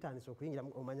bwe bityo bitandisa okuyingira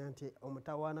omanya nti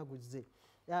omutawaana guzze.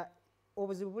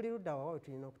 Obuzibu buli ludda wawa we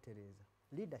tulina okutereeza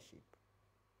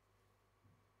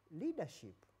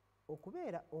leadership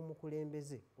okubeera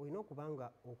omukulembeze olina okuba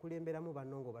nga okulemberamu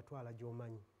banno ng'obatwala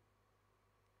gy'omanyi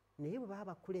naye bwe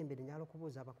baba bakulembere njala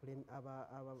okubuuza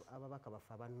ababaka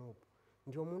baffe abannuupu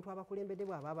nti omuntu abakulembedde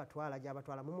bw'aba abatwala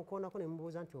gy'abatwala mumukoonako ne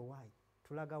mubuuza nti owaayi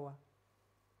tulagawa.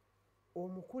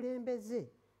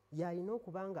 Omukulembeze y'alina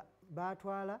okuba nga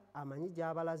baatwala amanyi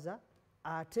gy'abalaza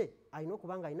ate alina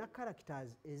okuba nga alina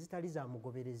characters ezitali za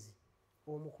mugoberezi.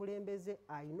 Omukulembeze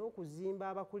alina okuzimba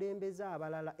abakulembeze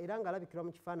abalala era ng'alabikirwa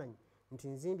mu kifaananyi nti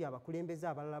nzimbye abakulembeze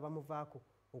abalala bamuvaako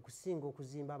okusinga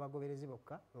okuzimba abagoberezi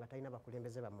bokka nga talina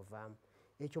bakulembeze bamuvaamu.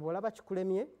 Ekyo bw'olaba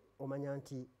kikulemye omanya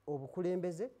nti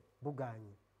obukulembeze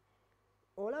bugaanye.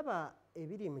 Olaba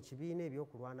ebiri mu kibiina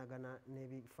ebyokulwanagana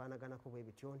n'ebifaanaganako bwe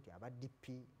bityo nti aba DP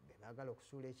baagala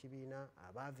okusuula ekibiina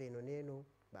abaava eno n'eno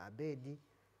baabeedi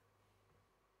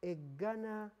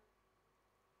eggana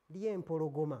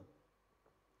ly'empologoma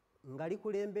nga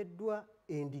likulembeddwa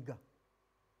endiga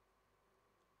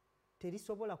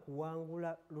terisobola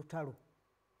kuwangula lutalo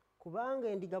kubanga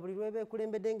endiga buli lweba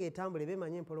ekulembedde ng'etambula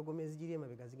ebemanya empologoma ezigiri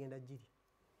emabega zigenda giri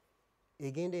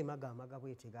egenda amaga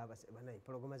bwetega bana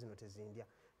empologoma zino tezindya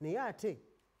naye ate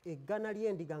eggana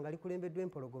ly'endiga nga likulembeddwa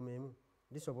empologoma emu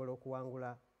lisobola okuwangula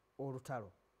olutalo.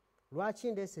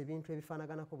 Lwaki ndeese ebintu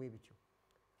ebifaanaganako bwe bityo?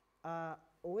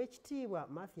 Owekitiibwa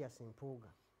Mathias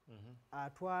Mpuuga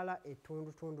atwala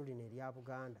ettundutundu lino erya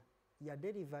Buganda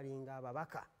yaderivalinga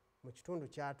ababaka mu kitundu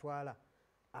ky'atwala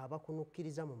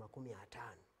abakunukkiriza mu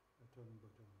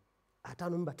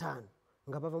 55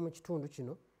 nga bava mu kitundu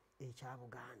kino ekya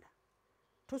Buganda.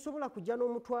 Tosobola kujja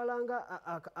n'omutwalanga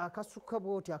akasuka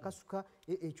bwoti akasuka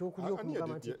ekyokulya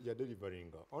okugamba nti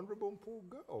yaderivalinga Honorable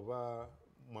Mpuuga oba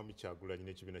Mwami Kyagulanyi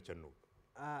n'ekibiina kya NUP?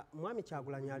 Mwami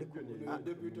Kyagulanyi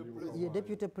ye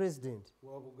deputy president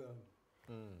wa Buganda.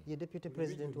 Ye deputy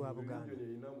president wa Buganda.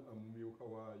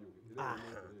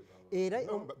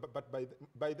 But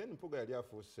by then Mpuuga yali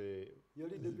afuuse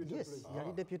yali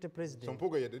deputy president. So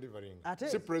Mpuuga yaderivalinga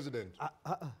si president.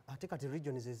 Ate kati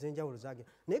regions ez'enjawulo zage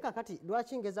naye kakati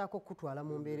lwaki ngezaako okutwala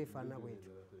mu mbeera efaana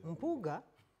bwetyo. Mpuuga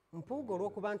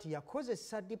olw'okuba nti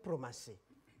yakozesa diplomacy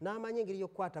n'amanya engeri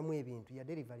y'okukwatamu ebintu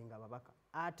yaderivalinga ababaka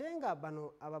ate nga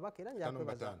bano ababaka era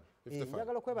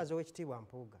njagala okwebaza owekitiibwa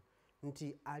Mpuuga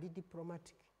nti ali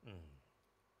diplomatic.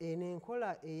 Eno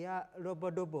enkola eya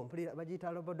lobodobo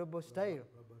bagiyita lobodobo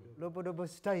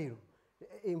style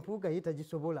Mpuuga ye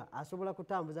tagisobola asobola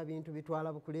kutambuza bintu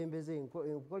bitwala bukulembeze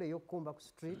enkola ey'okukumba ku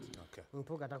street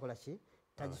Mpuuga takola ki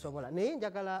tagisobola. Naye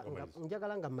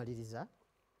njagala nga mmaliriza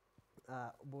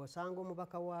bw'osanga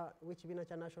omubaka w'ekibiina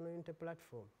kya National Unity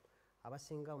Platform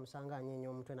abasinga omusanga anyeenya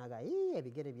omutwe naga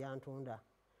ebigere byantunda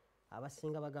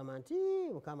abasinga bagamba nti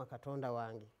Mukama Katonda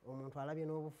wange omuntu alabye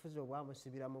n'obufuzi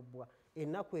obwamusibira mu bbwa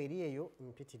ennaku eri eyo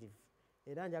mpitirivu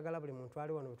era njagala buli muntu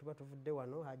ali wano tuba tuvudde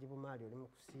wano Haji Bumaali oli mu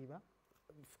kusiiba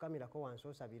fukamirako wansi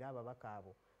osabire ababaka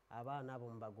abo abaana abo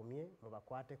mubagumye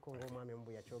mubakwateko ng'omwami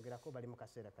Mbu yakyogerako bali mu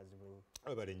kaseera kazibu nnyo.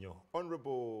 Abali nnyo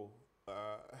Honorable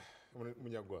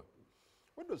Munyagwa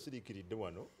wadde osiriikiridde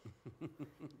wano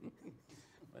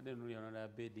badde nuli ono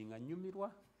Abedi nga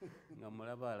nnyumirwa nga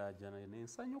mulaba alaajana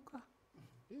n'ensanyuka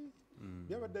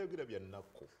byabadde ayogera bya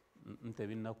nnaku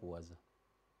tebinnakuwaza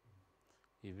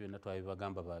ebyo byonna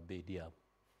twabibagamba ba Abedi abo.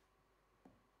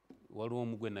 Waliwo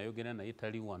omugwe nayogera naye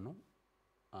tali wano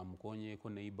amukonyeeko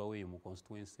neighbour we mu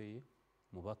constituency ye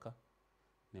mubaka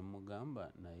ne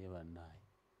mugamba naye bannaaye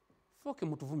fooke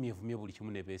mutuvumyevumye buli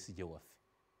kimu ne Besigye waffe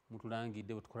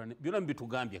mutulangidde bwetukola byonna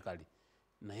bitugambye kale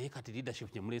naye kati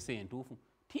leadership gye mulese entuufu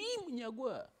tiimu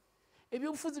nyagwa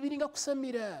ebyobufuzi biringa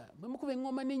kusamira bwe mukuba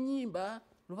eŋŋoma n'ennyimba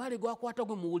lubaale gwakwata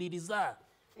gwe muwuliriza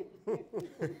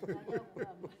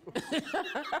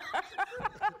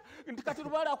nti kati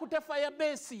lubaale akutte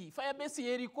firebase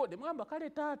yeriko ne mugamba kale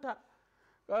taata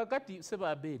kati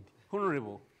seba Abed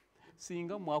honorable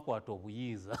singa mwakwata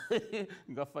obuyinza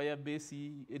nga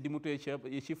firebase edimuto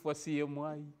ekifwa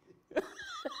CMI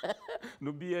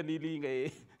nubiya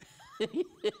nilinga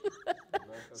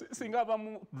singa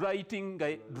abamu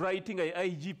writing nga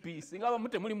IGP singa abamu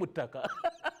temuli mu ttaka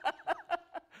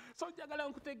so njagala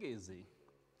nkutegeeze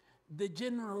the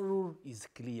general rule is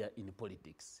clear in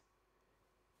politics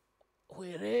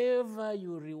wherever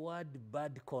you reward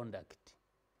bad conduct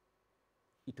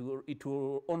it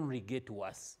will only get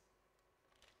worse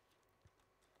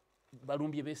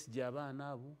balumbye Besigye abaana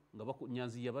abo nga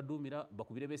Nyanzi yabaduumira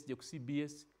bakubire Besigye ku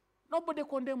CBS nobody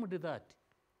condemned that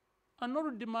an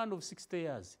old demand of 60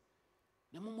 years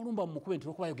ne mumulumba mukube nti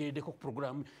okuba yogereddeko ku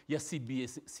programu ya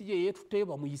CBS si ye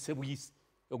yetuteeba muyise buyise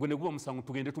ogwo ne guba musango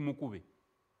tugende tumukube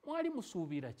mwali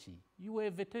musuubira ki you are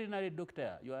a veterinary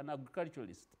doctor you are an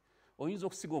agriculturalist oyinza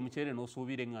okusiga omuceere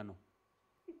n'osuubira eŋŋano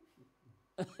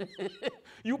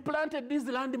you planted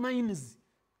these land mines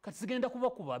kati zigenda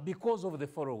kubakuba because of the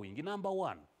following. Number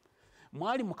one,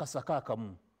 mwali mukasaka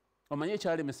akamu omanye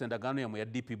ekyalemesa endagaano yamwe ya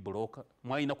DP block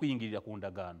mwalina kuyingirira ku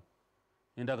ndagaano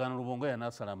endagaano Lubongo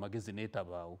yanasala amagezi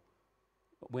neetabaawo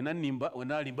bwenalimba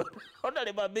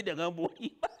onaleba Abed agamba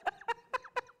olimba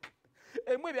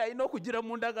emwe byalina okugira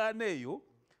mu ndagaano eyo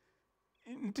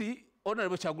nti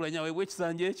onaleba Kyagulanyi aweebwa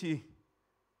ekisanja eki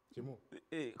kimu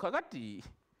kakati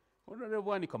onaleba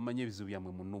Bwanika mumanye ebizibu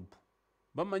byamwe mu Nubu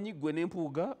bamanyi gwe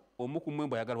n'empuuga omu ku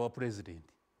mmwe ayagala wa president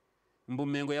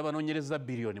Mbumengo yabanoonyereza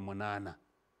bilioni 8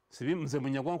 nze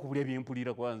munyagwa nkubulya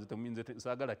ebyempulira kwanze teminze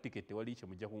saagala tiketi wali kye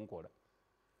mujja kunkola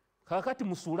kakati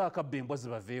musuula akabba embwa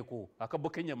zibaveeko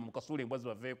akabokenya mu kasuula embwa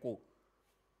zibaveeko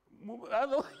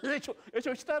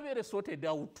ekyo kitabeere sorted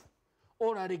out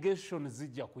all allegations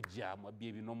zijja kujja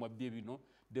mwabye bino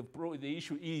the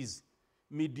issue is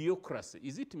mediocrity.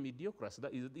 Is it mediocrity?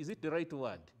 Is it the right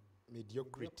word?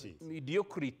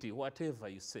 Mediocrity, whatever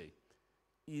you say,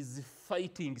 is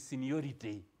fighting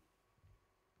seniority.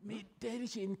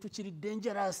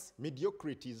 Dangerous.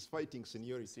 Mediocrity is fighting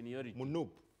seniority. Munub.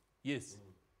 Yes.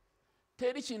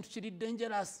 Teri kintu kiri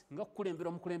dangerous nga kukulembera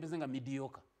omukulembeze nga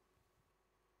mediocre.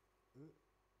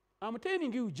 I'm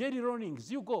telling you, Jerry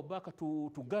Rawlings, you go back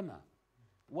to Ghana.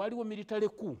 Waliwo military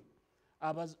coup.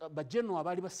 Abajeno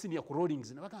abali ba senior ku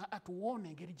Rawlings nabaga atuwone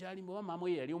engeri gyalimu bamama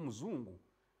ye yali omuzungu.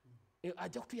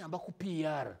 Ajja kutuyamba ku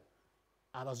PR.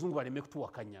 Abazungu baleme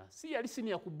kutuwakanya. Si yali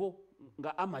senior ku bo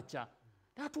nga amacha.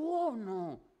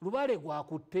 Tatuwono Lubaale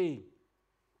gwakutte.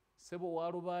 Sebo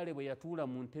wa Lubaale bwe yatuula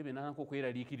mu ntebe nanko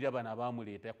kweraliikirira bana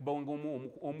abamuleeta yakubanga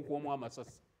omu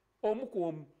amasasi.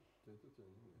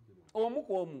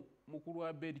 Omu mukulu wa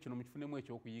Abed kino mukifunemu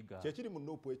ekyokuyiga. Kyekiri mu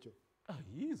Nuupu ekyo.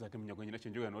 Yinza ate munyagonyina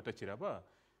kyenjoga n'otakiraba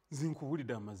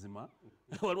zinkubulidde amazima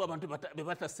waliwo abantu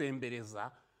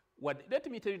bebatasembereza let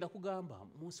me tell you nakugamba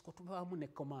munsiko tubaamu ne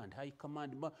command high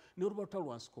command ne olubalota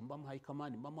lwansiko mbamu high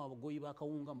command mbamu abagoyi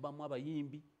bakawunga mbamu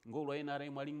abayimbi ng'olwa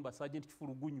NRM alingu ba sergeant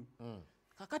Kifulugunyu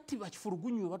kakati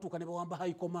bakifulugunyu batuuka ne bawamba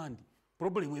high command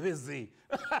problem ebeze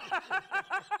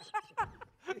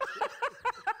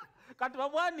kati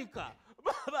babwanika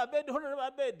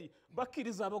Abed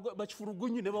bakkiriza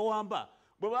bakifulugunyu ne bawamba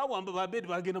bwe bawamba Abed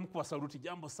bagenda mu kubasaluti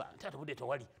jambo sa tata budde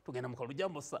tewali tugenda mu kalu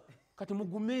jambo sa kati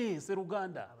mugume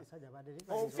Seruganda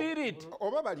feel it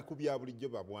oba bali ku bya bulijjo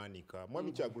babwanika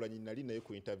mwami Kyagulanyi nali naye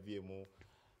ku interview mu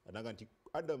anaga nti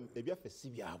Adam ebyaffe si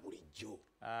bya bulijjo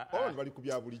bali ku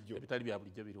bya bulijjo ebitali bya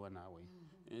bulijjo biriwa naawe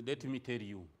let me tell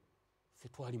you fe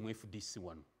twali mu FDC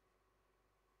wano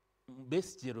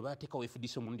Besigye bateekawo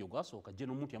FDC omulundi ogwasooka gye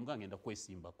n'omuntu yamuga ngenda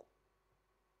kwesimbako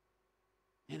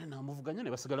nena namuvuganya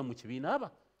ne basigala mu kibiina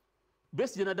aba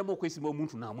Besigye n'addamu okwesimba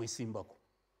omuntu n'amwesimbako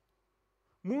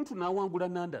muntu n'awangula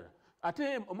nandala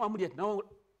ate amuli ati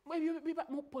ebyo biba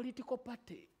mu political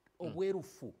party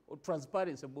obwerufu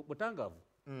transparency butangavu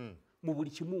mu buli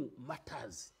kimu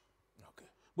matters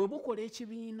bwe mukola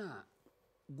ekibiina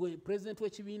gwe president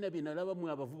w'ekibiina bye nalaba mu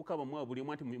abavubuka bamwe buli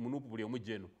omu anti mu Nuupu buli omu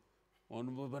gyeno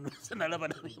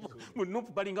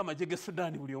Munuupu balinga amajje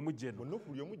Sudan buli omu gyeno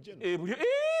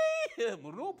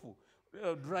Munuupu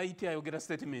right ayogera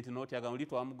statement noti agamba oli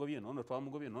twamugobye nono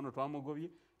twamugobye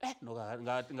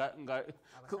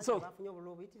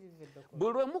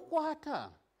bwe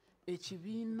mukwata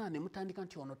ekibiina ne mutandika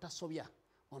nti ono tasobya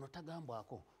ono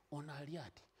tagambwako ono ali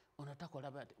ati ono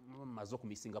takola bati maze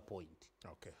okumisinga point.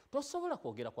 Okay. Tosobola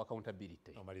kwogera ku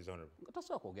accountability. Omaliza honorable.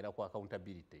 Tosobola kwogera ku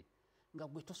accountability nga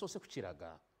gwe tosoose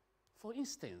kukiraga. For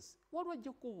instance, waliwo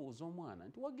ajja kubuuza omwana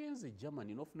nti wagenze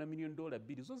Germany n'ofuna $1 million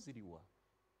bbiri zo ziriwa?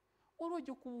 Waliwo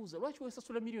ajja kubuuza lwaki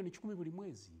weesasula $1,010,000 buli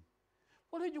mwezi?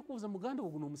 Waliwo ajja kubuuza muganda wo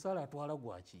guno omusaala atwala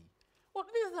gwaki? Well,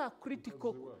 these are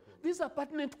critical, these are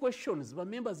pertinent questions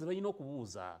members balina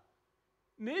okubuuza.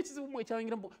 Naye ekizibu mwe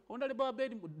ekyangira Honorable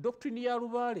Abedi doctrine ya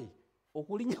Lubaale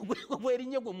okulinya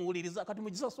bwerinnya gwe muwuliriza kati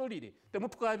mugisasulire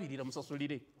temutukabirira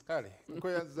musasulire. Kale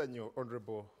nkweyanziza nnyo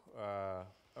Honorable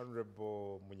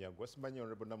Munyagwa simanyi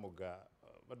Honorable Namuga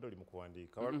badde oli mu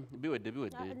kuwandiika. Biwedde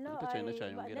takyalina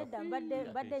kyayongera.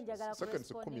 Badde njagala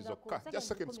seconds 10 zokka. Just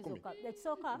seconds 10.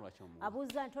 Ekisooka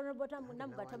abuuza nti Honorable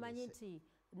Namuga tamanyi nti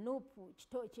NUP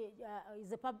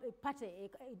is a party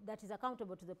that is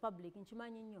accountable to the public.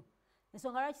 Nkimanyi nnyo.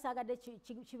 Ensonga lwaki saagadde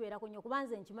kibeerako nnyo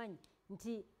kubanze nkimanyi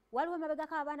nti waliwo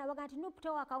emabegako abaana baga nti NUP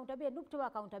tewa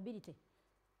accountability.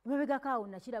 Emabegako awo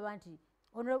nakiraba nti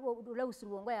Lewis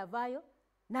Luwongo yavaayo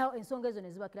nawo ensonga ezo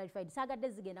ne ziba clarified. Saagadde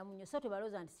zigenda mu nnyo so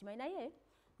tebalooza nti kimanyi naye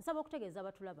nsaba okutegeeza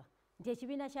abatulaba nti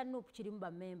ekibiina kya NUP kirimu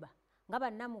bammemba nga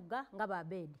bannamugga nga ba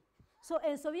Abedi. So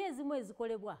ensobi ezimu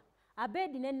ezikolebwa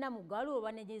Abedi ne Namuga waliwo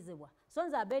banegyezebwa. So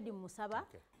nze Abedi musaba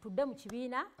tudde mu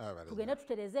kibiina tugende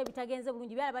tutereze ebitagenze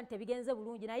bulungi byalaba nti tebigenze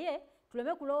bulungi naye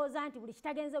tuleme kulowooza nti buli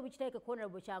kitagenze bukiteeke ku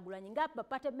Honorable Kyagulanyi nga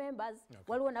party members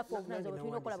waliwo naffe obuvunaanyizibwa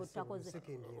tulina okukola bwe tutakoze.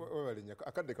 Webalinya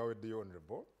akadde kaweddeyo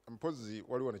Honorable mpozi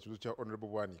waliwo nekibuuzo kya Honorable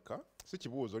Bwanika si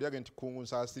kibuuzo olyage nti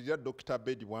kunsaasirira Dr.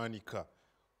 Abedi Bwanika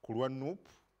ku lwa NUP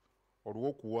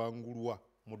olw'okuwangulwa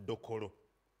mu ddokolo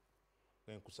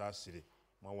enkusaasire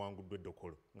mwawanguddwa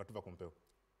eddokolo nga tuva ku mpewo.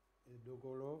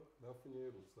 Eddokolo bafunye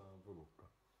 7 lukka.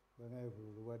 Banaye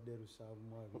bulwadde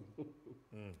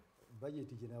 7.2.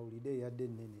 Budget ginawulidde yadde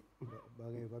nnene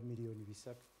ba milioni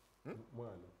 3.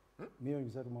 Mwana. Milioni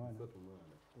 3 mwana.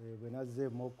 Bwe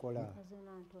nazzeemu okukola.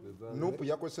 NUP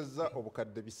yakozesezza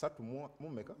obukadde 3 mu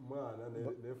meka? Mwana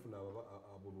nefuna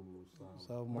abululu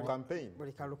 7. Mu campaign.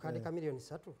 Buli kalukade ka milioni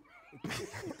 3.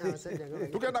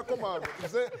 Tugenda koma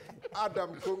nze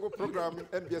Adam Kongo program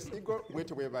NBS Eagle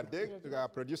wetu webadde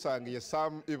producer nge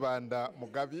Sam Ibanda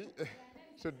Mugabi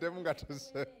tuddemu nga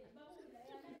tuse